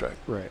the racetrack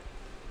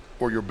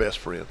were your best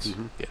friends.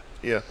 Mm-hmm.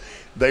 Yeah.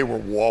 They were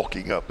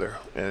walking up there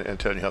and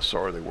telling you how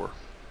sorry they were.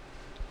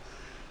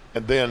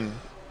 And then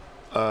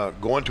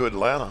going to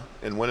Atlanta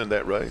and winning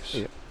that race,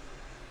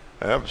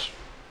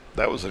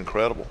 that was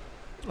incredible.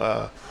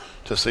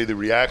 To see the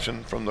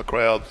reaction from the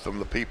crowd, from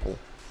the people,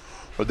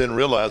 but then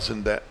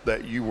realizing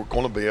that you were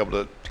going to be able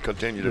to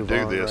continue to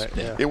do this. Right,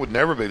 yeah. It would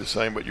never be the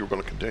same, but you were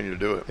going to continue to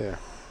do it.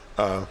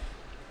 Yeah.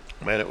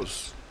 Man, it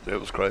was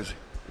crazy.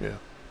 Yeah.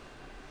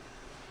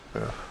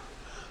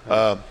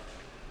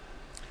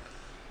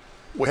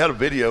 We had a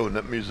video in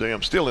that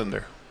museum, still in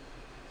there,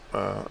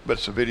 but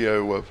it's a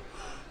video of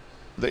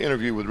the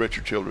interview with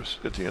Richard Childress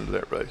at the end of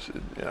that race.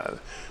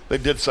 They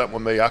did something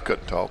with me. I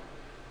couldn't talk.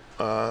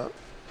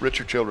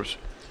 Richard Childress,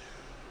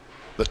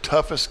 the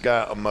toughest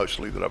guy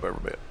emotionally that I've ever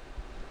met.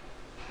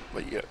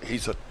 But yeah,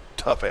 he's a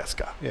tough-ass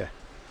guy. Yeah.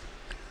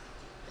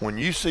 When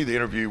you see the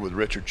interview with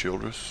Richard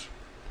Childress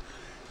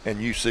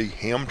and you see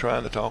him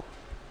trying to talk,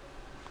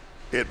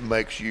 it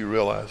makes you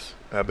realize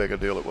how big a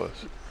deal it was.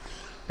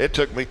 It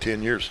took me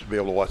 10 years to be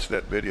able to watch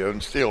that video,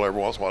 and still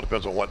every once in a while,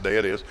 depends on what day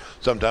it is.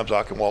 Sometimes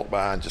I can walk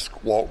by and just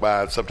walk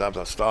by, and sometimes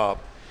I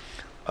stop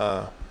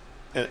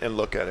and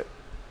look at it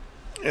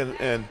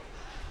and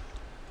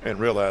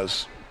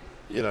realize,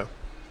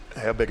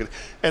 how big it is.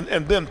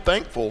 And then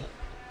thankful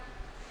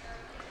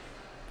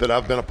that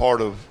I've been a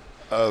part of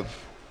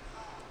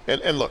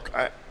and look,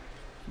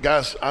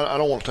 guys, I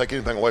don't want to take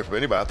anything away from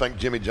anybody. I think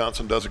Jimmy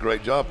Johnson does a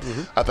great job.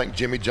 I think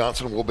Jimmy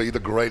Johnson will be the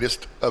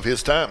greatest of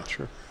his time.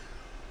 Sure.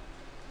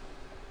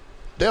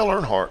 Dale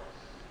Earnhardt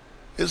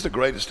is the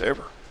greatest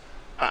ever.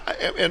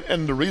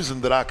 And the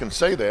reason that I can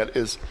say that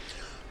is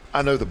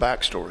I know the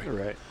backstory.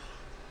 Right.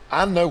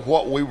 I know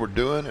what we were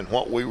doing and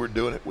what we were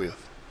doing it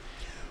with.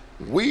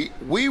 We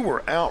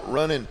were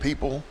outrunning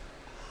people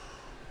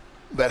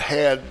that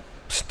had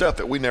stuff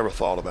that we never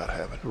thought about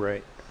having.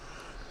 Right.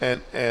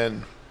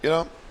 And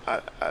I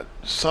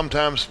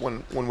sometimes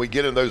when we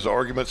get in those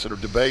arguments or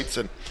debates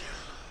and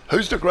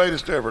who's the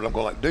greatest ever, and I'm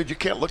going like, dude, you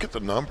can't look at the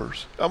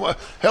numbers.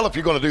 Hell, if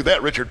you're going to do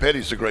that, Richard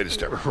Petty's the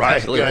greatest ever. Right.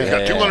 Absolutely. He's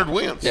got 200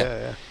 wins.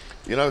 Yeah.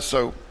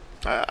 So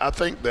I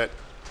think that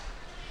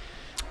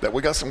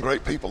we got some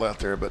great people out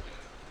there, but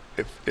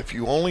if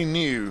you only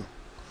knew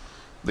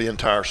the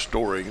entire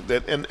story,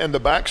 that and the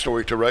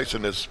backstory to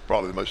racing is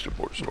probably the most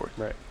important story.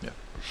 Right. Yeah.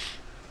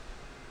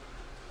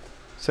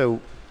 So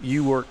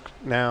you work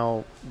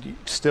now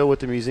still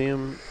with the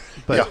museum,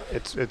 but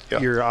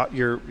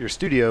your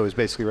studio is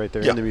basically right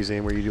there in the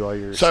museum where you do all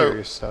your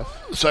serious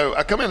stuff. So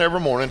I come in every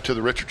morning to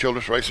the Richard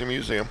Childress Racing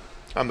Museum.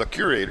 I'm the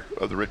curator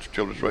of the Richard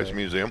Childress Racing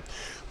Museum.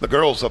 The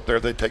girls up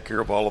there, they take care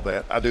of all of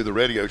that. I do the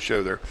radio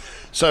show there.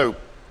 So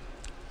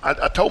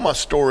I told my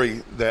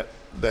story that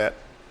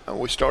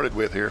we started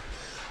with here.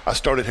 I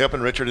started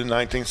helping Richard in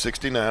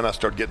 1969. I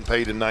started getting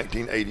paid in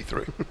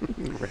 1983.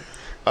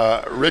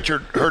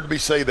 Richard heard me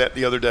say that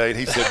the other day, and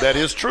he said, that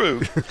is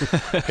true.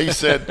 He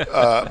said,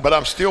 but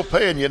I'm still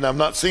paying you, and I've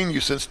not seen you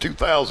since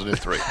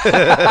 2003. So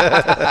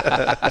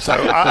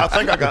I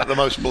think I got the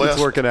most blessed.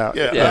 It's working out.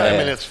 Yeah, I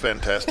mean, it's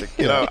fantastic.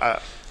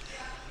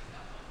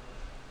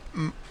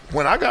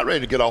 When I got ready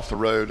to get off the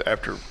road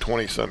after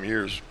 20-some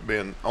years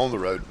being on the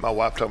road, my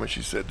wife told me,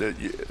 she said,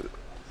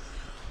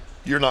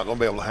 you're not going to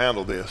be able to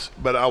handle this.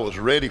 But I was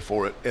ready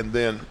for it, and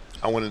then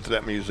I went into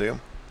that museum.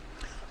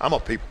 I'm a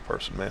people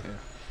person, man. Yeah.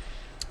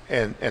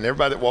 And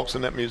everybody that walks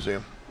in that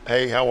museum,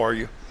 hey, how are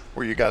you?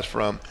 Where are you guys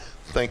from?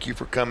 Thank you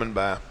for coming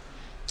by.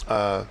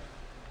 I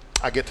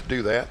get to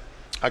do that.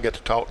 I get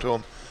to talk to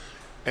them.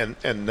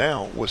 And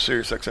now with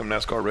SiriusXM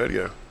NASCAR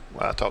Radio,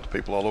 I talk to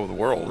people all over the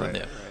world,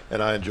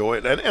 and I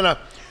enjoy it.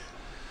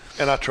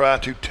 And I try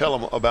to tell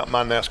them about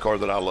my NASCAR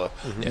that I love.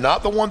 Mm-hmm.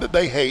 Not the one that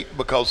they hate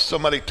because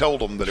somebody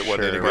told them that it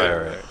wasn't any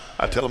good. Right.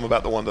 I tell them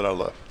about the one that I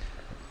love.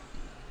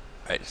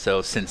 Right.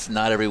 So since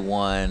not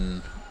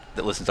everyone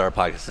that listens to our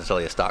podcast is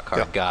necessarily a stock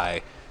car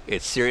guy,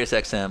 it's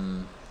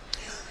SiriusXM.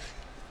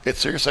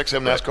 It's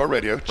SiriusXM NASCAR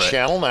Radio,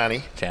 Channel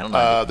 90. Channel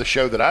 90. The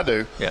show that I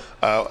do,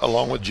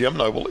 along with Jim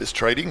Noble, is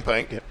Trading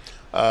Paint. Yep.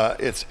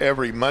 It's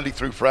every Monday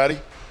through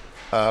Friday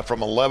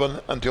from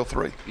 11 until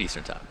 3.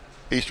 Eastern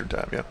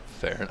time, yeah.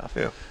 Fair enough.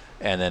 Yeah.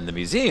 And then the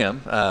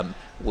museum,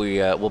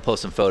 we'll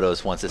post some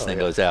photos once this thing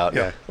goes out.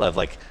 Yeah. We'll have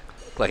like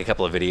a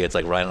couple of videos,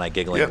 like Ryan and I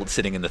giggling,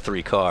 sitting in the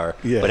 3 car.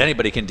 Yeah. But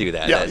anybody can do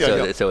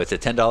that. So it's a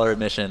 $10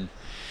 admission.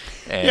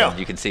 And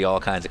you can see all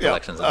kinds of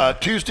collections.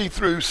 Tuesday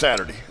through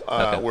Saturday,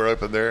 we're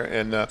open there.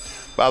 And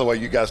by the way,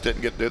 you guys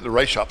didn't get the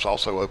race shop's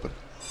also open.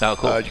 Oh,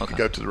 cool. You can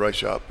go to the race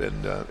shop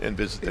and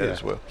visit that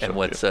as well. And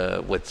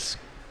what's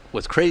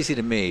crazy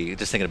to me,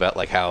 just thinking about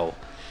like how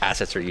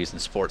assets are used in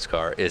sports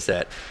car, is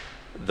that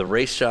the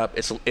race shop,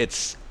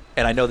 it's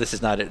and I know this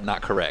is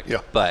not correct,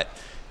 but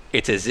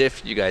it's as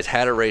if you guys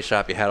had a race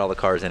shop, you had all the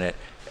cars in it,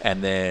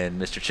 and then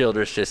Mr.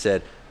 Childress just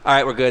said, all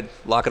right, we're good.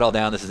 Lock it all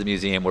down. This is the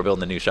museum. We're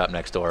building a new shop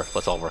next door.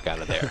 Let's all work out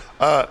of there.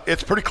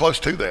 It's pretty close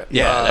to that.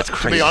 Yeah, that's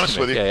crazy. To be honest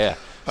with you. Yeah.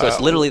 So it's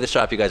literally the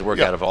shop you guys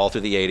worked out of all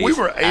through the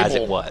 80s as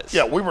it was.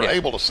 Yeah, we were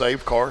able to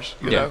save cars,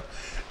 you know.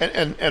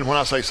 And when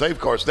I say save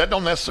cars, that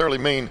don't necessarily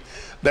mean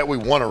that we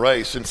won a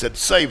race and said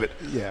save it.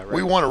 Yeah, right.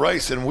 We won a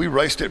race and we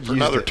raced it for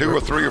another 2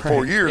 or 3 or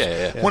 4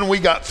 years. When we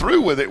got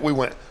through with it, we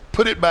went,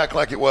 put it back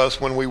like it was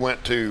when we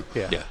went to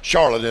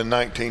Charlotte in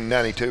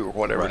 1992 or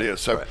whatever it is.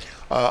 So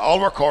all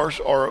of our cars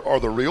are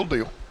the real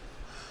deal.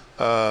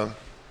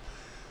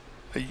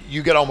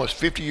 You get almost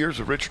 50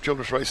 years of Richard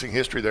Childress Racing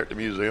history there at the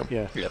museum.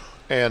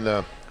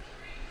 Yeah.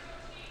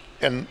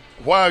 And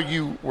while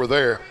you were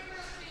there,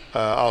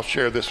 I'll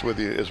share this with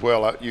you as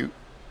well.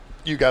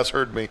 You guys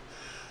heard me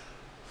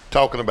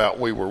talking about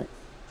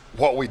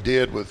what we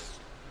did with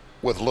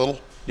Little.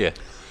 Yeah.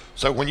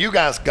 So when you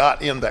guys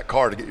got in that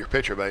car to get your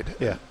picture made,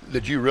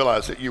 did you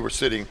realize that you were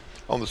sitting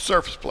on the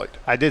surface plate?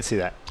 I did see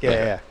that.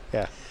 Yeah.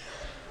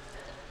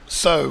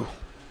 So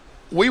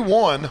we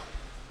won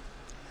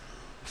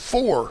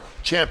 4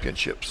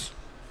 championships.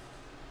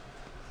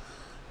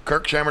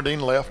 Kirk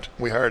Shamardine left.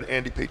 We hired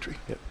Andy Petrie.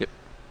 Yep.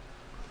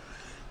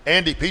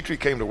 Andy Petrie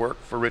came to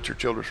work for Richard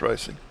Childress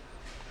Racing.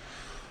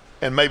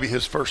 And maybe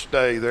his first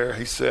day there,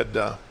 he said,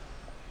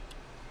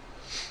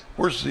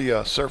 where's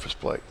the surface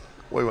plate?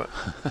 We went,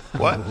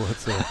 what?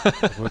 What's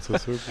a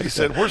surface? He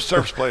said, where's the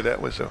surface plate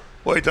at? We said,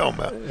 what are you talking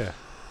about? Yeah.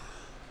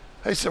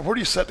 He said, where do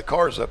you set the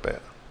cars up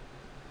at?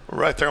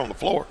 Right there on the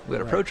floor. We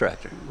had a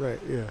protractor. Right.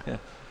 Yeah.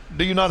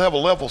 Do you not have a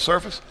level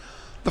surface?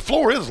 The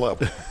floor is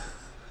level.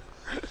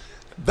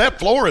 That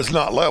floor is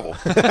not level.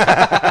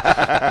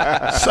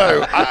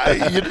 So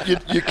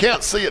you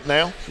can't see it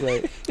now.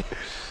 Right.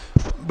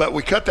 But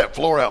we cut that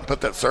floor out and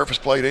put that surface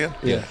plate in.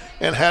 Yeah.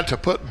 And had to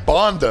put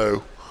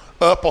Bondo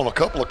up on a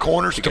couple of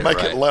corners to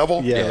make it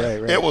level. Yeah,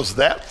 right. It was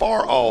that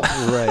far off.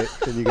 Right.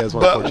 And you guys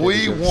won But 4 we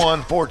championships.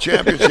 won 4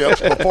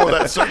 championships before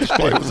that surface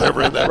plate was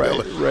ever in that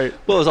building. Right.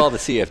 Well, it was all the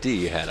CFD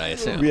you had, I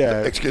assume.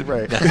 Yeah. Excuse me.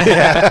 Right.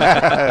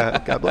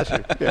 Yeah. God bless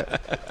you. Yeah.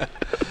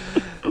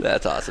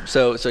 That's awesome.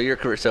 So your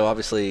career. So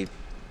obviously,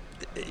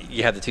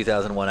 you had the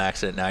 2001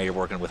 accident. Now you're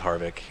working with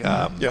Harvick.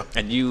 Yeah.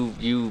 And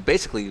you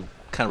basically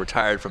kind of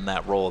retired from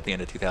that role at the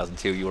end of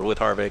 2002. You were with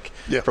Harvick.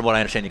 Yeah. From what I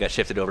understand, you got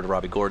shifted over to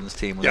Robbie Gordon's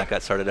team when Yeah. that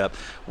got started up.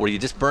 Were you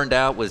just burned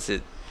out? Was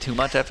it too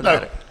much after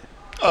that?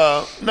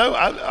 No,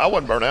 I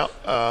wasn't burnt out.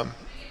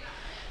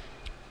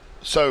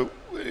 So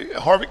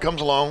Harvick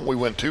comes along. We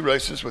win 2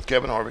 races with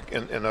Kevin Harvick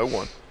in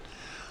 01.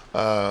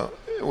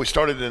 We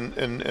started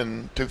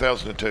in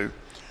 2002.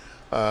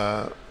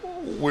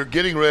 We're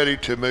getting ready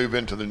to move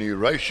into the new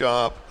race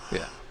shop.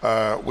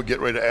 Yeah. We get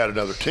ready to add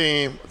another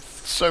team.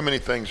 So many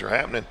things are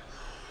happening.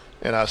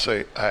 And I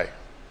say, hey,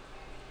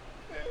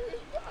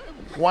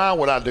 why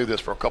would I do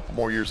this for a couple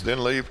more years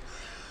then leave?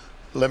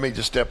 Let me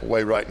just step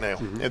away right now.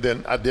 And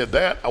then I did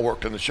that. I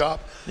worked in the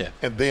shop. Yeah.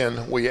 And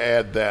then we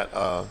add that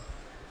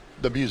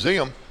the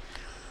museum.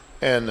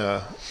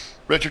 And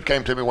Richard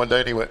came to me one day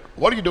and he went,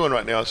 what are you doing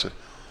right now? I said,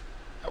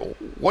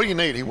 what do you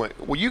need? He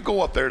went, will you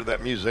go up there to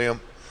that museum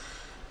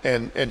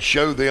and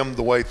show them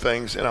the way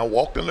things? And I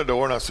walked in the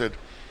door and I said,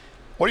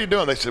 what are you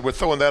doing? They said, we're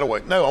throwing that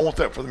away. No, I want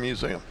that for the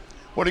museum.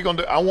 What are you going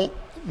to do? I want to.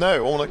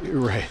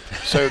 Right.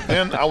 So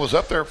then I was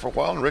up there for a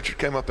while, and Richard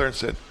came up there and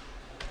said,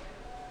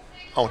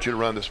 I want you to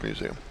run this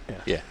museum.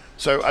 Yeah.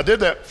 So I did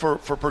that for a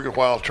pretty good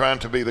while, trying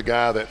to be the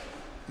guy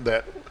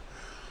that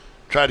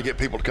tried to get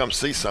people to come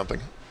see something.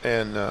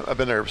 And I've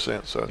been there ever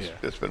since, so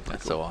it's been pretty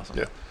That's cool. so awesome.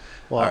 Yeah.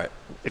 Well, All right.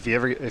 if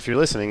you're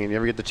listening and you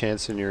ever get the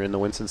chance and you're in the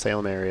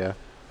Winston-Salem area,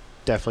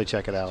 definitely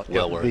check it out.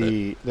 Well worth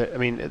it. I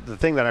mean, the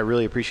thing that I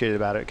really appreciated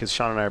about it, because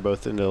Sean and I are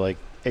both into like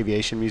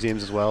aviation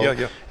museums as well.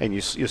 Yeah. And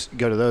you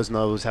go to those, and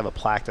those have a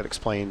plaque that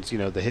explains,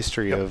 the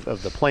history of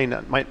the plane.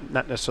 That might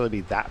not necessarily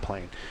be that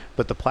plane,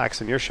 but the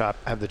plaques in your shop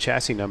have the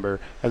chassis number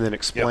and then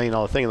explain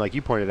all the thing. Like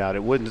you pointed out,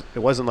 it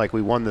wasn't like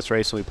we won this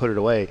race and we put it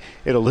away.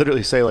 It'll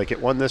literally say like it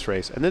won this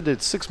race and then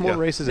did 6 more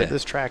races at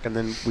this track and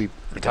then we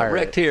retired. Got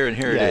wrecked here and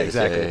here it is.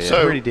 Exactly. Yeah.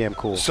 So pretty damn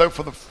cool. So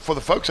for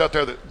the folks out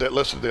there that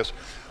listen to this,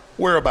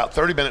 we're about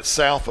 30 minutes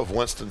south of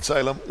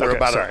Winston-Salem. We're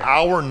about an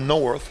hour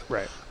north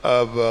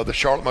of the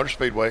Charlotte Motor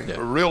Speedway. Yeah.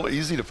 Real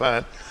easy to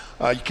find.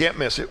 You can't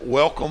miss it.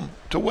 Welcome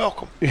to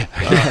Welcome.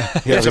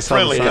 It's a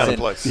friendly kind of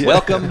place.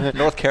 Welcome,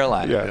 North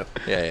Carolina.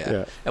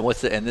 Yeah.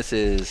 And this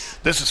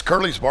is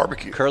Curly's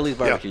Barbecue. Curly's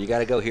Barbecue. Yeah. You got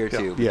to go here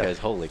too because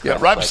holy crap.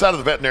 Yeah, right beside of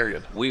the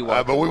veterinarian. We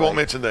walk but we away. won't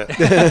mention that.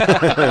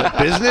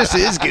 Business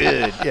is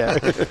good. Yeah.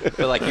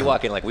 But like you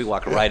walk in, like we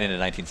walk right into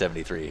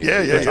 1973.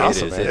 Yeah, It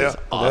awesome, is, man. it is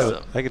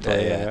awesome. I can tell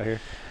you out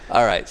here.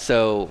 All right,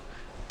 so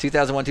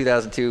 2001,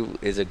 2002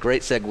 is a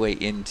great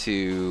segue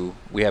into,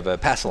 we have a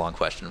pass-along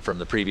question from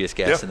the previous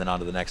guest and then on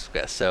to the next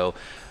guest. So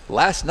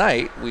last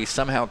night, we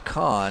somehow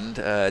conned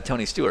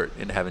Tony Stewart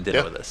into having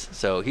dinner with us.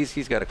 So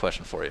he's got a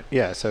question for you.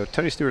 Yeah, so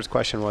Tony Stewart's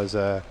question was,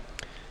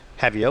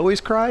 have you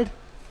always cried?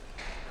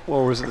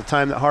 Or was it the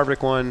time that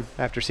Harvick won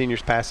after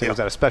senior's passing? Was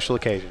that a special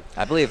occasion?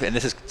 I believe, and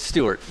this is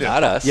Stewart,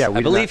 not us. Yeah, I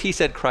believe he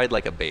said cried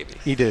like a baby.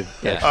 He did.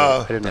 Yeah. Actually.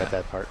 I didn't write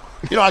that part.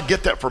 I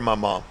get that from my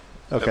mom.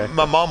 Okay.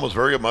 My mom was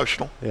very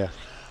emotional. Yeah.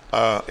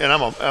 And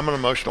I'm an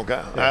emotional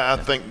guy. I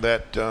think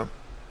that and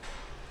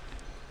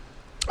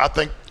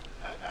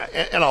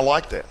I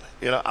like that.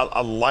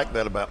 I like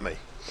that about me.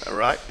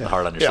 Right? The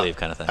heart on your sleeve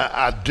kind of thing.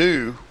 I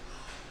do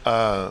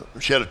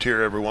shed a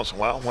tear every once in a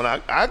while when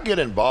I get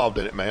involved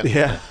in it, man.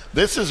 Yeah.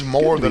 This is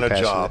more than a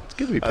passionate. job. It's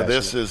good to be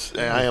passionate.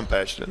 I am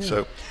passionate.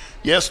 So,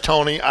 yes,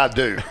 Tony, I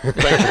do. Thank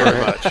you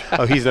very much.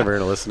 Oh, he's never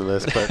going to listen to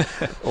this,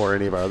 or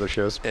any of our other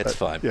shows. It's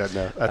fine. Yeah,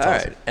 no, that's All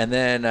awesome. right. And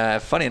then,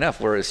 funny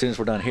enough, as soon as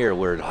we're done here,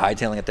 we're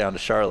hightailing it down to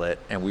Charlotte,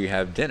 and we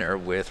have dinner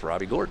with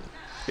Robbie Gordon.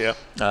 Yeah.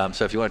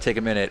 So if you want to take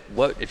a minute,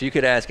 if you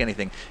could ask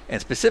anything, and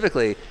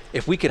specifically,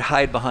 if we could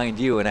hide behind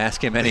you and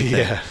ask him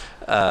anything,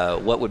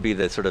 what would be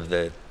the sort of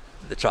the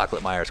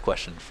Chocolate Myers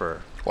question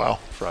for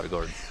Robbie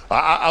Gordon?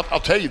 I'll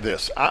tell you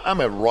this.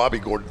 I'm a Robbie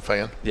Gordon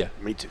fan. Yeah.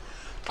 Me too.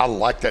 I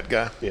like that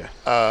guy.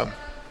 Yeah.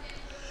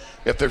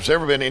 If there's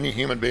ever been any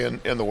human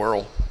being in the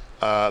world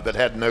that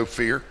had no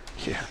fear,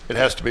 it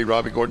has to be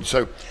Robbie Gordon.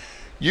 So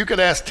you could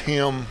ask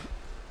him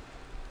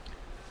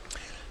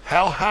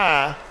how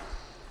high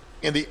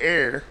in the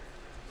air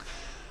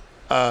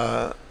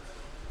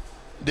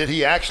did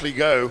he actually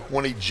go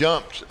when he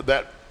jumped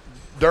that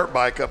dirt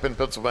bike up in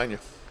Pennsylvania.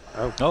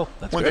 Oh,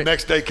 that's when great. the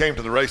next day came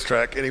to the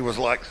racetrack and he was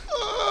like,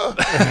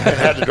 and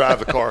had to drive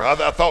the car.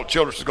 I thought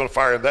Childress was going to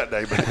fire him that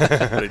day, but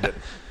he didn't.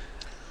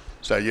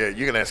 So, yeah,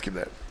 you can ask him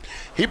that.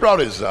 He brought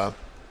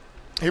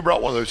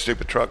one of those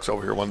stupid trucks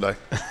over here one day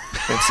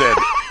and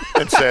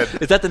said,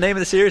 Is that the name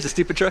of the series, the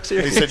Stupid Truck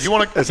series? he said, you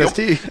want to SST.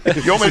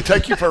 You want me to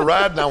take you for a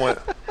ride? And I went,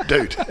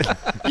 dude,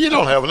 you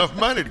don't have enough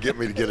money to get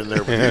me to get in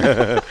there with you.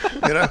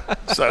 You know?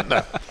 So,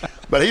 no.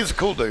 But he's a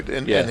cool dude,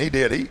 and he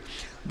did.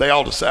 They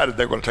all decided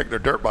they were going to take their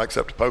dirt bikes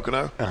up to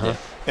Pocono,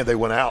 and they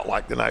went out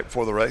like the night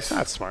before the race.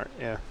 That's smart.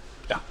 Yeah.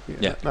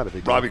 Yeah. Not a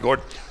big deal. Robbie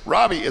Gordon.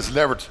 Robbie is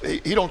never –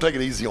 he don't take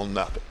it easy on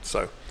nothing.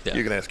 So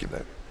you can ask him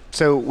that.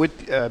 So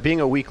with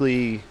being a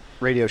weekly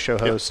radio show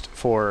host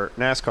for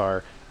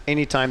NASCAR,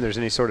 anytime there's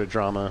any sort of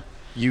drama,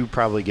 you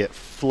probably get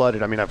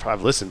flooded. I mean,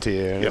 I've listened to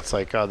you, and it's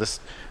like, oh, this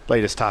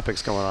latest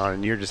topic's going on,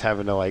 and you're just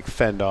having to, like,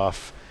 fend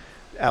off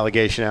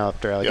allegation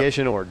after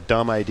allegation or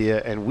dumb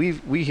idea. And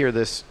we hear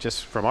this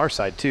just from our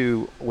side,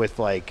 too, with,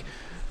 like,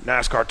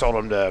 NASCAR told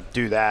them to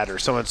do that or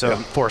so-and-so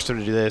forced them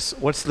to do this.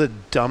 What's the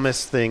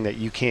dumbest thing that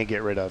you can't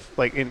get rid of?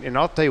 Like, and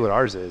I'll tell you what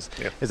ours is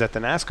that the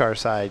NASCAR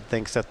side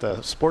thinks that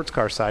the sports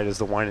car side is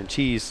the wine and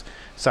cheese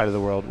side of the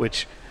world,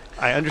 which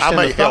I understand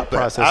the thought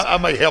process. I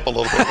may help a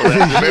little bit with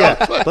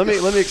that. Let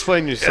me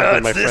explain you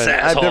something, my friend.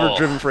 I've never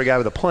driven for a guy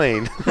with a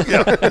plane.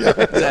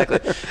 Exactly.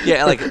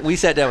 Yeah, like we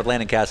sat down with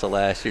Landon Castle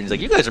last year, and he's like,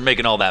 "You guys are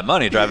making all that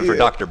money driving for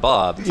Dr.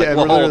 Bob." It's like,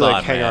 well, we're hold like,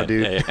 on, hang man. on,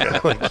 dude.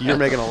 Like, you're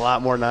making a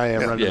lot more than I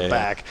am running the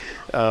back.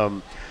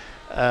 So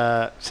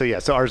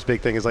ours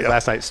big thing is like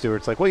last night,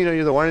 Stewart's like, well,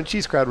 you're the wine and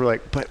cheese crowd. We're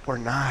like, but we're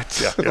not.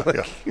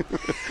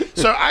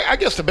 So I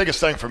guess the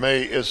biggest thing for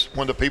me is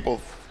when the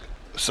people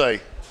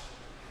say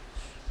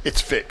it's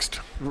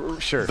fixed.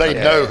 Sure. They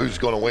know who's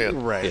going to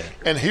win. Right. Yeah.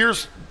 And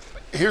here's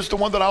the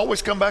one that I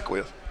always come back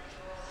with.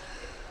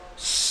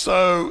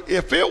 So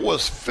if it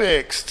was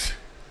fixed,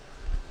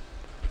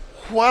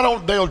 why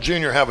don't Dale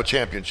Jr. have a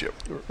championship?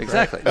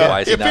 Exactly.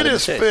 Why is he If not it in the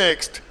is chase?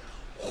 fixed,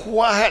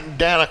 why hadn't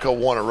Danica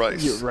won a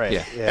race? Right.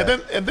 Yeah.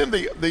 And then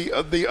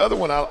the other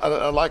one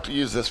I like to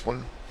use this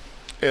one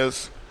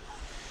is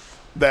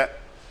that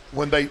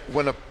when they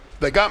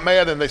got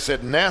mad and they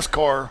said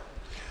NASCAR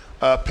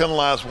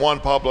penalized Juan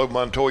Pablo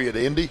Montoya at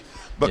Indy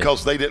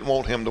because they didn't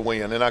want him to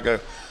win, and I go,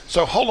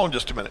 so hold on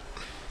just a minute,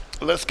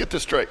 let's get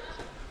this straight.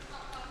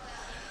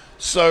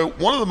 So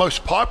one of the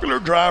most popular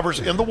drivers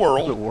in the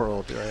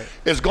world,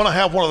 is going to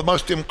have one of the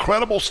most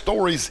incredible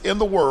stories in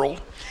the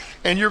world,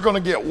 and you're going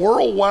to get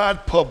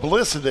worldwide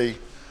publicity,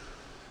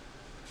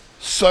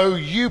 so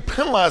you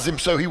penalize him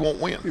so he won't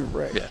win.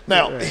 Right. Yeah.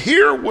 Now,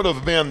 here would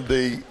have been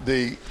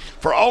the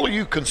for all of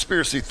you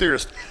conspiracy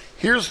theorists,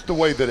 here's the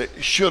way that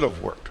it should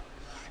have worked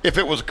if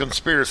it was a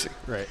conspiracy.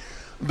 Right.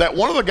 That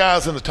one of the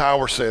guys in the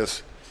tower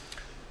says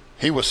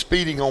he was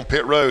speeding on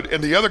pit road,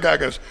 and the other guy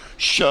goes,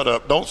 shut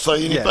up, don't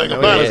say anything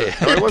about it.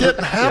 It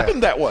didn't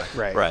happen that way.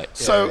 Right.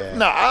 So,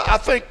 no, I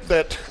think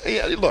that,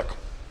 look,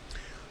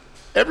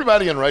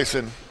 everybody in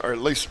racing, or at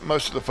least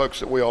most of the folks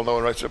that we all know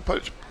in racing, are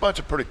a bunch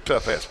of pretty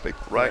tough-ass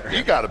people, right?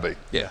 You got to be.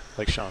 Yeah.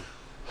 Like Sean.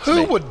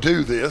 Who would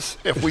do this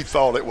if we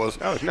thought it was?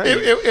 Go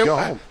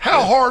home.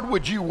 How hard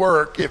would you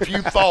work if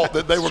you thought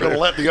that they were going to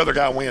let the other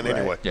guy win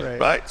anyway?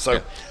 Right?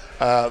 So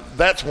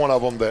that's one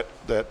of them that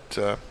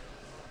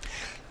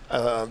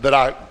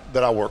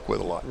I work with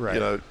a lot.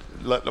 Right.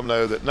 Let them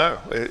know that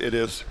it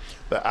is.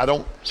 That I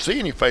don't see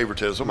any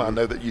favoritism. I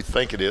know that you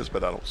think it is,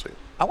 but I don't see it.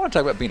 I want to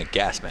talk about being a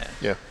gas man.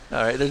 Yeah.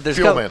 All right. There's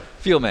Fuel man.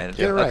 Fuel man.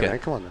 Yeah, right, okay. man.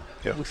 Come on now.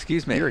 Yeah. Well,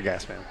 excuse me. You're a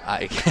gas man.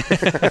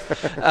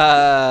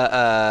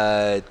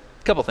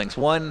 Couple things.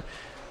 One,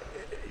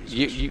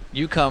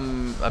 you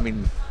come. I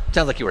mean,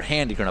 sounds like you were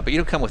handy growing up, but you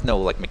don't come with no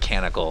like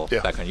mechanical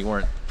background. You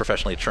weren't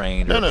professionally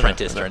trained or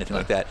apprenticed or anything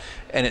like that.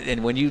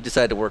 And when you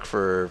decided to work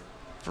for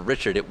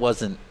Richard, it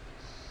wasn't.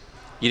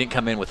 You didn't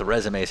come in with a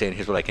resume saying,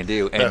 "Here's what I can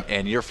do,"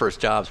 and your first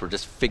jobs were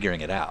just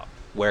figuring it out.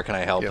 Where can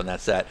I help? And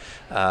that's that.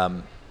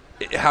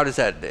 How does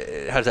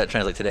that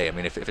translate today? I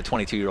mean, if a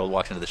 22-year-old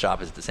walks into the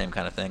shop, is it the same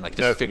kind of thing? Like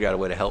just figure out a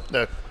way to help?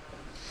 No.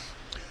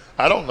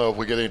 I don't know if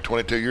we get any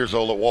 22 years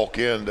old that walk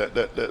in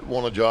that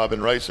want a job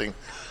in racing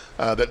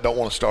that don't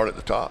want to start at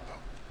the top.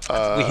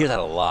 We hear that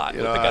a lot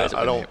with the guys.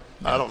 I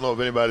don't know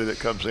of anybody that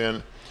comes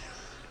in.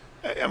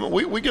 I mean,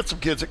 we get some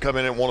kids that come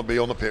in and want to be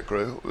on the pit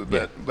crew,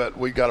 but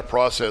we got a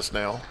process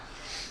now.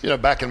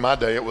 Back in my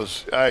day, it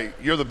was, hey,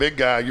 you're the big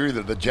guy. You're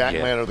either the jack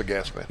man or the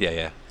gas man.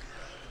 Yeah.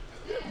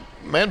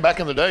 Man, back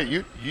in the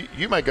day,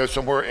 you may go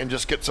somewhere and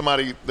just get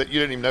somebody that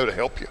you didn't even know to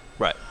help you.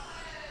 Right.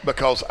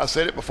 Because I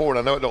said it before, and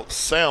I know it don't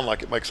sound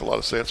like it makes a lot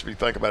of sense, but you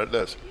think about it, it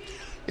does.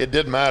 It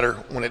didn't matter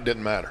when it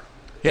didn't matter.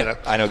 Yeah,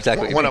 I know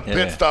exactly when what you a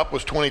mean. pit stop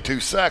was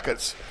 22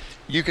 seconds,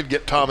 you could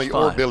get Tommy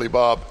or Billy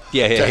Bob to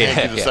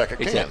hand you the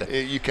second can.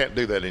 You can't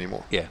do that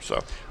anymore. Yeah.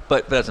 So,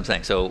 but that's what I'm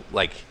saying. So,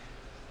 like,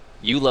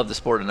 you love the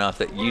sport enough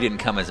that you didn't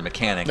come as a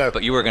mechanic,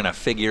 but you were going to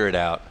figure it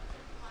out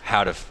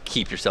how to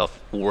keep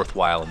yourself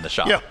worthwhile in the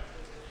shop. Yeah.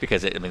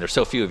 Because, there's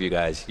so few of you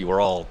guys. You were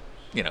all,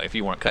 if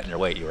you weren't cutting your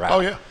weight, you were out.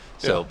 Oh, yeah.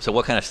 So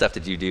what kind of stuff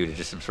did you do to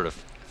just sort of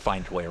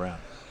find your way around?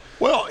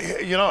 Well,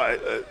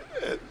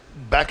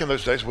 back in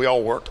those days, we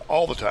all worked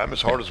all the time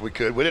as hard as we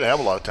could. We didn't have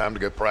a lot of time to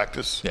go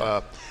practice.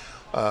 Yeah.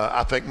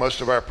 I think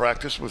most of our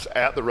practice was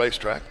at the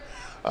racetrack.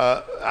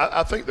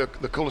 I think the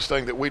coolest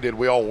thing that we did,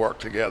 we all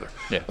worked together.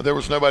 Yeah. There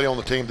was nobody on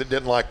the team that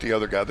didn't like the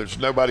other guy. There's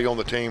nobody on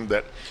the team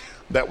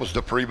that was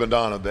the prima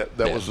donna, that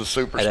was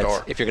the And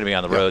superstar. if you're going to be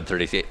on the road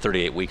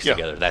 38 weeks Yeah.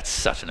 together, that's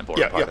such an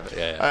important part of it.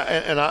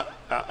 Yeah.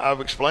 I've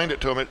explained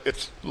it to him.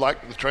 It's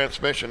like the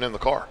transmission in the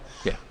car.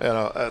 Yeah.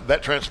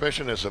 That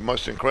transmission is the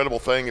most incredible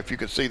thing. If you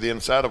could see the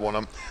inside of one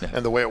of them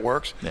and the way it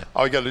works, Yeah.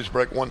 all you got to do is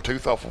break one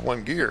tooth off of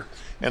one gear,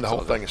 and the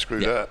whole thing is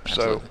screwed up.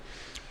 Absolutely.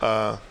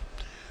 So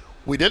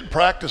we didn't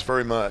practice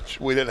very much.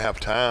 We didn't have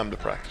time to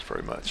practice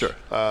very much. Sure.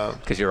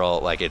 Because you're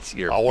all like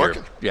you're all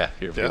working. You're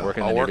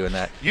working and you're doing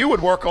that. You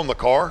would work on the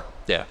car.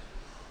 Yeah.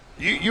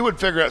 You would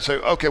figure out, say,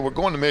 okay, we're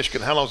going to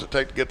Michigan. How long does it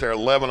take to get there?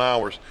 11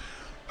 hours.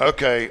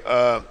 Okay,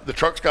 the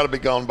truck's got to be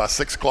gone by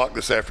 6 o'clock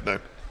this afternoon.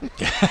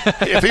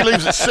 If he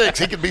leaves at 6,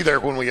 he could be there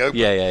when we open.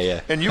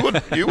 Yeah. And you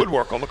would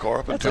work on the car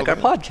up That's until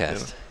like our then,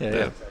 podcast. you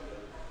know?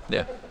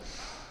 Yeah.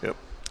 Yep.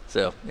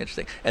 So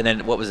interesting. And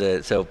then what was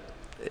it? So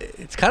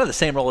it's kind of the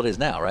same role it is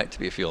now, right? To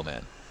be a fuel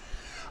man.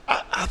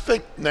 I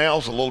think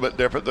now's a little bit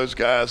different. Those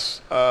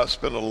guys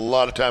spend a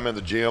lot of time in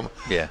the gym.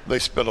 Yeah. They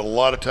spend a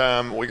lot of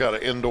time. We got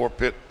an indoor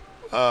pit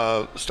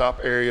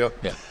stop area.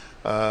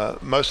 Yeah.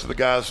 Most of the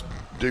guys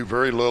do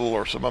very little,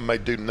 or some of them may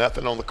do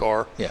nothing on the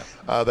car. Yeah.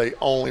 They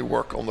only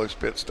work on those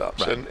pit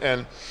stops. Right.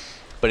 And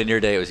But in your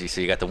day, it was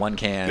you got the one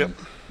can, Yep.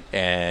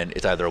 and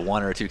it's either a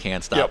 1 or a 2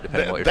 can stop, Yep,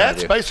 depending on what you're trying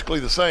that's to do. basically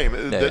the same.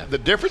 Yeah. The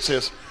difference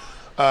is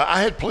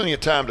I had plenty of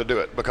time to do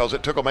it because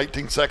it took them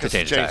 18 seconds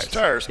to change the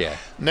tires. Yeah.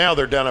 Now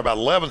they're down to about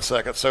 11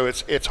 seconds, so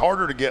it's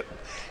harder to get.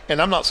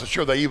 And I'm not so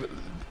sure they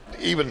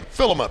even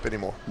fill them up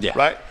anymore. Yeah.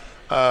 Right?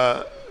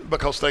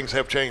 Because things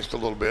have changed a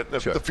little bit.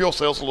 Sure. The fuel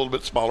cell's a little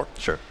bit smaller.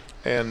 Sure.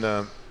 And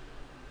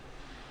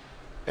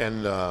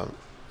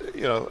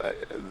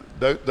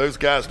those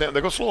guys now,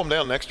 they're going to slow them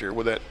down next year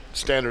with that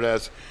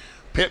standardized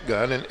pit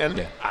gun, and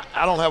Yeah.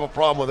 I don't have a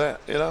problem with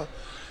that,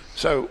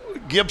 So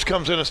Gibbs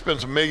comes in and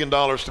spends $1 million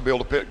to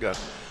build a pit gun.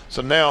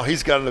 So now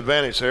he's got an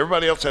advantage. So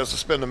everybody else has to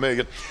spend $1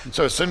 million.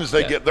 So as soon as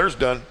they get theirs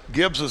done,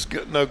 Gibbs is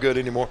no good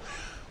anymore.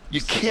 You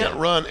can't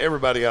run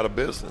everybody out of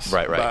business.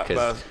 Right.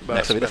 Because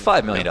next will be the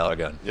 $5 million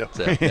gun. Yeah.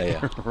 So,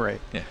 yeah.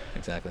 Right. Yeah,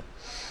 exactly.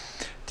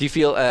 Do you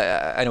feel,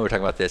 I know we're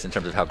talking about this in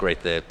terms of how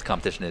great the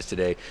competition is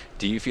today.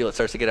 Do you feel it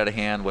starts to get out of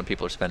hand when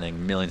people are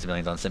spending millions and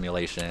millions on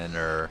simulation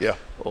or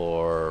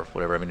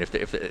whatever? I mean, if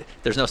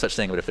there's no such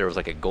thing, but if there was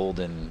like if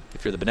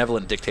you're the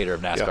benevolent dictator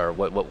of NASCAR,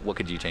 what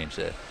could you change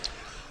to?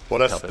 Well,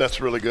 that's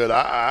really good.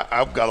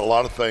 I've got a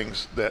lot of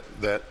things that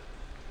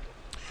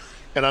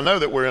and I know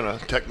that we're in a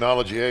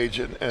technology age,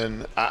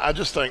 and I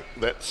just think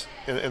that's,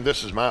 and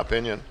this is my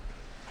opinion,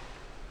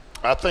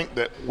 I think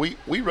that we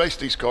raced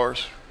these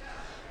cars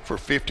for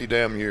 50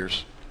 damn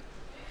years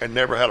and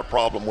never had a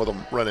problem with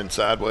them running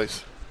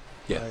sideways.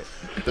 Yeah.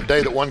 The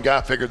day that one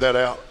guy figured that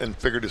out and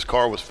figured his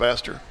car was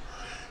faster,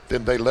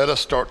 then they let us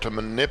start to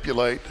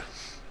manipulate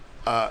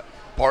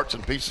parts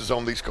and pieces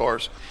on these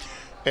cars,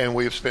 and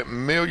we have spent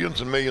millions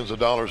and millions of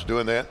dollars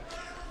doing that.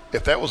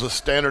 If that was a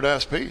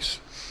standardized piece,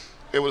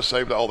 it would have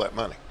saved all that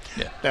money.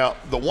 Yeah. Now,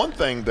 the one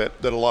thing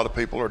that a lot of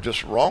people are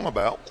just wrong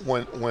about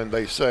when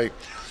they say,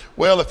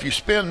 well, if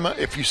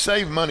you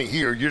save money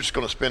here, you're just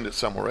going to spend it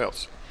somewhere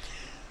else.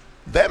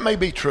 That may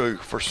be true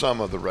for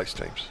some of the race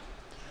teams.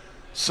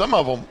 Some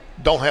of them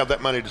don't have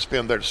that money to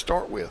spend there to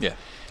start with. Yeah.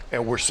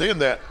 And we're seeing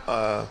that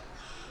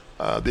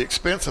the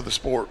expense of the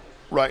sport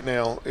right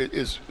now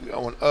is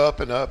going up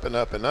and up and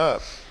up and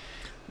up.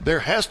 There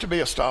has to be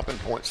a stopping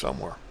point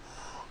somewhere.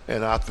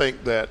 And I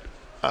think that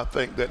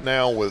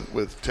now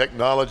with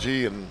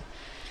technology and,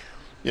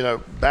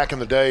 back in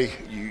the day,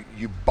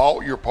 you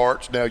bought your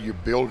parts, now you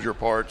build your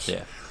parts.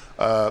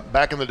 Yeah.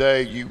 Back in the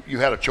day, you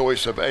had a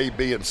choice of A,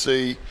 B, and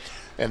C,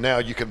 and now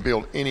you can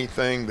build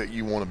anything that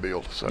you want to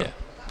build. So, yeah.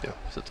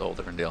 So it's a whole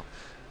different deal.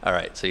 All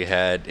right. So you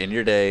had, in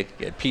your day,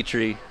 you had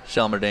Petrie,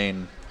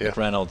 Shelmerdine,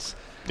 Reynolds.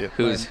 Yeah.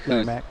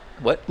 Larry Mack.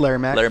 What? Larry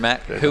Mack. Larry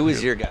Mack. Yeah, who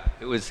was your guy?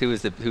 Who was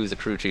the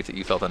crew chief that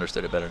you felt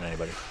understood it better than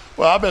anybody?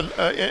 Well, I've been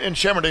and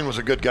Shelmerdine was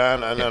a good guy,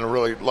 and I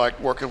really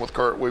liked working with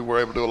Kurt. We were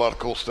able to do a lot of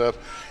cool stuff.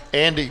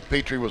 Andy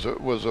Petrie was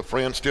a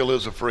friend, still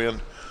is a friend.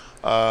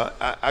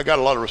 I got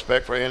a lot of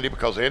respect for Andy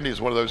because Andy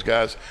is one of those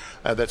guys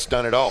that's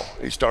done it all.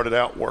 He started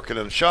out working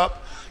in a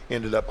shop,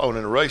 ended up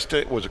owning a race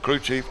team, was a crew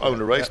chief,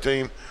 owned a race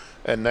team,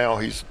 and now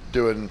he's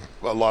doing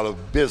a lot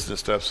of business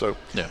stuff. So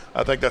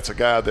I think that's a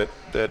guy that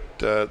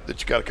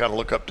you got to kind of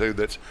look up to,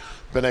 that's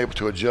been able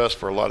to adjust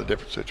for a lot of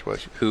different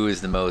situations. Who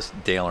is the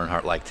most Dale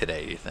Earnhardt like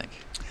today, do you think?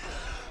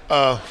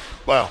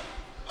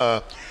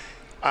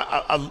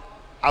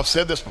 I've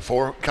said this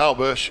before. Kyle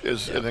Busch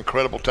is an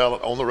incredible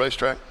talent on the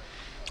racetrack.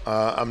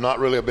 I'm not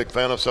really a big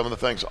fan of some of the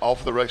things off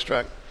of the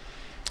racetrack.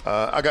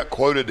 I got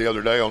quoted the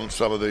other day on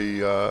some of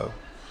the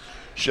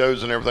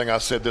shows and everything. I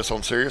said this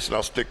on Sirius, and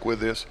I'll stick with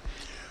this.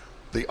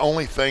 The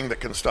only thing that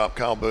can stop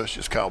Kyle Busch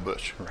is Kyle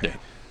Busch. Right.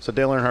 So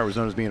Dale Earnhardt was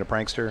known as being a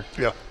prankster.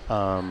 Yeah.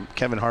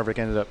 Kevin Harvick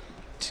ended up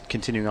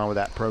continuing on with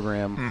that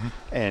program,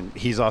 and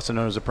he's also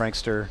known as a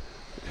prankster.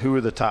 Who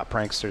are the top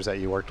pranksters that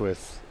you worked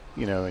with,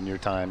 in your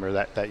time, or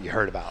that you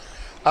heard about?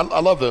 I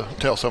love to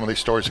tell some of these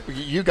stories.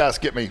 You guys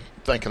get me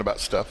thinking about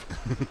stuff.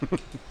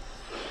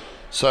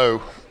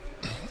 So,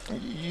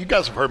 you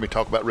guys have heard me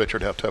talk about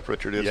Richard, how tough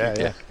Richard is.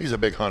 Yeah. He's a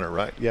big hunter,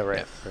 right? Yeah,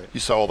 right. You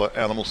saw all the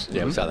animals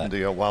Yeah, we saw that.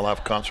 in the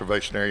wildlife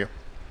conservation area.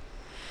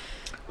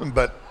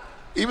 But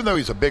even though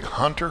he's a big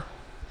hunter,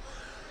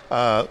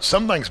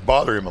 some things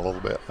bother him a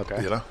little bit.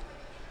 Okay.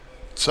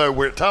 So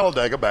we're at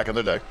Talladega back in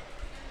the day,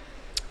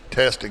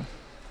 testing,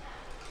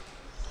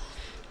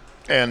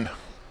 and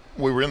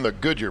we were in the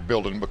Goodyear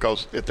building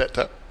because at that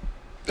time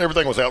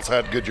everything was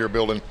outside Goodyear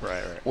building.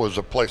 Right. Was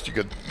a place you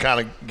could kind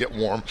of get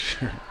warm.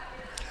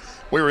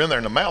 We were in there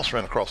and the mouse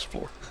ran across the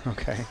floor.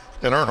 Okay.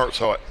 And Earnhardt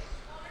saw it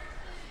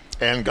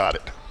and got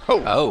it.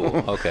 Oh,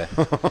 okay.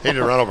 He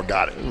didn't run over,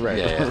 got it. Right.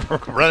 Yeah.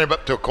 Ran him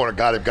up to a corner,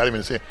 got him in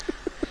his hand,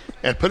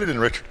 and put it in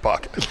Richard's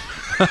pocket.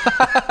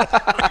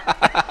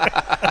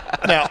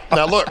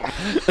 Now look,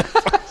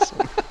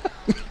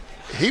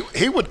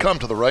 he would come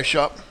to the race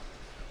shop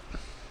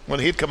when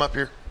he'd come up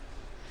here.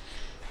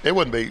 It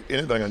wouldn't be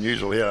anything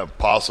unusual. He had a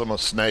possum, a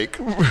snake,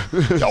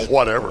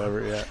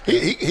 whatever. Yeah.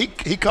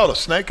 He caught a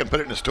snake and put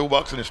it in his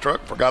toolbox in his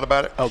truck, forgot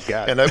about it. Oh,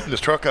 God. And opened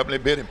his truck up and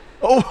it bit him.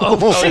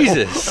 Oh,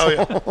 Jesus.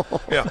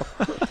 Oh,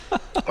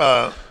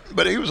 yeah.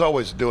 But he was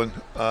always doing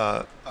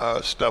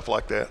stuff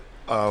like that.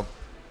 I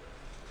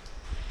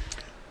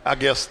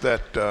guess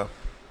that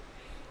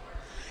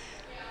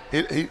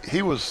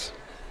he was,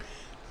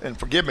 and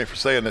forgive me for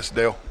saying this,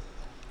 Dale,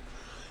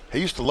 he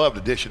used to love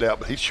to dish it out,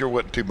 but he sure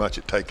wasn't too much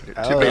at taking it.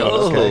 To be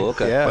honest.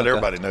 okay. Yeah. But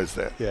everybody knows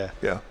that. Yeah.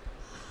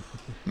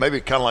 Maybe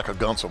kind of like a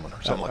Gunselman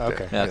or something like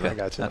Okay. that. Okay. I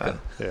got you. Okay.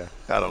 Yeah.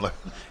 I don't know.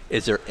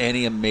 Is there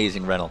any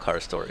amazing rental car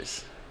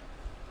stories?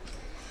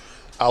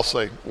 I'll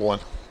say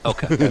one.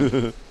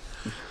 Okay.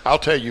 I'll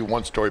tell you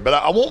one story, but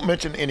I won't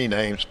mention any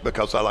names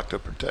because I like to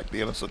protect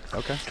the innocent.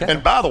 Okay.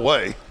 And by the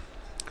way,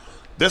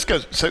 this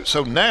goes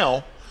so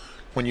now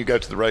when you go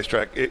to the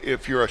racetrack,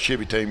 if you're a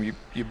Chevy team,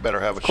 you better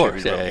have a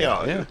course, Chevy. yeah.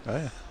 Oh, yeah.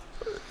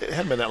 It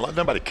hadn't been that long.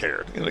 Nobody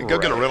cared. Go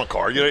get a rental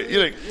car. You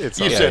It's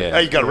said, okay.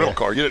 hey, you got a rental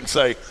car. You didn't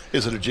say,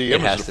 is it a GM, It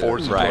has is it to- a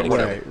Ford, is it right, a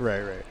whatever.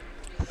 Right.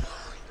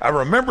 I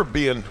remember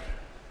being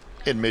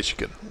in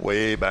Michigan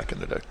way back in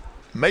the day,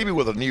 maybe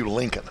with a new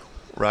Lincoln,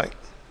 right?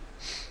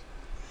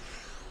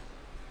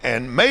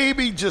 And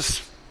maybe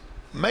just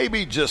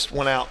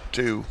went out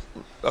to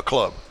a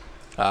club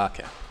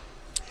Okay.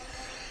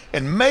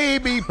 and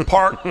maybe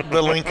parked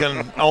the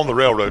Lincoln on the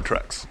railroad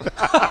tracks.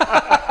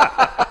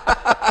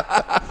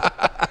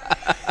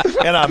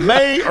 And I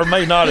may or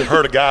may not have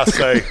heard a guy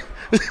say,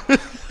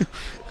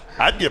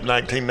 I'd give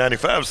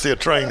 $19.95 to see a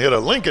train hit a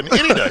Lincoln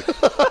any day.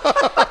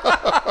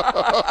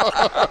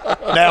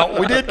 Now,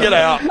 we did get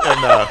out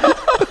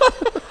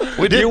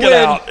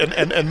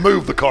and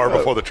move the car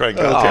before the train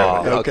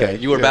got there. Oh, okay.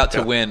 You were about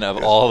to win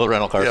of all the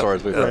rental car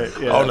stories we've heard.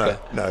 Right, yeah.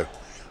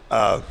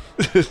 Oh,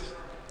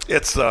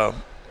 no.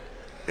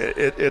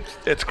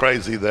 It's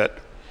crazy that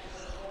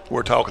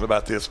we're talking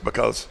about this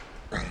because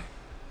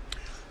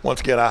once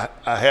again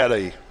I had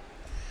a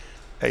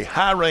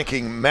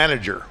high-ranking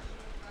manager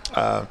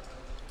that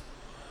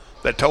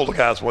told the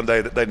guys one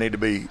day that they need to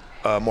be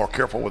more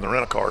careful with the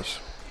rental cars,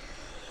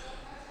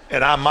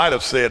 and I might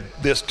have said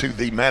this to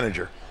the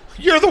manager: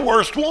 "You're the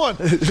worst one.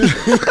 You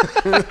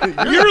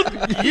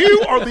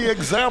are the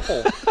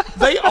example.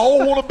 They all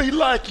want to be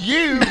like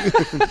you,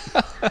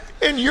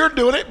 and you're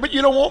doing it, but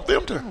you don't want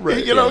them to.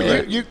 Right,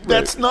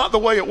 that's not the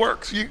way it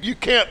works. You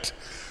can't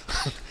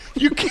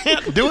do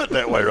it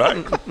that way,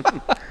 right?"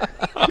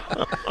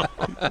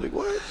 Like,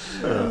 what?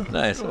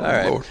 Nice. All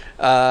right.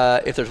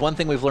 If there's one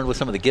thing we've learned with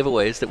some of the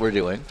giveaways that we're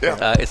doing,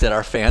 it's that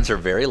our fans are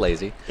very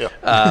lazy.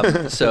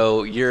 Yeah.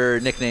 So your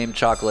nickname,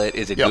 Chocolate,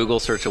 is a Yep.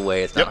 Google search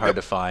away. It's not hard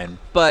to find.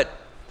 But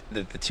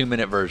the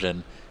 2-minute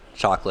version,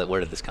 Chocolate, where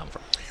did this come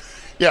from?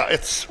 Yeah,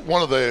 it's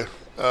one of the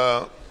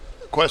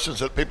questions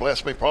that people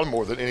ask me probably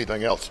more than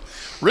anything else.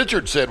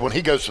 Richard said when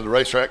he goes to the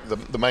racetrack,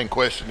 the main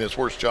question is,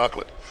 where's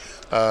Chocolate?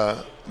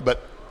 But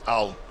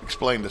I'll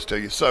explain this to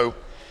you. So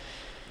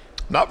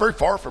not very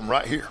far from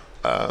right here,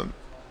 5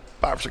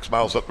 or 6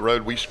 miles up the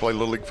road, we used to play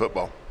Little League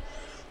football.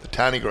 The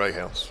Tiny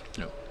Greyhounds.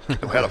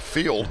 We had a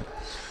field,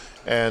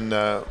 and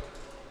the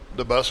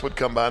bus would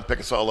come by and pick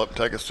us all up and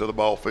take us to the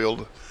ball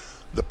field,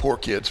 the poor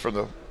kids from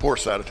the poor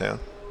side of town.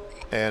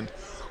 And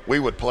we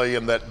would play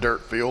in that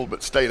dirt field,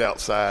 but stayed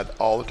outside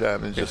all the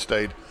time and just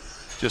stayed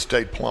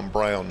plumb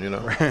brown,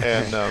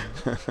 and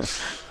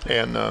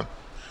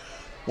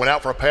went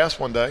out for a pass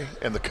one day,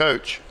 and the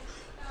coach,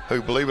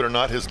 who, believe it or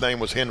not, his name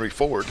was Henry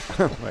Ford.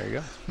 There you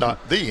go.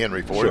 Not the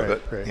Henry Ford, Right,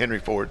 but right. Henry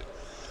Ford.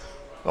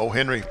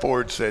 Henry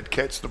Ford said,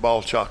 "Catch the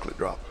ball, Chocolate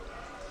drop."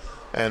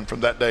 And from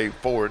that day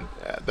forward,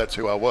 that's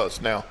who I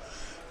was. Now,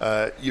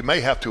 you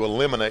may have to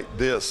eliminate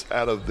this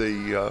out of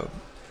the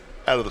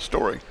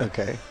story.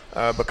 Okay.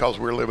 Because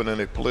we're living in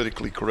a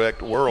politically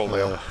correct world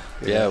now.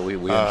 Yeah, we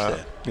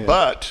understand. Yeah.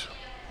 But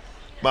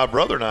my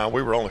brother and I,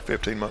 we were only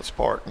 15 months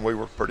apart, and we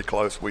were pretty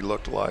close. We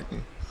looked alike.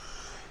 And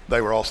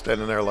they were all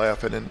standing there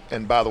laughing.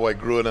 And by the way,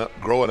 growing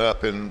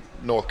up in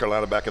North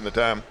Carolina back in the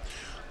time,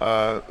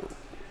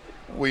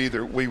 we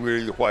were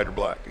either white or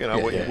black. You know,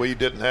 we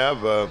didn't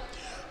have a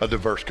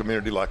diverse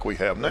community like we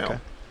have now. Okay.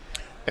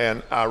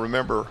 And I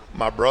remember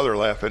my brother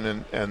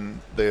laughing,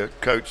 and the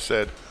coach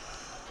said,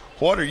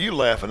 "What are you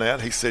laughing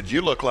at?" He said,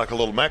 "You look like a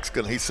little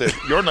Mexican." He said,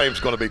 "Your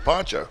name's going to be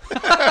Pancho."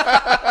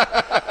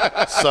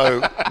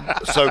 So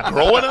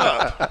growing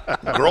up,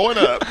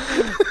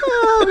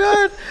 Oh,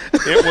 God.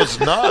 it was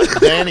not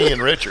Danny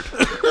and Richard.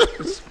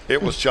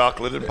 It was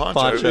Chocolate and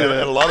Pancho. Pancho.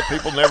 And a lot of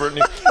people never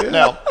knew.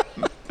 Now,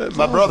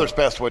 my brother's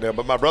passed away now,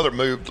 but my brother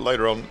moved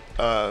later on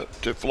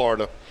to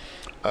Florida.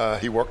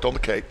 He worked on the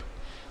Cape.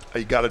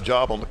 He got a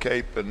job on the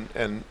Cape,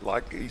 and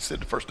like he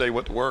said, the first day he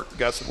went to work, the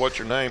guy said, "What's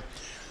your name?"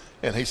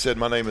 And he said,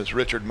 "My name is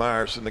Richard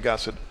Myers." And the guy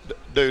said,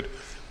 "Dude,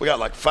 we got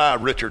like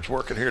 5 Richards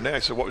working here now." He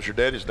said, "What was your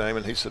daddy's name?"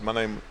 And he said, my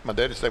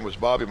daddy's name was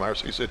Bobby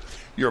Myers. He said,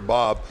 "You're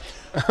Bob."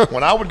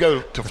 When I would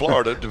go to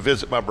Florida to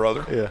visit my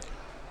brother,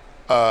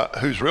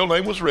 whose real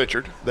name was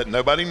Richard, that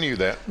nobody knew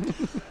that,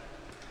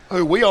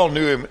 who we all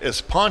knew him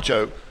as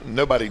Pancho,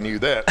 nobody knew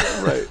that.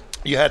 Right.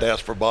 You had to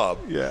ask for Bob.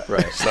 Yeah.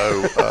 Right.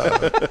 So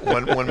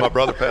when my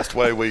brother passed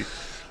away, we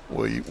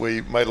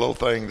made a little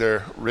thing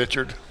there,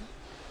 Richard,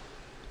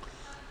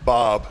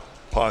 Bob,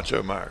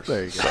 Pancho Myers.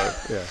 There you go.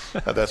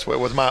 So that's what it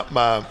was.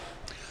 My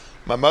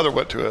mother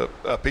went to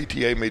a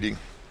PTA meeting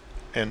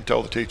and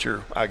told the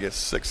teacher, I guess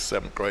 6th,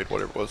 7th grade,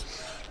 whatever it was,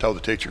 told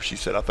the teacher, she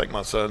said, "I think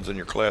my son's in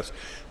your class."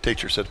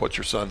 Teacher said, "What's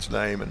your son's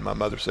name?" And my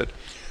mother said,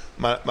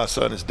 my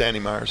son is Danny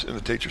Myers. And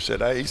the teacher said,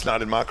 "Hey, he's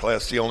not in my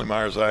class. The only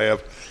Myers I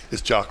have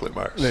is Chocolate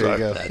Myers." There you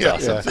go.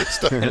 That's awesome. It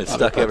stuck. And it's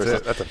stuck ever That's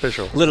since. it. That's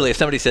official. Literally, if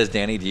somebody says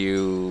Danny, do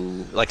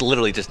you, like,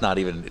 literally just not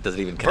even, it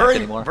doesn't even connect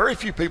anymore? Very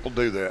few people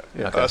do that.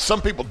 Okay.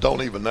 Some people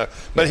don't even know.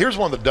 But here's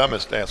one of the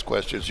dumbest asked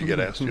questions you get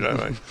asked. You know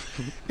what I mean?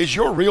 Is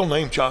your real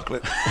name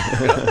Chocolate?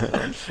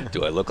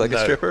 Do I look like a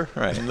No. stripper?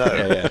 Right. No,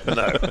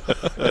 no.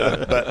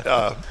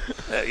 But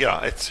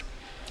it's.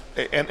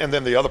 And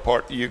then the other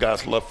part, you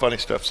guys love funny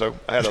stuff. So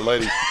I had a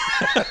lady.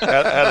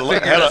 had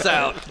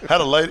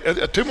a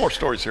lady. 2 more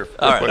stories here.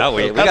 All right, no,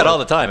 we got all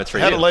the time. It's for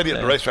you. Had a lady at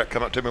the Yeah. racetrack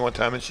come up to me one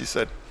time, and she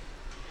said,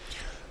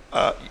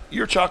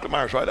 "You're Chocolate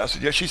Myers, right?" I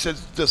said, "Yes." She said,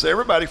 "Does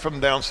everybody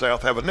from down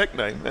south have a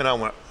nickname?" And I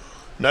went,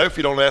 "No, if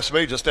you don't ask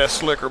me, just ask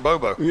Slick or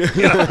Bobo." You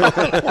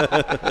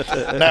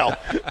know?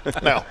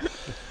 Now,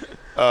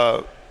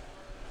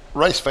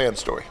 race fan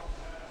story.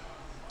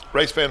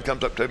 Race fan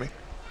comes up to me.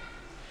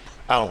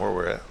 I don't know where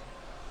we're at.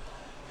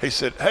 He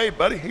said, "Hey,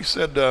 buddy," he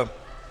said, "You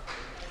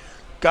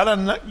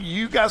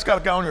guys got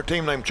a guy on your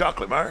team named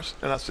Chocolate Myers?"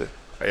 And I said,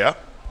 "Yeah."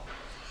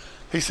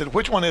 He said,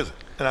 "Which one is it?"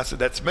 And I said,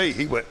 "That's me."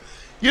 He went,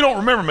 "You don't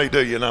remember me,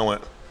 do you?" And I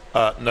went,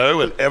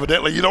 "No, and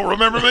evidently you don't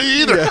remember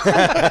me either."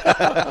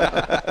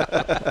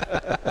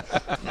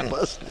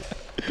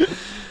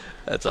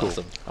 That's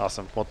awesome.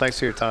 Awesome. Well, thanks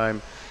for your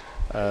time.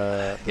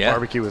 The Yeah.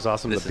 barbecue was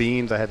awesome. This The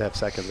beans, I had to have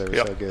seconds. They were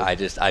Yep. so good.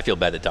 I feel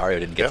bad that Dario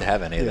didn't get Yeah. to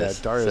have any of yeah, this.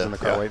 Dario's so- in the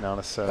car Yeah. waiting on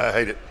us. So I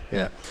hate it.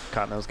 Yeah.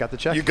 Cottonell's got the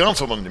check. You gunned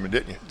someone,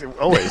 didn't you?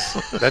 Always.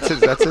 That's his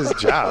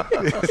job.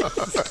 I'm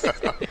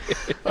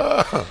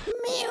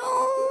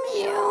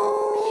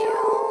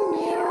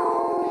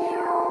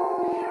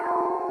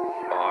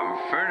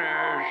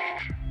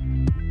finished.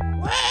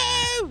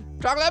 Woo!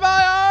 Chocolate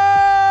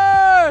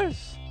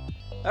Myers!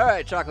 All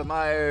right, Chocolate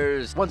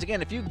Myers. Once again,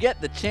 if you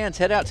get the chance,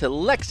 head out to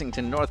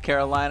Lexington, North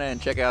Carolina,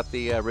 and check out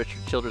the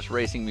Richard Childress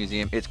Racing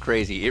Museum. It's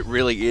crazy. It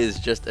really is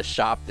just a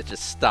shop that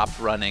just stopped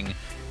running,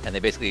 and they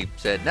basically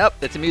said, "Nope,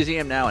 it's a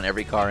museum now," and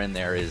every car in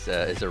there is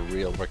a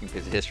real working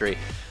piece of history.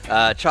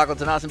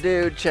 Chocolate's an awesome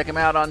dude. Check him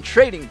out on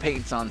Trading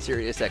Paints on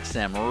Sirius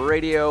XM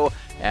Radio.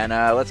 And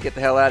let's get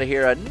the hell out of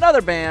here.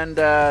 Another band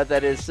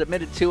that is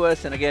submitted to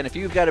us. And again, if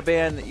you've got a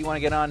band that you want to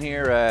get on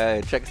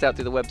here, check us out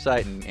through the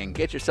website and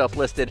get yourself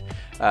listed.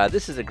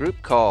 This is a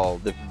group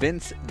called the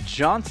Vince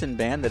Johnson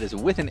Band. That is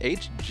with an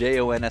H,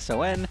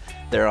 Jonson.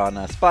 They're on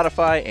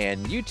Spotify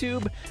and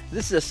YouTube.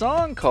 This is a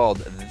song called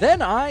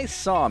Then I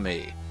Saw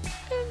Me.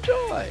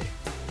 Enjoy.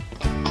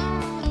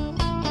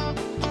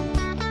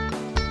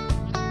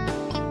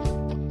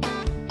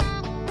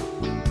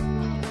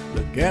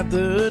 Look at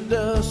the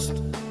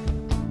dust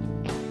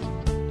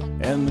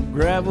and the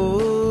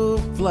gravel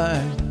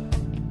fly.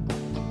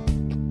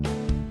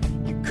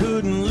 You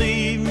couldn't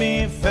leave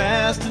me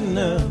fast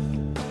enough.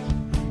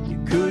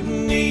 You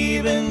couldn't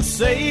even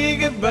say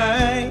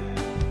goodbye.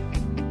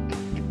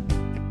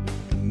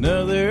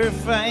 Another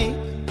fight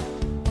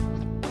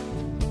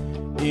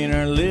in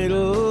our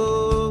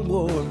little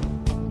war.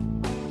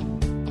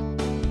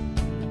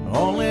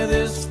 Only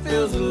this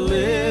feels a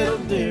little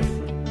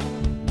different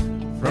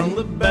from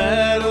the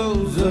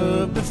battles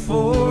of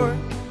before.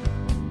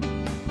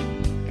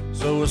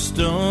 So I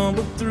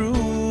stumbled through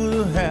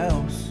the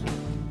house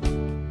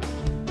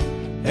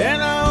and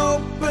I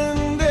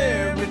opened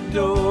every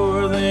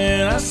door.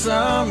 Then I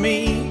saw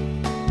me.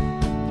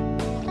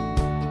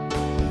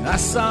 I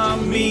saw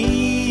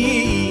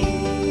me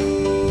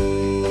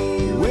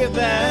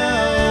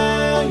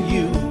without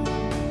you.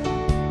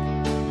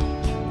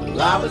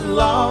 Well, I was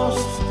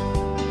lost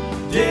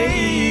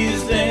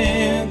dazed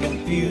and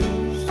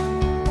confused,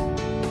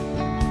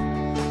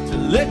 to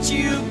let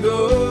you go.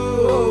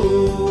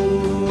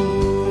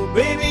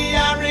 Baby,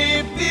 I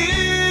refuse,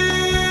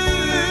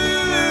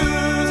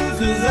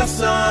 'cause I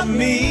saw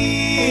me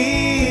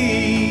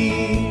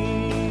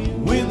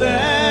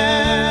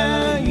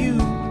without you.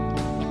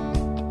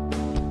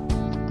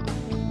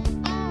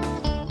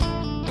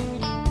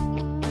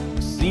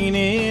 Seen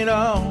it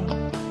all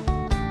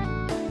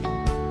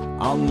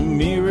on the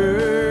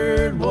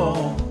mirrored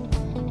wall.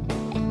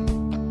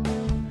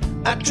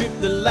 I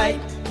tripped the light,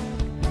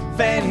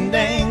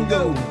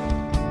 fandango,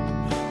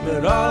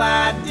 but all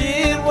I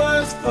did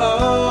was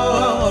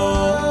fall.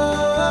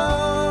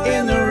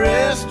 In the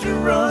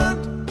restaurant,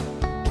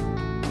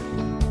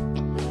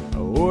 I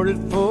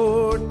ordered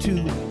for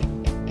two.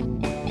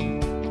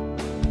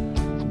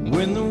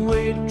 When the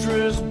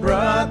waitress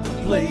brought the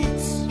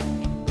plates,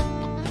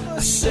 I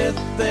sat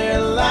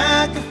there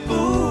like a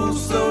fool,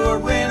 so I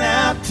ran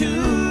out to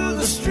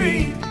the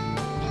street.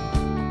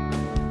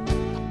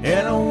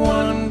 And I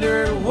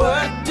wondered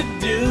what to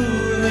do.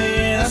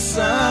 Then I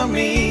saw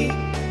me,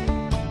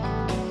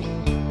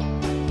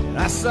 and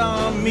I saw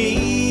me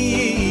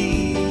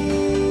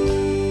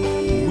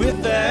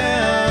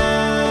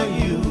without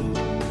you.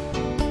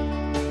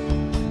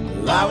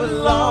 Well, I was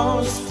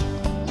lost,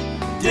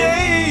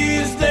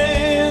 dazed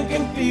and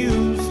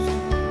confused,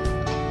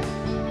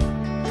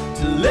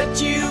 to let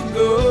you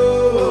go.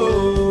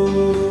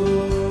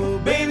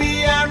 Baby,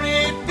 I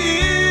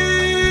refuse,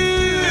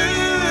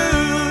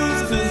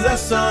 'cause I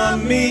saw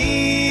me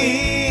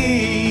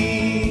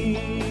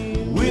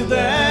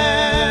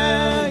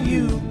without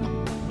you.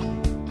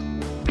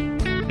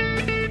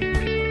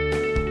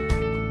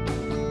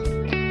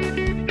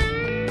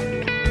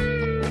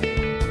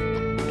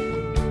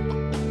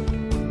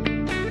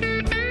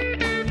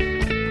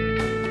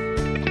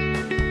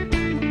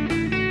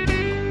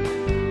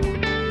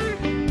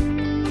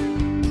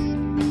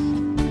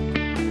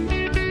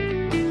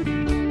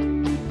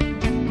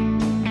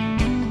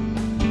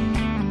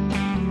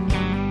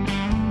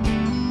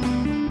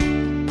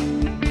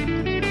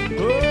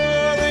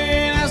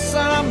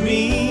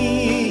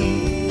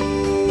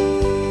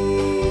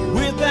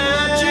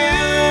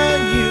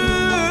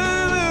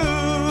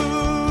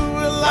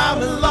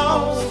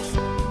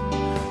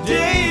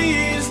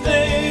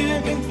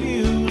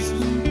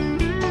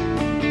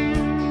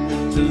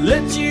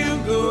 Let you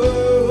go,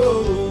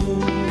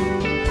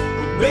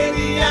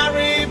 baby, I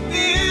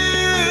refuse,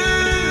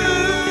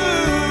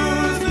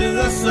 'cause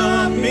I saw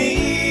me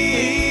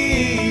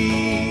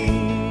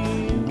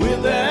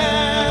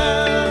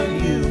without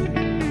you.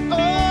 Oh,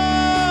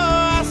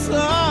 I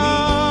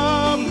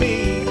saw me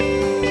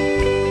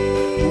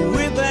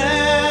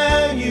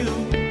without you,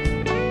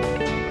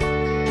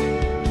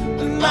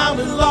 and I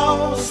was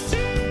lost,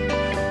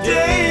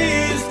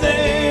 dazed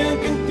and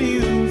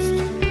confused,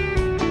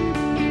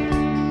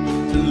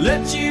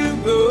 let you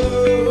go.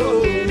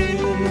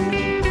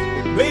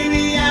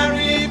 Baby, I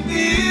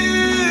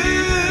refuse,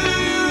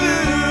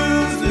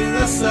 'cause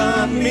I saw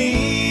me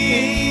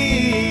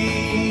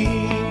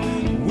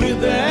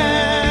without